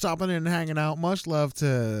for stopping in and hanging out. Much love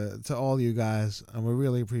to all you guys, and we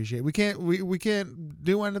really appreciate it. We can't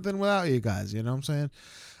do anything without you guys, you know what I'm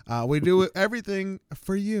saying? We do everything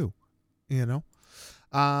for you, you know?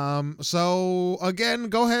 So again,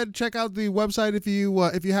 go ahead, check out the website if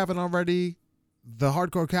you haven't already.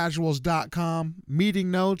 thehardcorecasuals.com.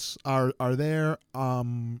 Meeting notes are there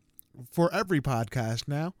for every podcast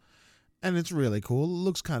now. And it's really cool. It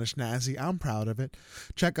looks kind of snazzy. I'm proud of it.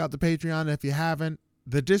 Check out the Patreon if you haven't.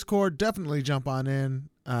 The Discord, definitely jump on in.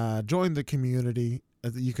 Join the community.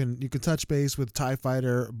 You can touch base with TIE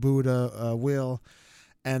Fighter, Buddha, Will,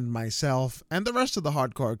 and myself, and the rest of the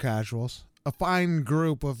Hardcore Casuals. A fine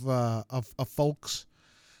group of folks.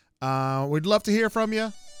 We'd love to hear from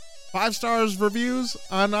you. 5 stars reviews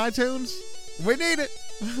on iTunes. We need it.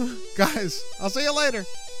 Guys, I'll see you later.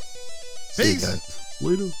 Peace. See you guys.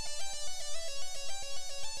 Later.